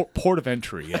 definitely in port of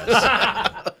entry,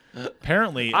 yes.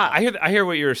 Apparently, I hear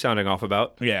what you're sounding off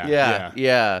about. Yeah.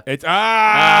 It's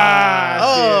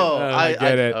Oh, I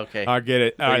get it. okay. I get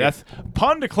it. All right, that's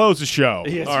pun to close the show.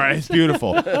 All right, it's beautiful.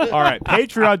 All right,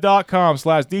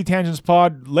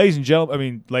 patreon.com/dtangentspod. Ladies and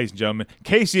gentlemen,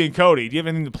 Casey and Cody, do you have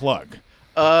anything to plug?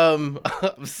 I'm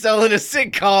selling a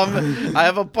sitcom. I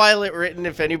have a pilot written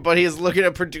if anybody is looking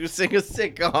at producing a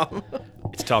sitcom.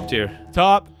 It's top tier.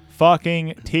 Top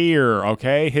fucking tier,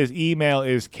 okay? His email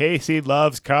is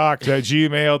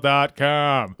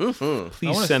CaseyLovesCocks@gmail.com.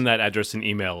 Please send that address an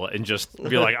email and just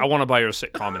be like, I want to buy your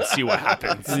sitcom and see what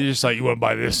happens. You're just like, you want to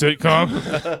buy this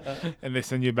sitcom? And they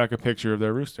send you back a picture of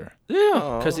their rooster.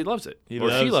 Yeah, because he loves it. Or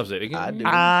loves- she loves it. I do.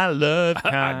 I love I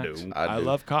cocks. do. I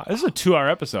love cocks. This is a 2-hour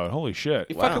episode. Holy shit.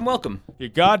 You're fucking welcome. You're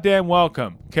goddamn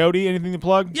welcome. Cody, anything to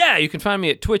plug? Yeah, you can find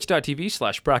me at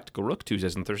twitch.tv/practicalrook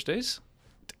Tuesdays and Thursdays,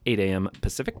 8 a.m.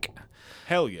 Pacific.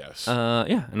 Hell yes.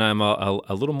 Yeah, and I'm a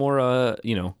little more,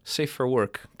 safe for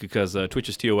work because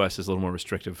Twitch's TOS is a little more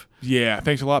restrictive. Yeah,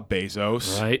 thanks a lot,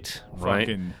 Bezos. Right.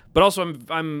 Fucking- But also,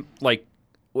 I'm like,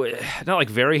 not like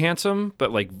very handsome,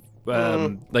 but like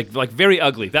very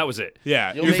ugly. That was it.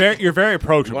 Yeah, You'll you're very You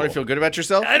approachable. want to feel good about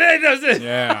yourself? And it does it.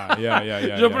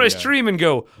 Yeah. Jump on a stream and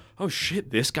go, oh shit,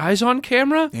 this guy's on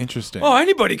camera. Interesting. Oh,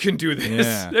 anybody can do this.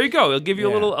 Yeah. There you go. It'll give you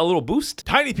Yeah. a little boost.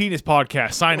 Tiny Penis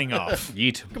Podcast signing off.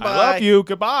 Yeet. I love you.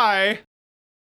 Goodbye.